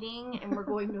cheating, and we're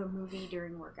going to a movie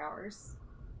during work hours.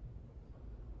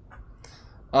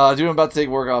 Dude, I'm about to take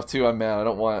work off too. I'm mad. I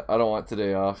don't want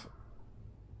today off.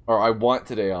 Or I want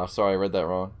today off. Sorry, I read that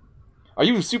wrong. Are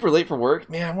you super late for work?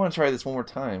 Man, I want to try this one more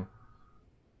time.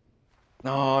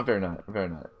 No, I better not. I better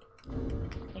not.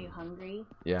 Are you hungry?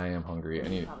 Yeah, I am hungry. I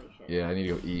need. Probably should. Yeah, I need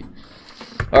to go eat.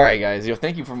 All right, guys.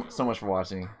 Thank you so much for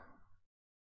watching.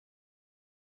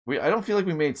 I don't feel like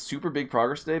we made super big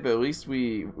progress today, but at least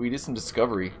we did some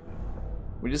discovery.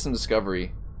 We did some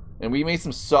discovery. And we made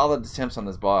some solid attempts on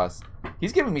this boss.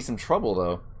 He's giving me some trouble,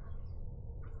 though.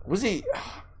 Was he...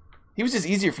 He was just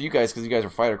easier for you guys because you guys are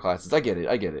fighter classes. I get it.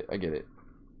 I get it. I get it.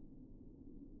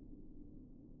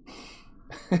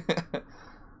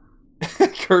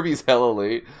 Kirby's hella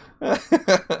late.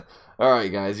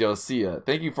 Alright, guys. Yo, see ya.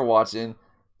 Thank you for watching.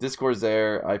 Discord's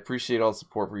there. I appreciate all the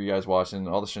support for you guys watching.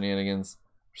 All the shenanigans.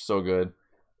 So good.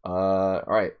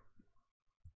 Alright.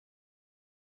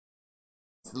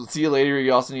 See you later.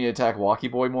 You also need to attack Walkie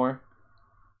Boy more.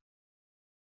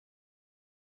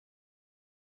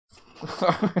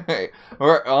 Alright.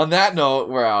 On that note,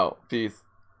 we're out. Peace.